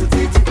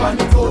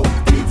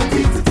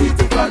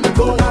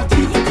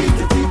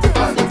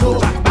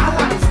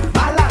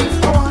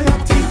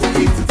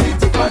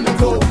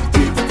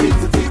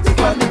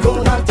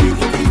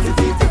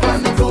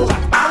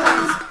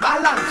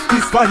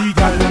 This for the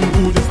gal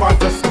who just want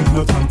to skin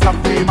out on top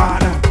the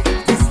man.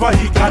 This for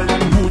the gal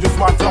who just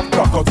want to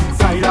rock out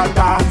inside a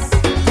dance.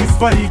 This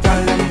for the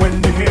gal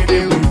when they hear the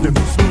rhythm,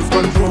 lose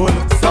control.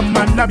 Some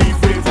man a be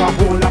afraid to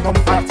hold up on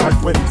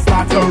fat when it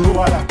start to roll.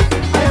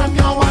 I am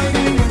your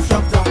whining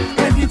instructor.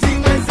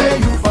 Anything I say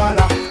you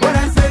follow. When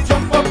I say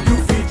jump up, you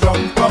feel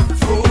jump up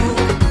too.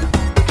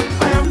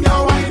 I am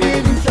your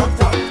whining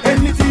instructor.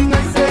 Anything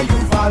I say you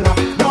follow.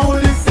 Now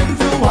listen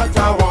to what I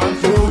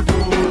want you to do.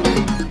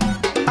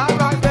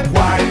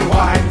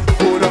 Wine,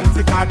 hold on,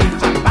 take a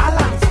ditch and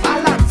balance.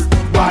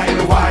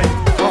 Wine,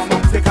 come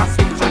on, take a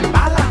switch and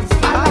balance.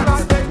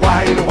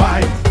 Wine,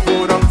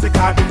 hold on, take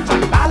a ditch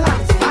and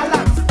balance.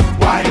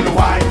 Wine,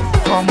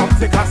 come on,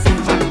 take a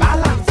switch and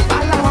balance.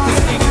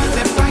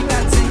 Them find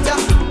that ginger,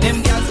 them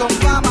girls go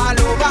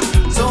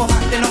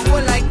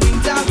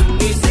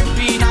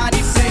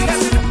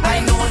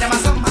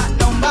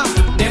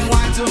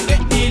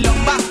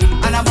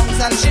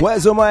and shit.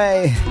 Where's all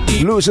my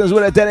Lucians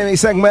with a telling me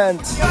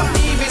segment?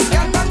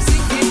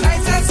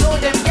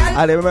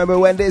 I remember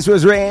when this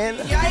was rain.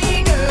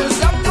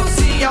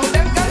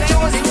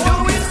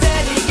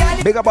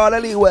 Big up all the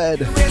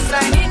leeward.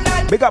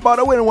 Big up all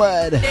the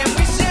windward.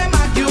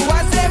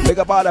 Big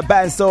up all the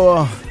band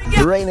store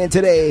raining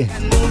today.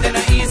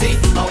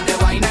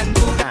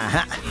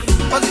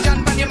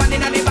 Position for your man in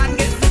the band,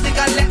 get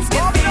physical, let's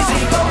get busy.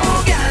 Go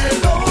girl,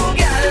 go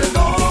girl,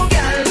 go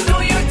girl, do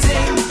your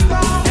thing.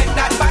 Make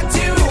that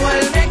body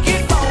roll, make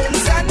it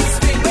bounce and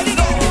spin. Go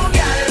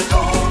girl,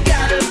 go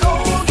girl, go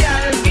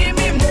girl, give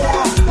me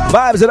more.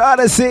 Vibes at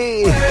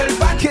Odyssey,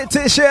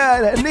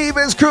 Kittition,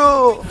 Neva's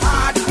crew.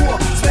 Hardcore,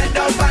 spend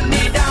up on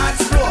the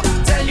dance floor.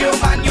 Tell your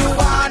man you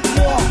want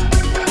more.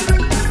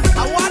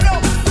 I want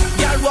up,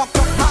 girl walk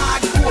up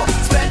hardcore.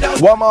 Spend up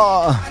One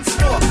more dance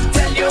floor.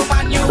 Tell your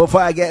man you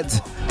before I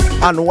get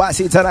on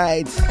Wassy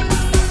tonight.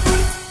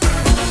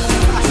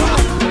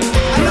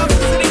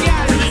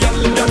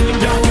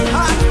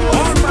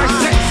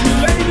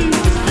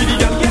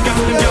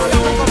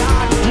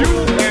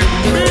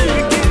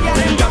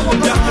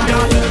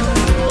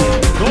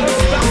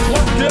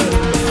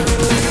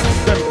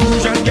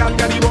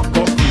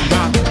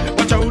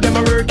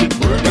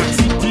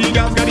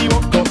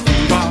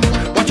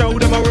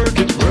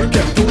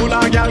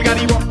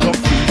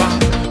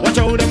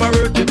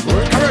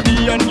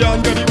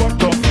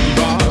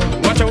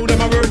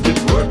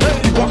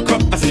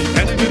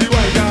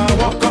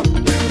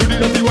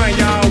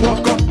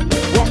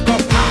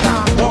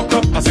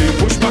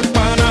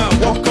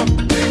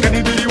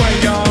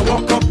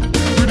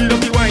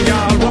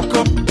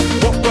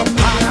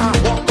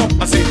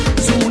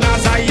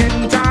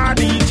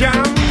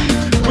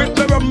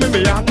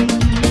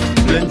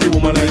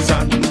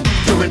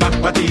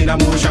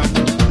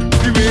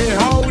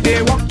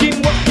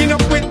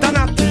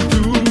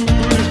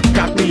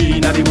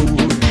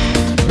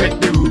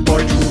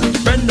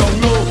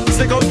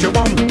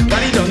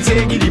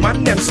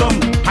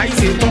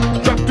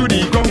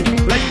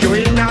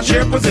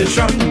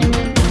 Position,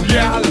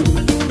 girl,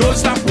 don't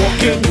stop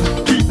walking.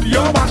 Keep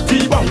your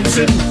body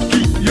bouncing.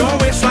 Keep your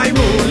waistline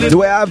rolling.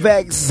 Do I have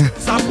Vex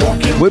Stop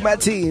walking with my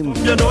team?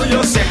 You know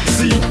you're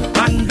sexy,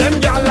 and them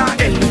y'all are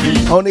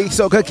envy. Only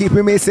soca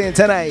keeping me sane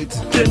tonight.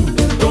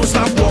 Don't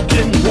stop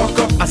walking. Walk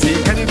up, I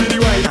say, can you do the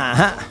white?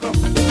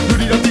 Do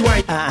the dirty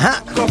white.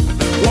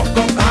 Walk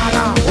up,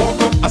 harder.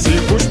 Walk up, I say,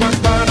 push back,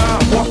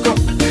 harder. Walk up,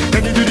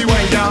 can you do the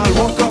white, y'all?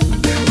 Walk up,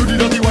 do the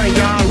dirty white,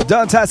 y'all.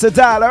 Don't touch the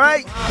dial,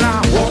 alright?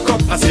 Walk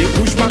up, I say,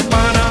 push back,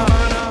 harder.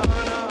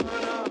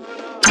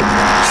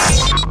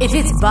 If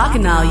it's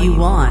Bacchanal you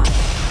want,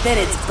 then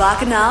it's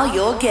Bacchanal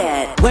you'll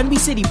get. When we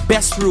say the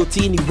best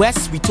roti in the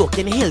West, we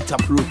talking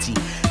Hilltop roti.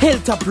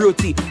 Hilltop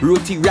roti,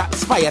 roti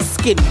wraps, fire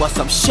skin, but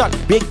some short,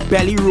 big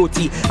belly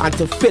roti. And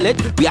to fill it,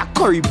 we have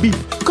curry beef,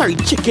 curry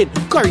chicken,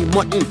 curry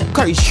mutton,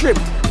 curry shrimp.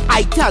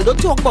 I tell, don't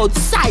talk about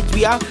sides,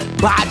 we have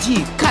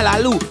bhaji,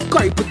 kalaloo,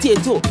 curry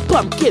potato,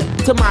 pumpkin,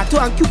 tomato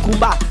and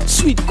cucumber,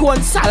 sweet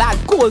corn salad,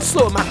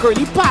 coleslaw,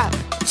 macaroni pie.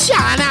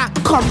 China,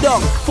 come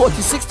down,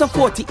 46 to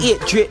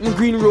 48 Drayton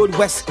Green Road,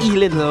 West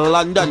Ealing,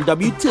 London,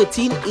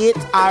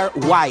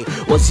 W138RY,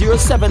 or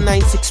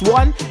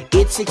 07961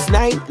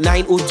 869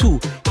 902,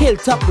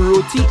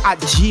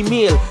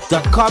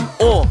 hilltoproti@gmail.com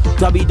or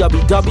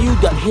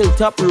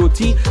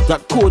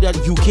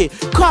www.hilltoproti.co.uk.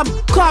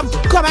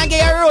 Come and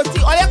get your roti,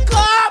 all you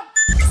come!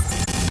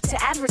 To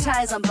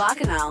advertise on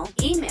Bacchanal,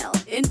 email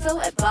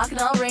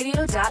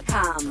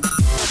info@bacchanalradio.com.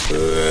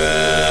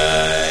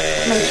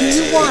 Making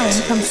you wine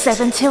from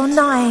 7 till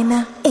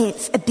 9.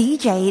 It's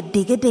DJ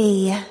Digga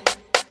D.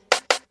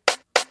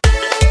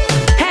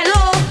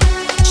 Hello,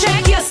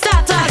 check your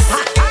status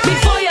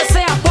before you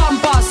say a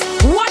pompous.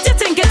 What you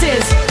think it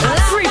is? A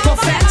freak of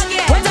fat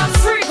with a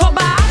freak of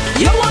bar.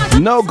 You want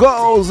No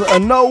goals,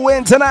 no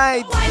win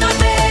tonight. why not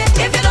me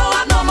if you don't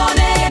have no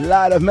money?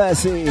 Lord of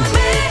mercy.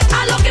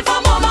 I'm looking for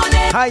more money.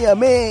 How you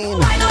mean?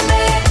 Why not me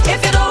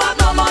if you don't have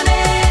no money?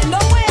 No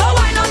way. Don't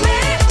why not me?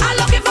 I'm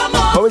looking for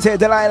more. How we say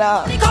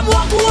Delilah? Come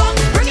walk,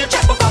 bring your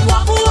checkbook, come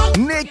walk.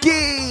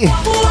 Nikki,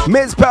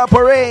 Miss Purple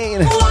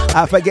Rain,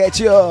 I forget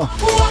you.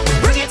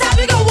 Bring it up,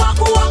 we go walk.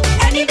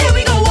 Any day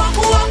we go walk.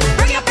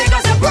 Bring your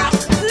fingers and rock.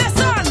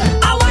 Listen,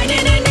 I'm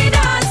whining in the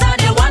dance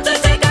and you want to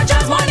take a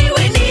chance. Money,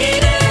 we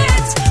need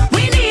it.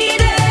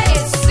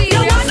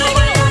 You want to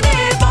win on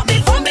it, but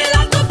before me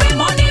like to pay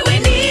money, we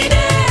need it.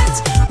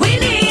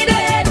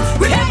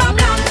 Remember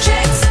blank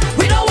checks,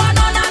 we don't want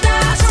none of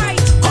that.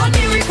 Call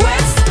me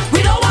request, we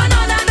don't want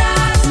none of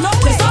that.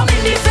 There's some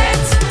in the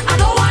fence, I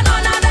don't want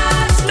none of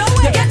that.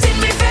 You get in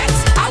me vex,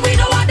 and we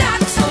don't want that.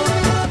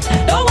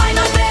 Don't whine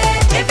on me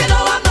if you don't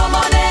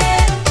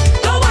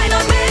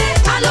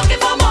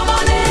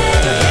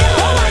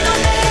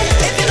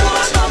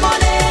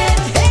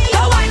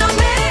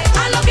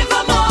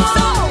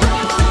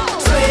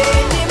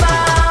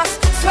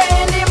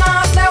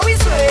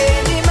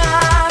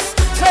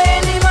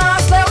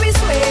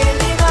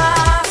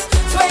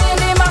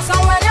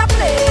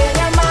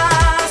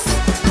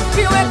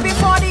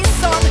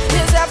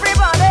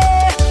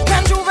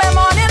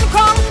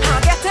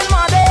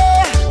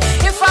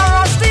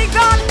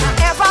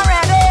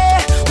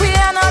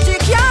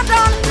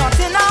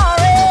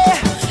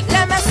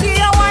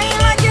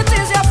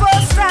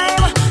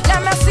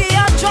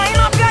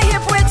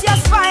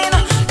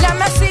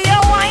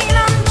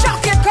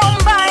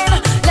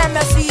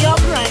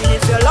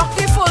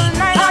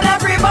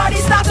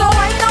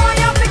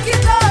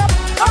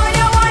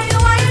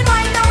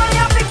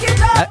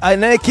Hi,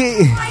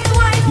 Nikki.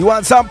 You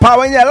want some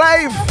power in your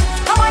life?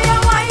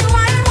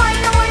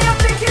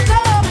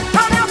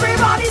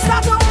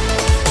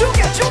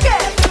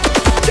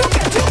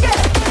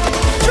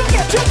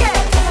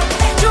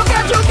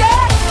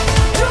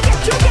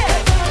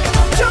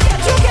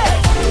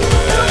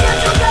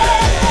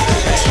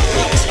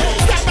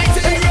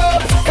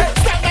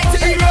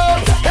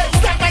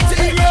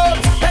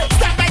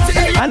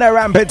 And a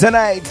rampant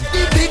tonight.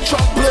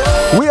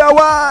 We are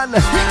one.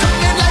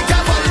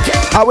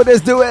 How would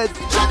this do it?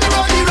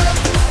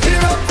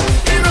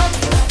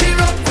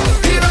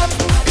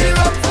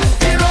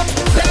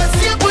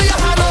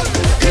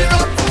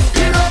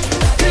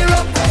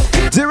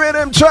 The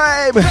Rhythm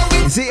Tribe.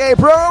 See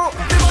April?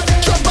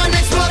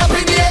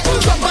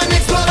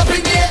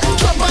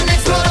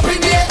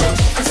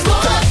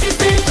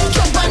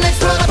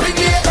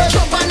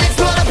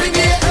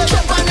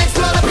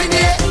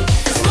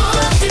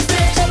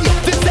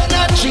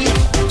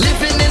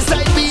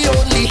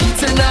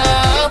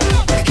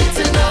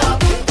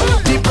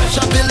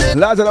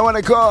 Lads that I want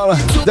to call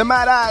the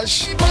Mad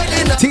Ash,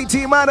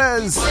 TT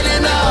Mothers.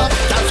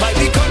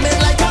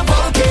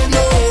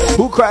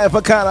 Who crying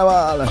for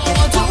carnival?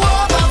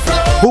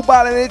 Who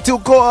balling it too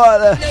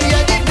cold?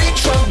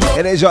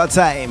 It is your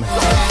time.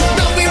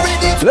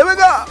 Let me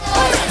go.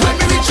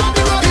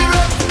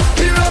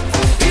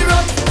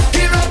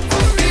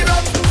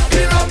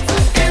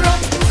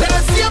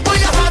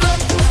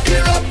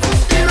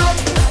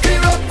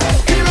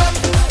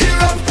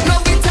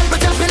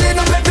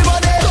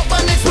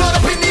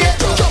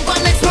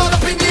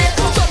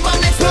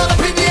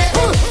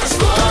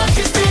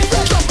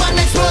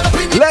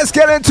 Let's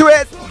get into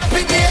it.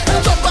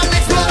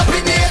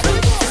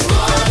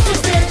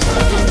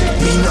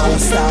 Me now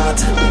start,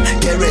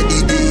 get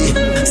ready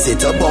day.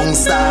 Set up on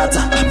start,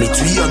 me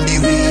three on the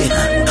way.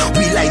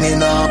 We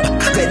lining up,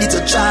 ready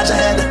to charge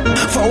ahead.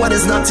 Forward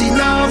is not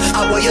enough,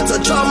 I want you to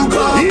jump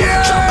up.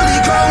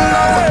 Trampoline ground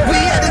up, we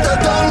headed to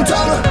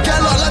downtown. Get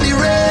all of the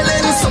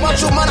railing, so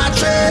much woman are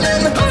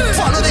training.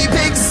 Follow the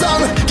big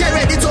song, get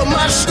ready to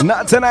mash.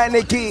 Not tonight,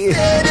 Nikki.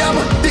 Stadium,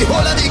 the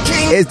whole of the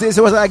king. Is this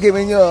what I'm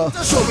giving you?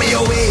 Show me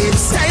your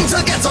waves, time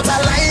to get out of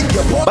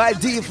line. By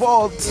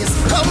default,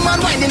 come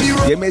on, wine in the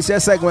road. you miss your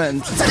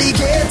segment.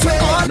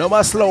 No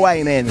more slow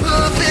whining. This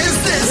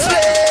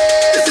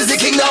is the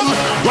kingdom.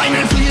 Wine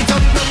and free it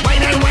up.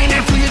 Wine and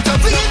free it up.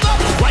 Free it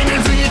up. Wine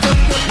and free it up.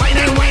 Wine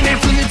and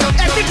free it up.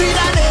 Every beat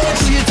I need,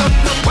 free it up.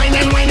 Wine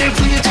and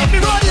free it up. Every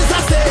road is a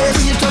stage.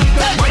 Free it up.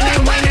 Wine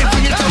and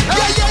free it up.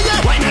 Yeah, yeah,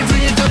 yeah. Wine and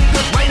free it up.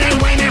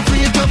 Wine and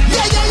free it up.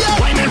 Yeah, yeah, yeah.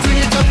 Wine and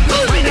free it up.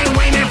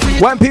 Wine and free it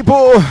up. When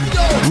people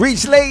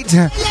reach late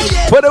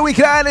for the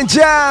Weekend Island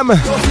Jam,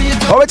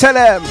 what we tell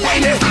them?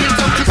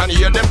 Can you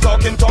hear them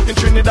talking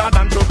Trinidad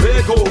and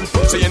Tobago?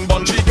 Saying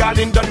Bungie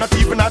Garden done not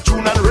even a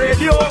tune on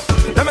radio.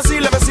 Let me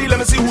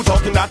see who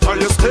talking that tell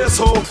you stay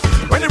so.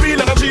 When the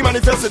real energy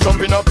manifests, it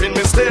jumping up in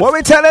mistake. What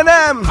we telling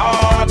them?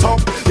 Heart up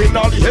in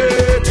all the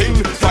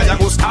hating, fire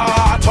go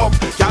start up,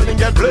 can't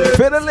get blame.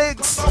 Feel the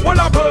licks,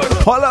 holla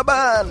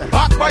burn,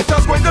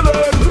 backbiters going to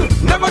learn.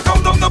 Never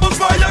come down the bush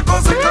fire,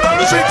 cause it can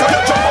only shake till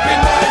you jump up in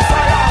my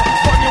fire.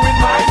 Burn you in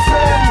my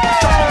flame,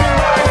 jump up in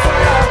my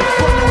fire.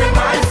 Burn you in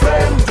my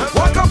flame,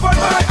 walk up on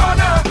my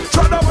honor,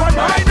 tread up on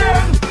my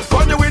name.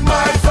 Burn you in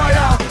my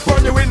fire,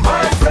 burn you in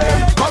my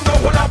flame. Come down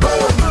when I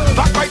burn,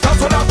 backbiters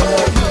when I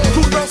burn.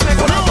 Two girls make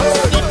when I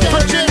burn,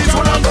 Virginians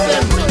when I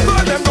burn.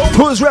 Burn them go.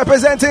 Who's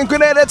representing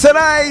Grenada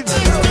tonight?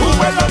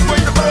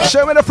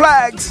 Show me the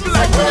flags.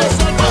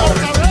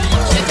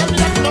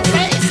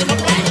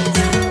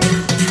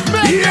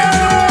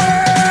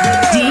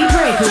 D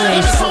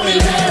Breakaway.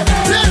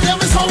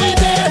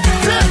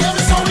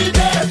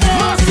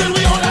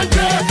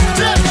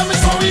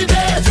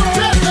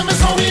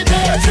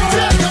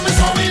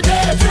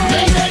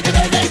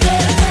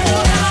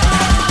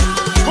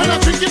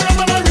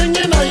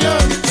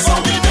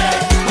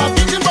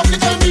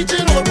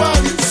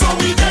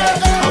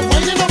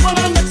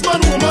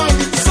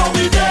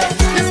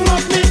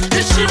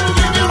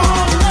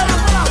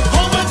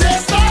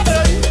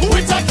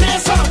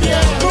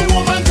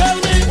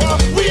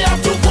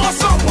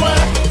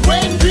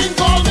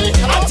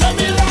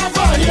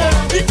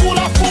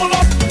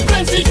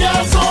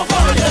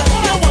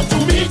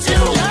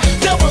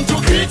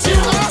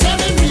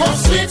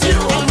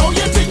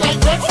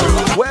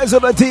 Where's all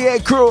the TA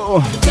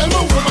crew?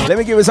 Let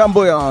me give you some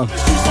bouillon.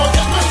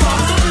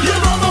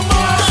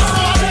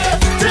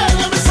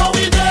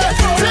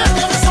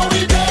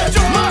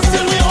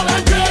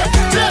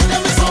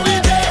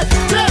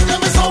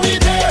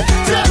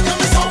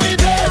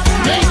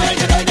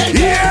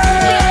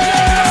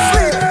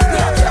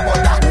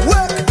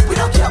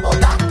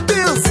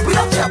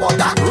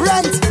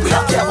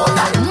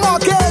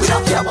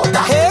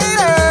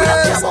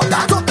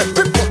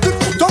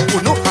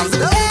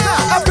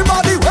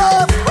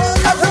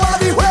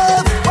 Everybody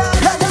wave,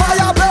 let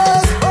fire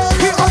blaze.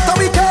 We out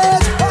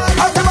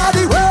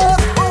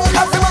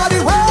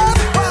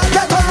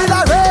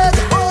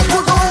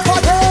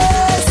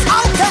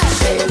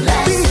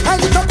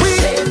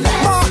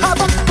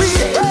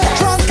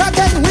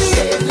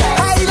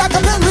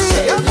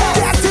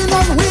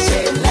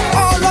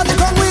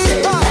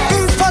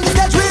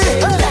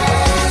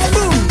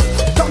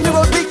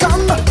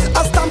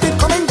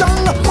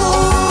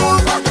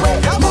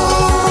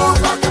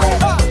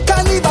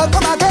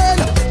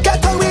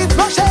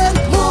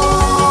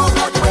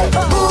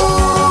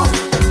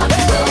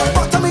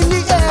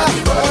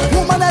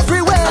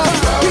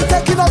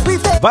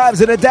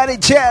Vibes in the daddy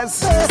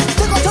chest.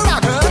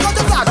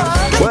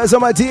 Where's all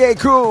my DA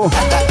crew?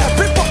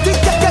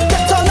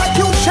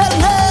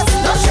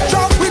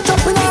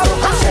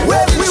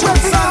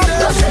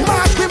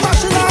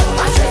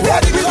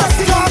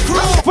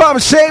 From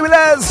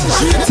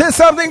Shameless to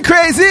something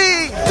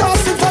crazy.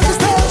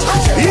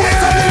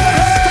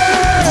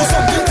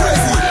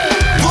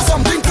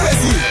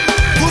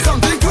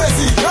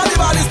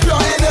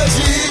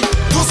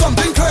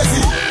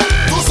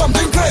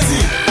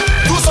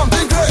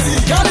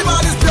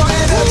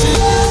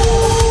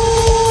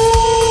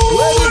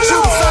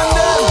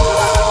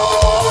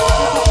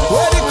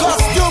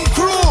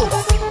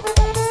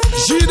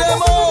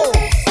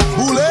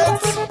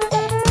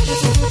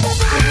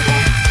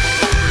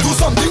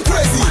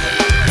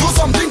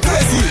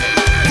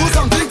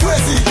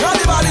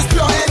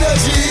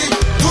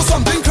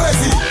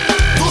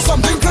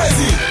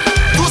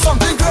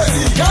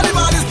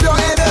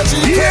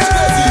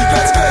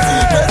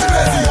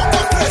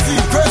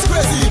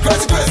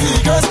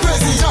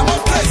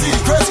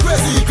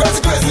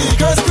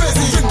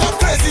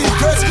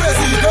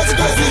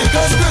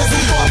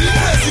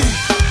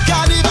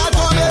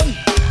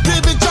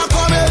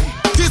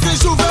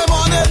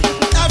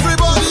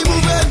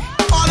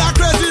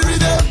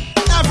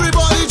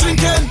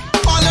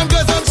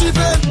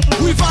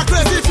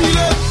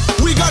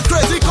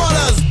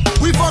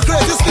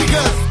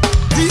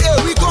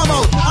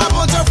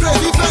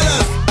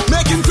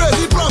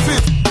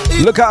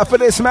 Look out for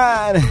this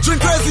man in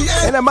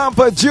the month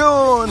of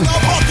June.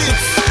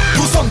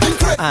 Do something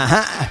crazy.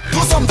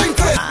 Do something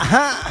crazy.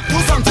 Do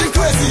something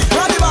crazy.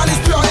 Carnival is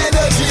pure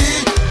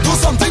energy. Do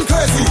something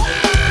crazy.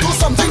 Do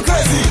something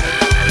crazy.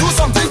 Do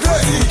something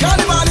crazy.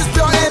 Carnival is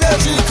pure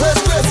energy.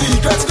 Crazy, crazy,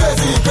 crazy,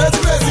 crazy, crazy,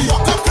 crazy.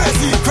 Walk up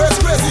crazy, crazy,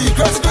 crazy,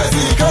 crazy,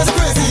 crazy, crazy,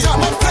 crazy.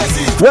 Jump up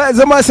crazy. Where's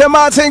the Marcel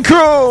Martin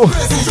crew?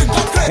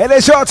 In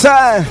a short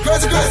time.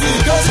 Crazy, crazy,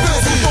 crazy,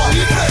 crazy.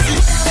 Body crazy.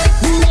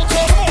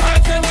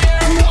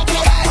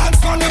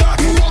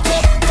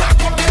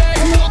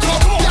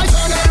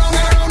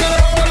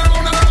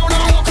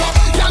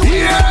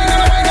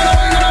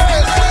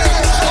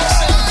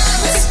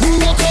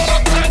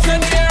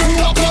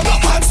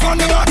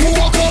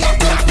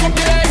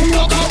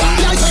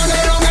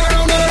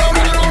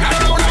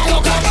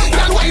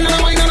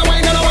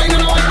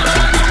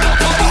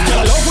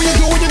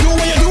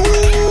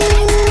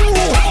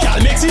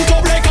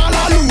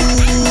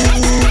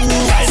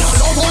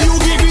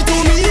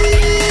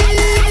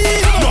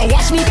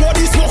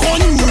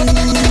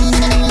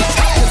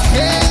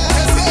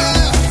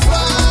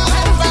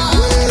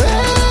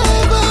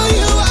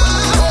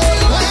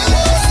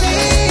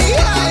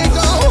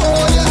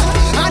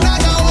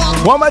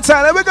 One more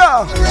time, let me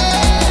go.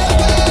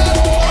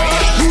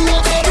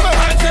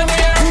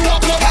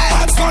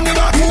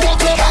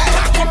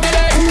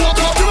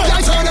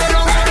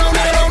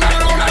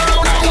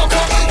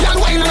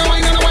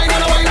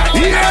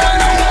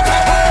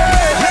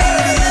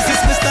 Ladies,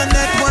 it's Mr.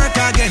 Network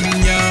again,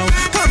 yo.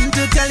 Come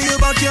to tell you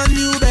about your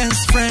new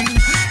best friend.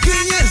 He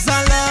is a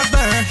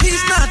lover,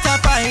 he's not a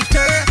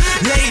fighter.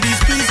 Ladies,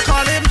 please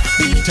call him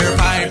Peter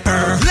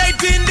Piper.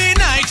 Late in the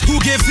night, who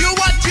gives you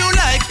what you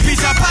like?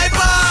 Peter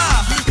Piper.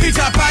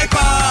 Peter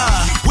Piper.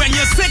 When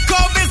you're sick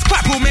of his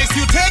crap, who makes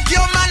you take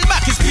your man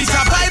back? It's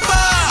Peter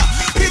Piper.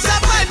 Peter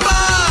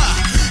Piper.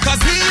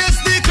 Cause he is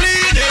the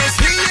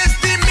cleanest, he is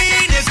the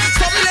meanest.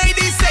 Some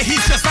ladies say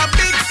he's just a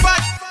big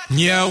fat.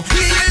 Yo,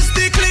 he is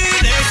the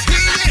cleanest,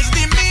 he is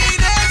the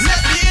meanest.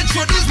 Let me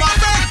introduce my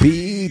friend.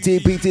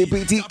 PT.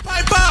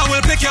 Piper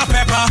will pick your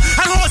pepper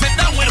and hose it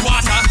down with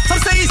water.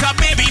 Some say he's a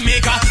baby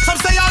maker, some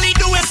say all he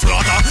do is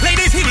slaughter.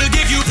 Ladies, he will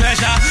give you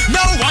pleasure,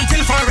 no one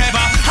till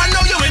forever. I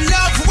know you're in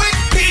love with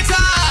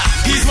Peter.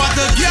 He's what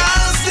the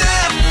girls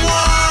them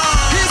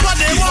want. He's what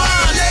they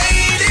want.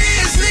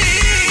 Ladies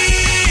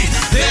need.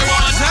 They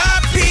want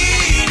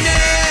happiness.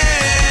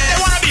 They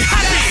want to be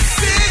happy.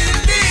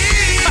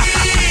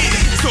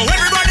 So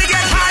everybody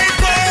get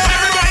hyper.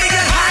 Everybody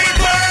get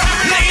hyper.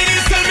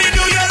 Ladies, tell me,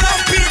 do you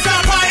love Peter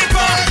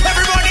Piper?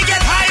 Everybody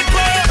get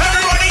hyper.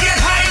 Everybody get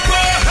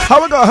hyper. How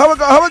we go?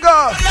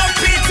 Love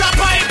Peter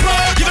Piper.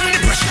 Give him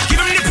the pressure. Give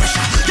him the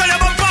pressure. Girl, your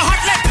bumper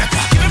hot like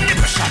pepper. Give him the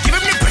pressure. Give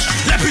him the pressure.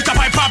 Let Peter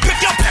Piper pick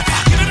your pepper.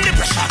 Give him the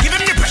pressure. Give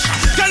him the pressure.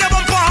 Girl, your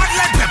bumper hot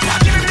like pepper.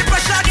 Give him the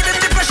pressure. Give him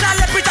the pressure.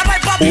 Let Peter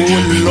Piper pick your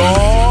pepper.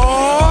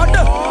 Lord.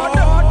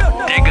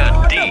 Digga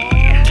D.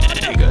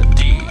 Digga D.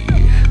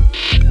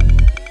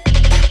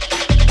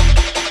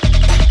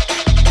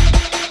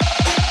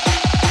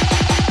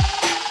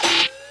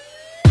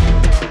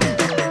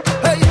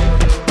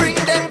 Bring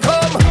them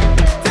come.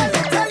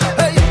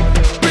 Hey,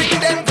 bring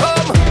them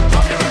come.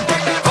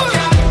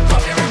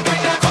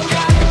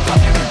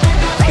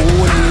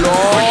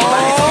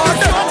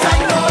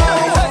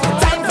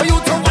 Time for you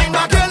to wind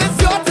back, girl. It's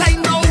your time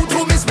now to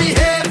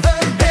misbehave.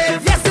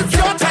 Yes, it's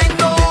your time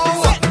now.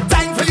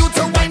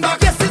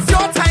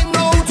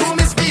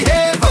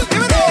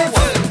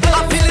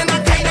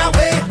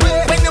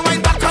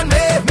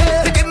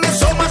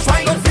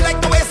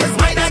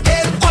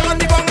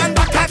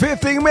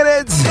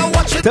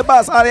 To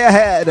bust out of your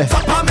head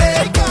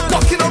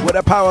with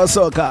the power of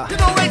soca.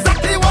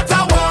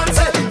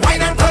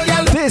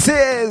 This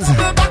is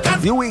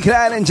the Weekly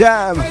Island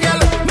Jam.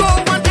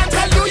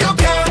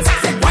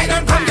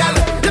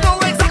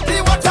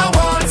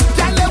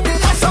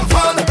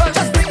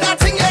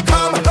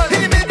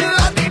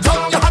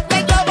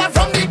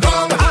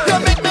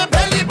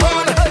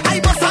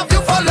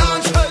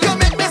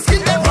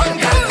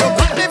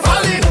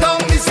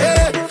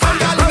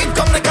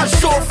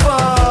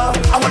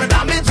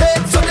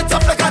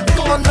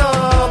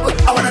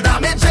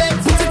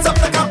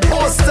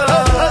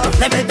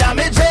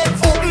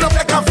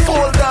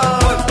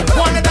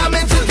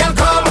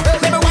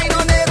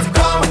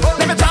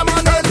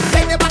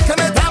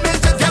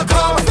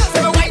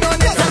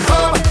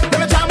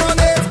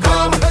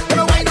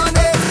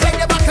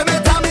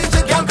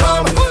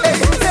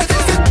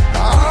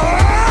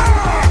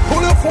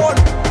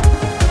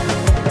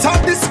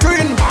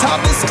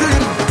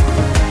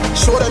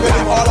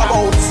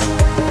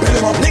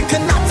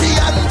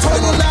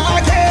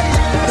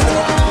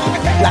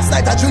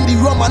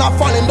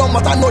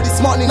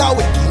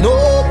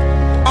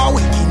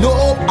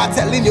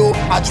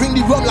 I drink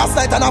the rum last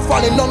night and I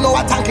falling down. Now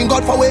I'm thanking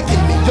God for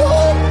waking me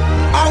up.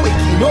 I'm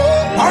waking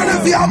up. And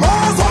if you're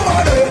Mars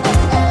over there,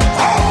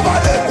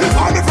 if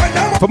I'm a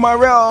friend, for my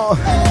real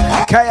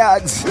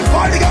kayaks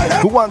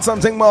who want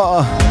something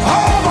more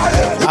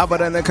other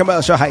than the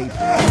commercial hype.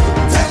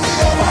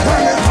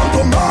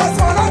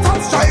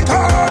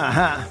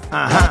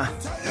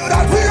 You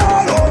that we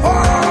all over.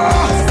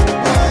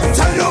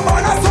 Tell you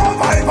man I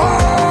survivor.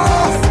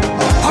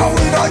 And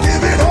we not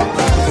give it up.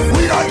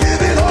 We not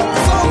give it up.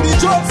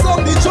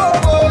 Some the job,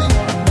 boy.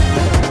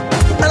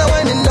 And I'm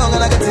winding down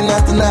and I get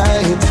enough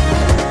tonight.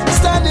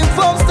 Standing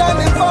firm,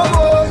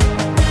 boy.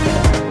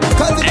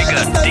 Cause the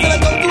niggas stand and I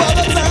come to all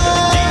the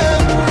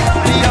time.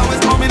 We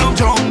always coming up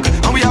drunk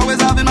and we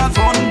always having our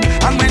fun.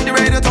 And when the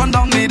radio turn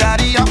down, me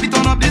daddy have to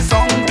turn up this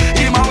song.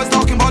 Him always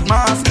talking about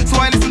mass, so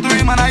I listen to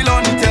him and I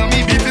learn. He tell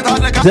me beef it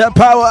hard like a the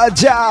power of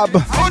job.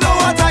 I know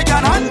what I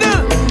can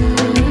handle.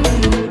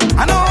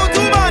 I know how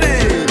to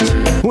manage.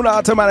 Who know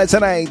how to manage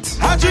tonight?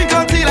 I drink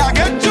until I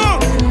get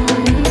drunk.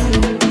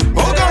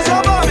 Oh gosh,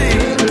 I'm mommy.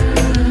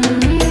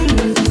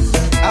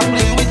 I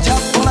play with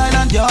Jack Full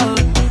Island, y'all.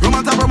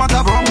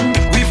 Rum.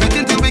 We fit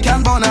until we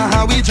can burn her.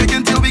 How we drink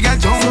until we get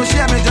drunk. So she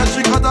may just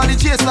drink out all the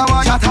chase. I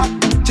want shot hot,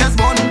 chest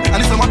bun.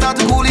 And it's some water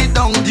to cool it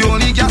down. The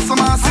only gas some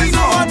ass. I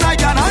know what I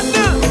can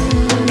handle.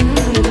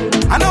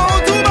 I know how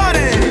to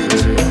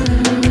manage.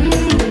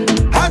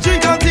 I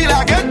drink until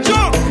I get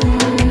drunk.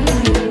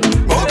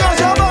 Oh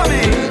gosh, I'm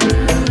mommy.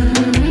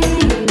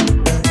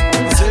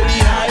 Say the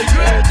high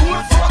grade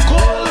good for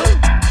cold.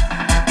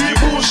 The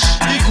bush,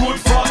 the good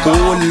for cold.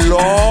 Oh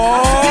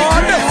Lord.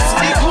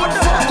 The good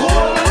for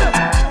cold.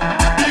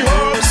 The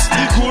herbs,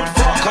 the good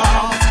for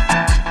cough.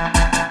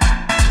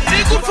 The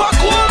good for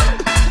cold.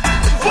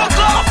 Fuck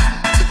off.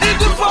 The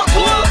good for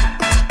cold.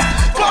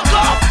 Fuck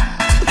off.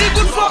 The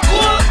good for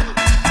cold.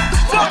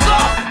 Fuck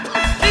off.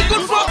 The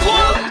good for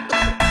cold.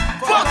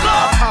 Fuck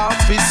off.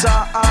 Officer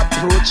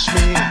approached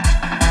me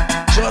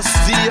just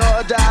the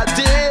other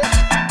day.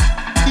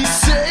 He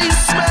say he's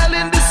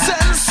smelling the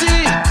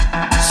sensei,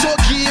 so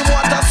give him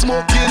what a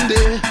smoking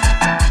day.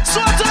 So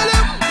I tell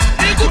him,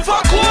 The good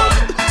for cold.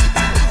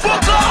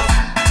 Fuck off.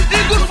 The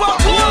good for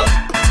cold.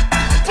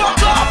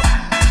 Fuck off.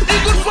 The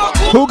good for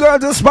cold. Who got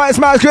the Spice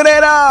Mouse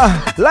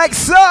Grenada? Like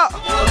so.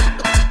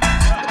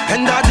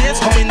 and that day's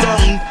coming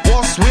down,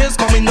 worst ways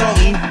coming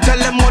down. Tell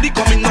them money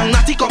coming down,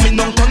 natty coming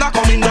down, thunder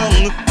coming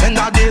down. And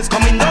that day's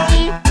coming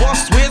down,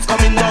 worst ways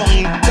coming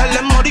down. Tell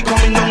them money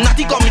coming down,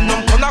 natty coming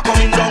down, thunder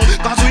coming down.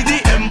 Cause we the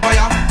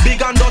empire,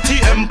 big and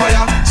dirty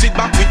empire. Sit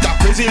back with that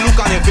crazy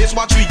look on your face,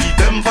 watch we give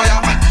them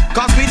fire.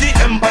 Cause we the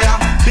empire,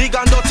 big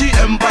and dirty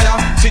empire.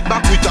 Sit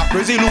back with that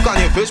crazy look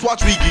on your face,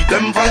 watch we give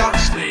them fire.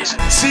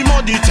 See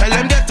money, tell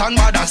them get on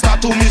bad and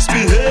start to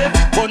misbehave.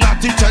 But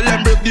natty tell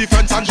them break the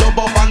fence and jump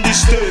up on the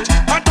stage.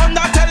 And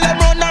thunder tell them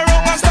run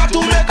around and start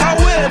to make a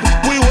wave.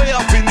 We way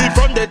up in the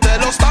front, they tell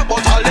us stop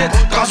but all it.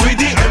 Cause we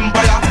the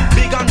empire,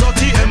 big and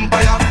dirty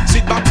empire.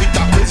 Sit back with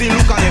that crazy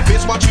look on your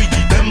face, watch we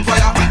give them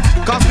fire.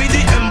 Cause we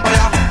the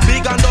empire,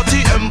 big and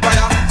dirty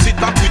empire. Sit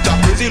back with that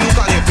crazy look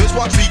on your face,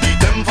 watch we give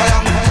them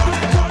fire.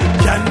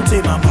 Can't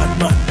tame a bad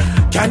man,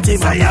 can't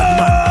tame a bad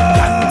man,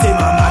 can't tame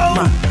a bad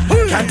man,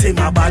 can't tame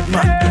a bad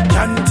man,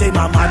 can't tame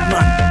a mad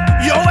man.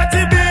 Yo, what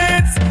the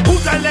beats? Who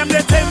tell them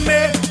they tame me?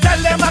 Tell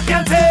them I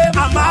can't tame.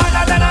 I'm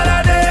harder than all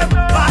of them,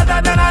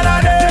 harder than all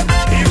of them.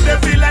 If they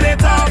feel like they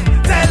talk,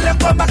 tell them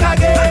come back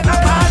again.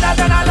 I'm harder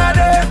than all of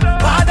them,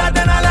 harder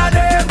than all of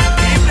them.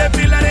 If they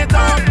feel like they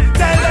talk,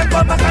 tell them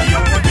come back and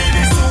you could be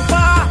the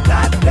super,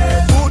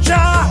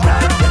 Bucha,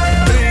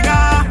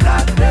 Bringer,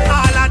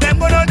 all of them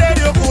gonna dead.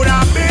 You could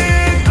have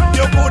big,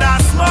 you could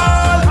have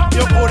small,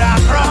 you could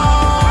have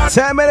cross.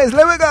 10 minutes,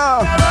 let me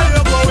go.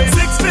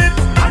 6 feet,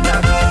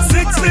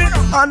 6 feet,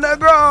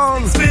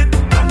 underground. 6 feet,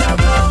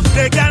 underground.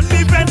 They can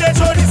defend they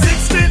show the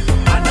 6 feet,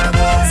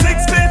 underground.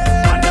 6 feet,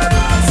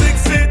 underground.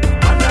 6 feet,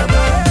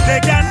 underground. They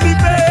can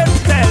defend.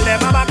 Tell them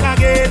I'm back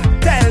again.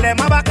 Tell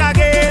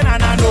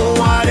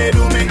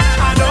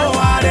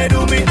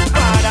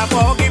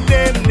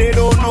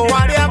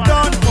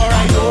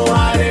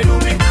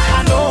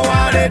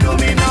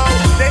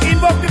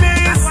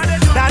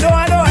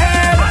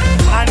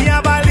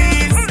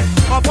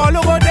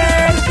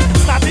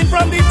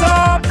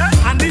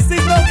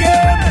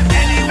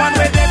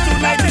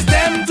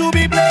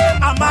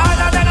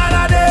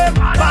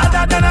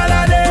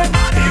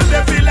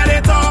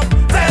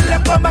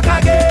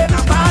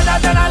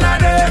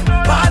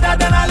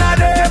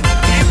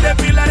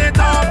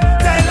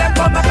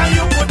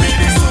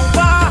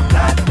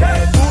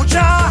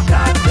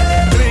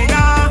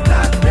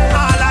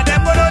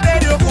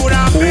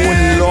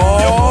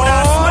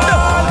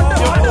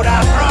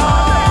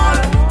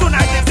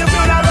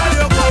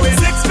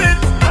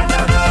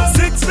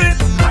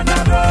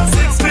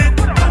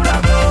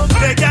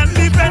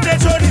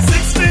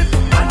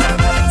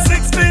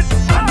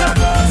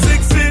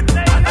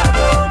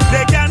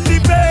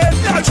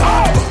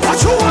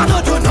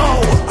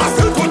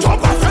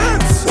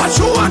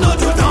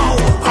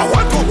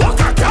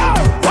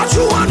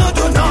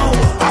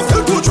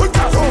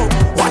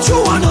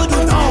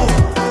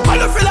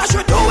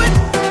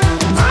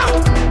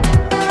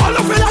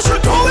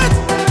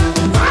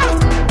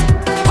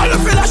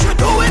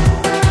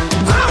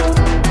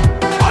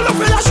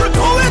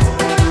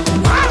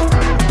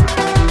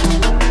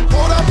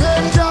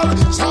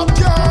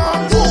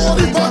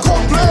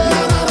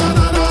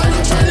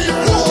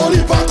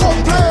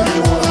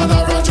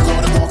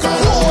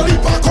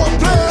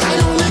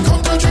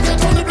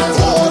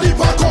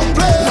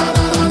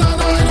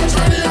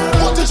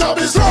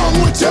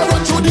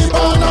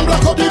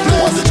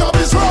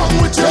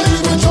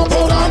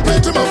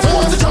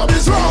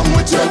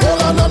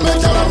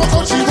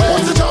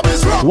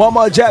One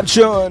more jab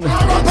tune.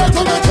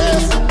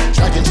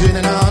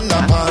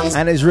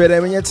 And it's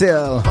rhythm in your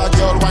tail. For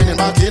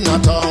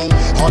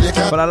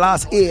the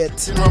last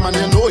 8. You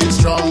know it's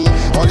strong.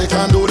 All you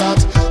can do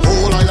that.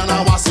 Whole island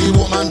I was see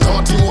woman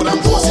dirty more than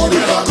pussy. Whole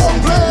heap a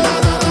complain.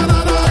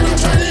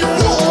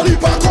 Whole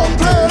heap a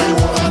complain.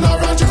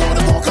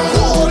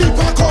 Whole heap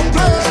a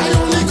complain. I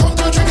only come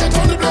to drink it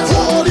on the place.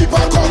 Whole heap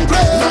a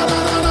complain.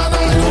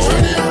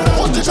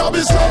 What the job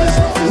is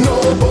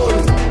no bull,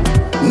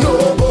 no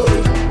bull,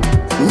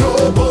 no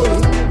bull.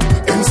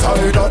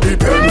 Inside of the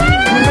pen.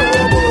 No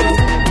bull,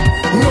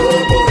 no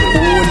bull.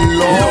 Oh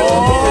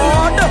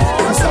Lord.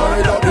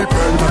 Inside of the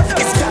pen.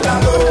 It's gal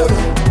alone,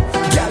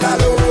 gal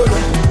alone,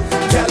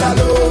 gal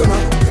alone.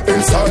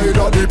 Inside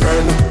of the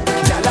pen.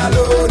 Gal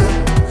alone,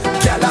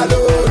 gal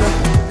alone,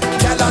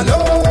 gal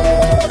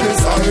alone.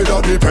 Inside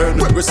of the pen.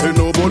 When we say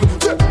no bull,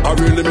 I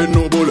really mean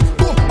no bull.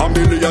 A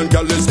million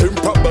gal is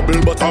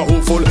improbable but a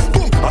hopeful.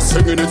 I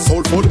singing it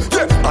soulful,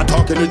 yeah. I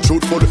talking it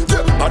truthful,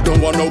 yeah. I don't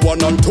want no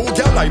 1 and 2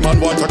 gal, I man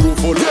want a group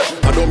full, yeah.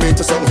 I don't mean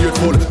to sound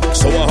hateful,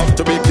 so I have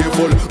to be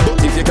careful.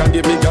 But if you can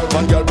give me gal,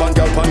 pan gal, pan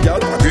gal, pan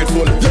gal, I'm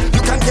grateful. Yeah.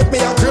 You can give me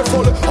a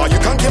grateful, or you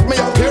can give me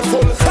a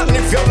grateful. And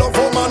if you love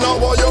woman, I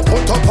want you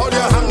put up all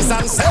your hands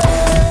and say,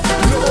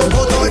 no,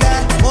 moto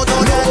there, moto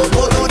there,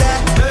 moto there.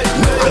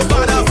 I'm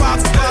bada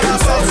fox, bada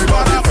fox,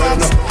 bada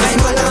fox. I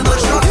wanna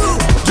mash up you,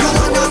 you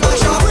wanna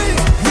mash up me.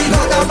 We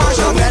gonna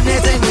mash up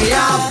anything we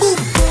have.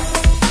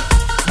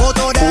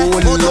 Moto there,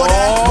 moto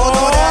there,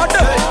 moto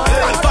there.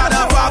 I'm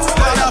bada fox,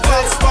 bada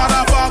fox,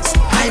 bada fox.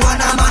 I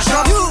wanna mash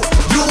up you,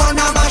 you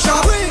wanna mash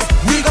up me.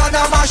 We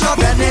gonna mash up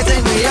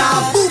anything we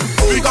have.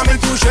 We coming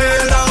to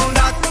shell down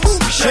that,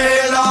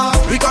 shell down.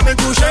 We coming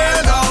to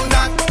shell down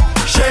that,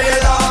 shell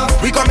down.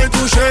 We coming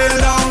to shell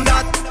down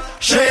that,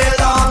 shell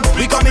down.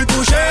 We coming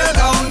to shell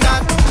down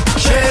that,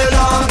 shell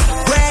down.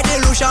 Where the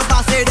Lucian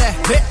pass it there,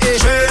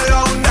 shell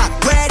down that.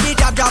 Where the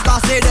jab jab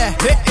pass it there,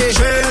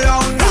 shell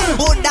down that.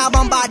 Buddha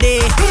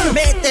bombade,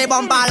 mete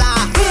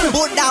bombala.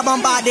 Buddha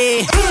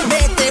bombade,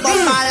 mete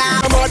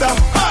bombala. Mother,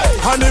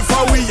 and if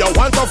we you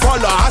want to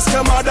follow, ask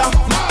your mother.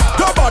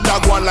 Don't bother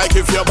go on like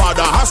if you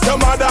bother, ask your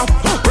mother.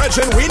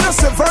 Virgin, we no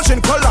say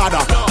virgin colada,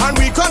 and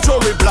we control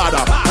with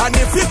bladder. And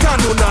if you can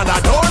do nada,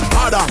 don't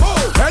bother.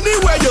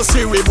 Anywhere you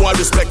see we boy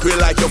respect we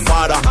like your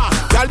father.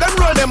 Tell them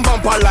roll them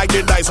bumper like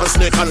the dice on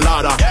snake and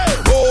ladder.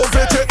 Go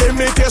over to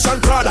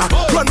imitation Prada,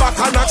 run back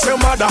and ask your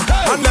mother.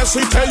 Unless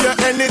we tell you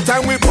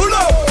anytime we pull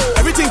up,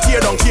 everything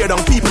tear down,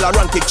 people are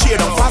run, kick, cheer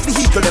down. Fast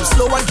vehicle them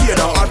slow and gear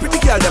down. All pretty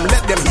girl them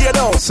let them hear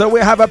down. So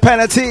we have a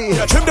penalty.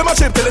 Yeah, trim them a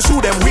chip till they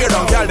shoot them weird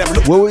down. Girl them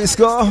look. Will we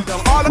score?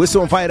 We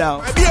soon find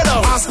out.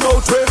 Ask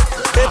no trip.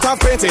 It have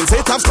paintings,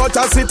 it have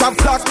sculptures, it have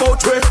black boat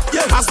trip.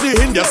 Ask the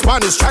Indian,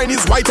 Spanish,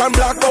 Chinese, white and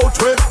black boat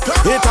trip.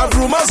 It have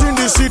rumors in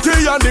the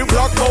city and the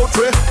black boat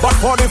trip. But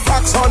for the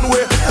facts on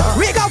way,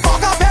 we gon'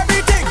 fuck up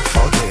everything.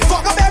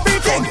 Fuck up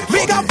everything.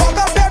 We gon' fuck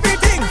up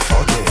everything.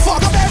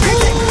 Fuck up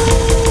everything.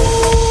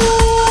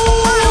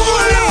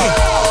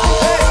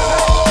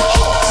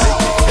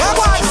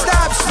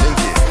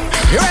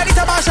 You ready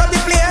to mash up the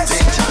place?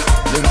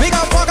 We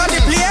gon' fuck up the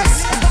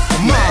place.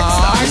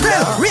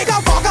 We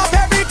gon' fuck up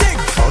everything.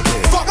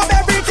 Fuck up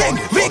everything.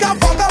 We gon'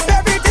 fuck up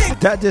everything.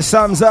 That just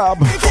sums up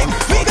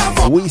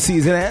we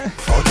season, eh?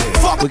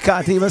 We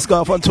can't even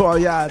score from 12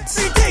 yards.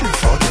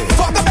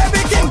 Fuck up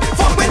everything.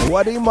 Fuck with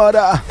what the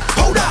mother?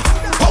 Hold up.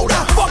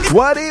 Fuck it.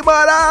 What the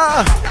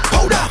mother?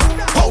 Hold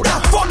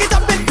up. Fuck it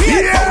up in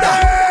beer.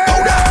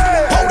 Hold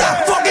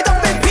up. Fuck it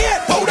up in beer.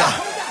 Hold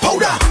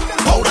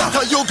up.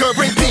 Tell you girl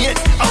bring paint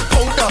and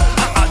powder.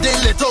 I add a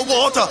little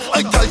water.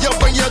 I tell you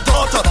bring your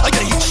daughter. I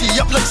can heat she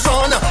up like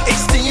sauna.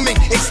 It's steaming.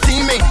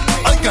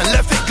 I can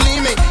left it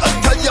gleaming. I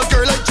tell you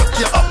girl I chuck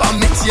you up. I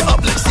mix you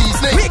up like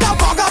seasoning. We gon'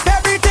 fuck up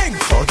everything.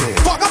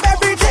 Fuck up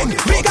everything.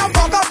 We gon'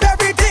 fuck up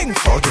everything.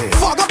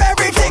 Fuck up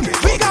everything.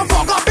 We gon'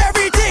 fuck up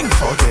everything.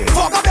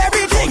 Fuck up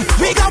everything.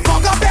 We gon'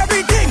 fuck up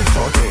everything.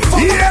 Fuck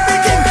up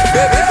everything.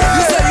 Baby,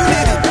 you say you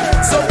need it.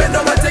 So bend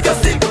down and take a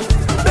stick.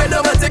 Bend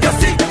down and take a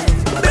stick.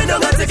 Bend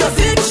down and take a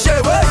stick.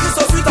 Share where you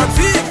so sweet and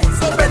fake.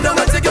 So bend down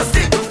and take a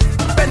stick.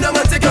 Bend down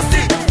and take a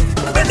stick.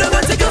 Bend down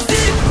and take a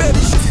stick.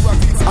 Baby,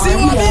 see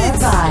what I mean?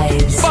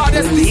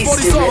 Baddest beat for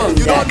the summer.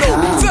 You don't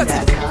know.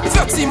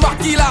 Flexi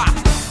Makila.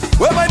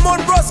 Where my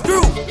Monbros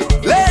crew.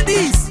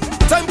 Ladies,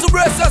 time to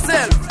brace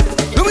yourself.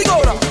 Here we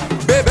go now.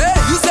 Baby,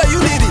 you say you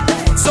need it.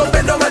 So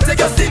bend down and take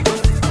a stick.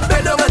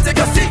 Bend down and take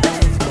a stick.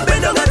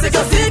 Bend down and take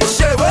a stick.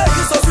 Share where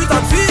you so sweet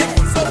and fake.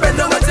 So bend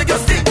down and take a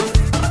stick.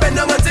 Bend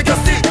down and take a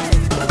stick.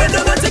 Bend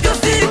down and take a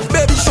stick.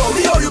 Baby, show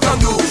me how you can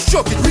do.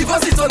 Shock it,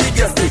 reverse it on the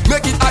gas stick.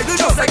 Make it idle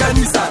just like a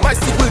Nissan. My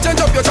stick will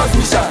change up your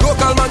transmission.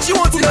 Local man, she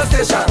wants in a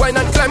station. Wine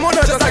and climb on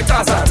her just like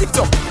Tarzan. Tick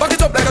tock, back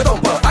it up like a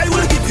dumper. I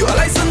will give you a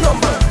license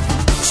number.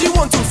 She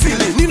want to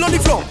feel it, kneel on the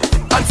floor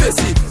and face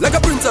it. Like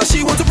a printer,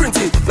 she want to print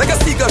it. Like a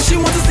sticker, she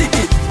want to stick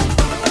it.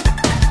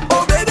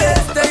 Oh baby,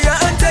 stay here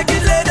and take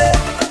it, lady.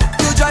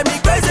 You drive me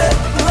crazy,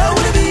 I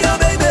wanna be your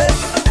baby.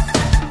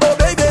 Oh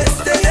baby,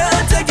 stay here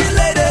and take it,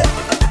 lady.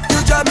 You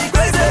drive me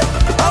crazy,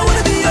 I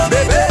wanna be your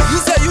baby. You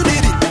say you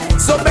need it,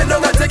 so bend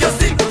down and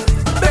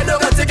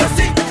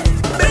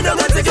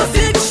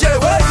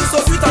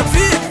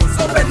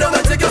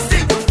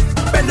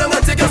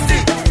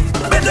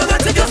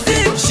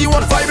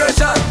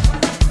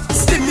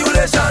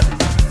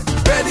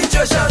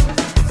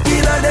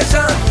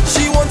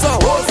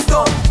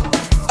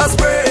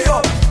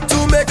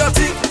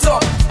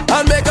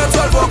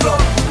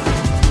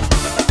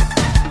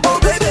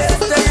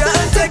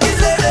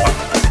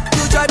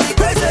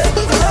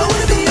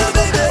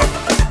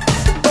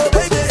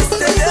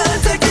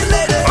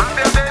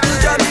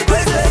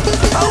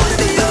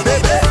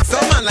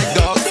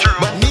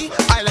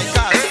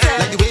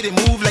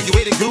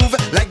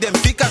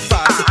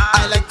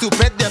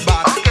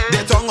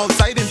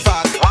outside, in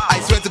fact. I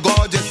swear to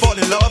God, just fall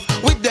in love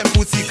with them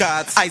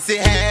pussycats. I say,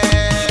 hello,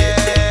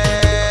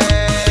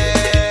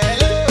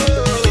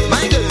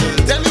 my girl,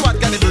 tell me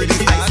what kind of breed is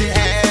that? I say,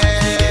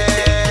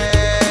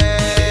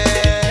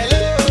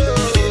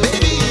 hello,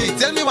 baby,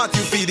 tell me what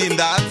you feeding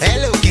that?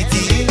 Hello,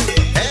 kitty,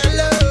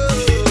 hello,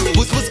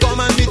 puss puss, come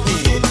and meet me.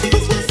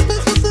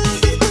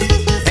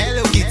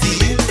 Hello,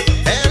 kitty,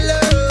 hello,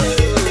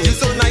 you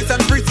so nice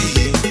and pretty.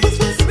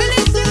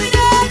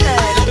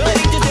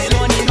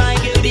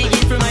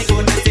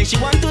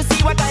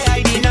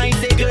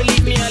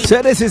 So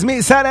this is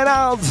me signing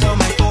out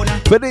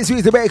for this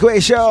week's The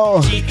Breakaway Show,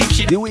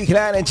 the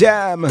Weekline and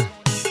Jam.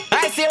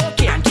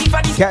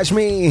 Catch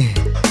me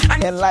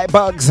in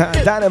Lightbugs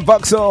down in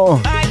Vauxhall,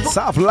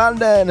 South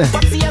London,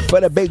 for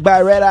the Big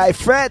Bad Red Eye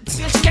Fret.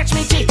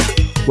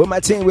 With my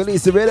team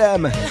Release the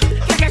Rhythm,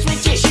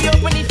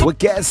 with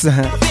guests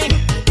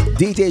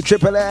DJ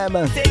Triple M.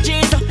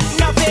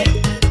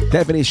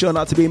 Definitely sure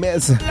not to be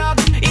missed.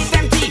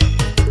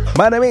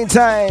 But in the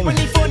meantime,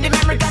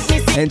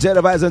 enjoy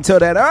the vibes until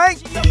then, alright?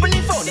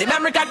 The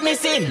memory got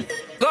missing.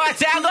 Go out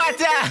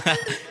there.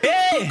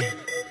 Hey,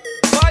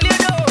 all you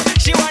know,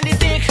 she want the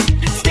stick.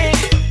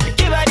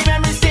 Give her the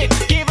memory stick.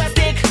 Give her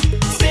stick.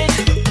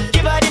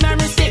 Give her the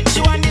memory stick.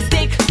 She want the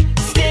stick.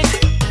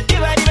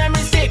 Give her the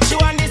memory stick. She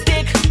want the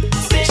stick.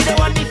 She don't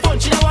want the phone.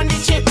 She don't want the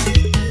chip.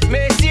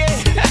 Monsieur,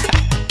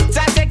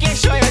 ça c'est quelque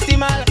chose de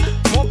mal.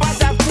 Mon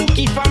passe à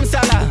Fouki femme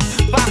sala.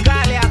 Pas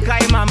calé à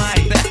Kai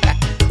Mamai.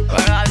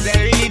 Well, c'est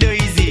really do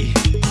easy.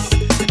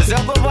 So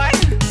boy.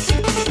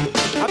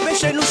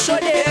 Chez nous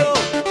chaudé,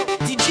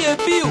 DJ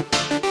Bill.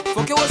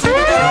 Faut que vous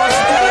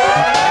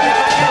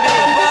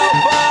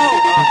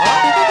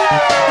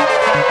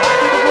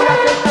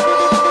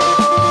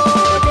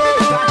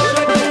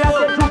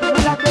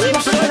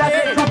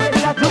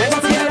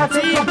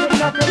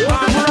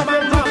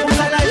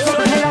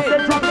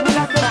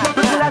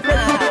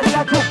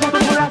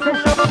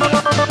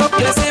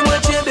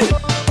tirer,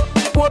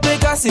 pour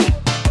pécasser.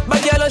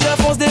 Bagarre, je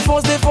défonce.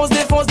 Laissez-moi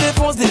tirer.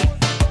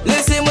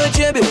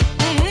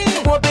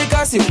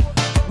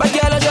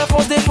 Bagarre, je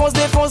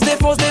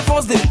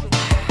défonce.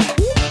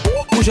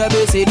 Ou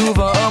j'avais c'est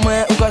devant en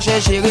moi, ou quand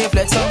chercher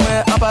réflexe en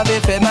moi, en pavé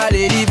fait mal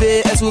élevé,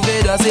 est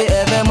souvé dans ses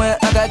rêves moi,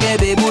 en caquin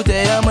des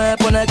bouteilles en moi,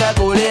 pour ne qu'à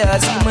coller à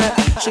si moi,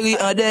 chérie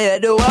en derrière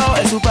de wow,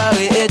 est sous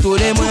paré et tous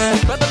les mois.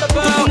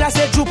 Tout le monde là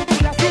c'est choup,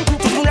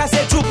 tout le monde là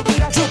c'est choup,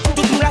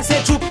 tout le monde là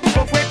c'est choup, tout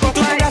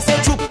le monde là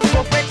c'est choup, tout le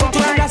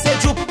monde là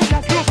c'est choup,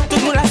 tout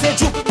le monde là c'est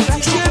choup,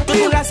 tout le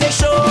monde là c'est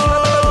chaud.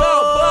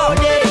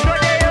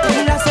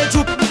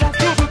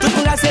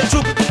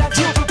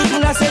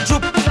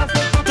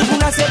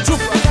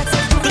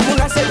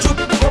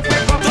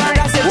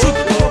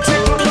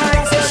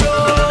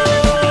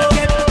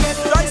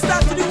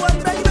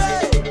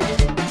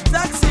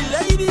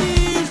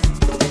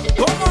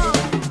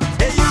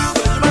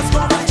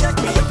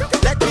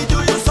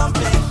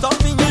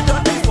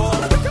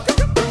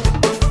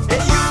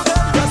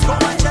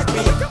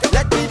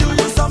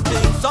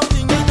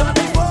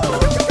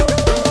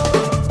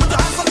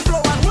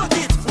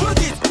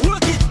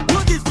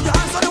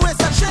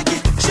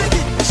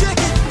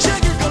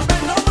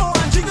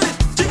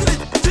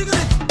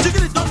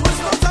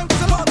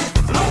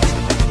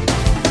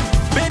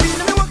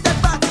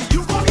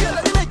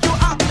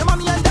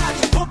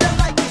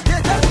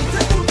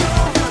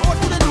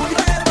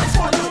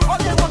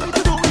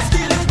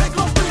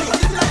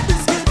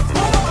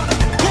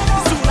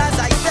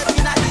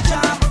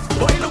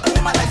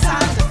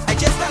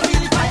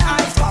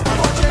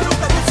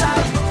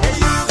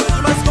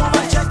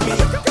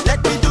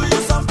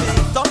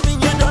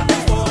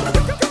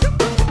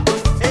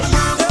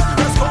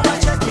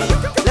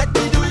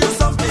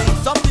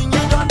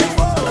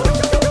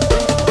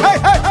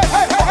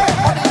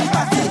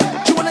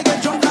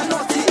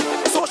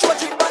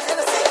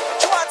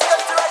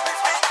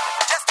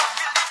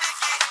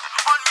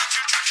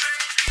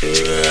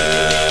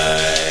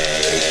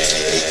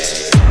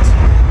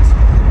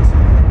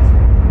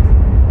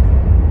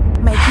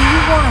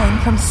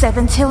 From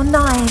 7 till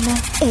 9,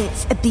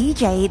 it's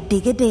DJ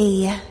Digga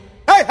D.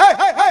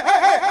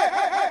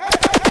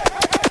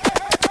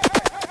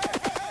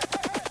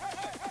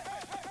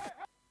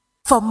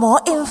 For more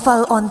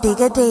info on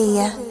Digga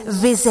D,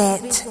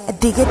 visit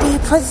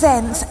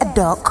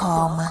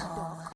diggadpresents.com.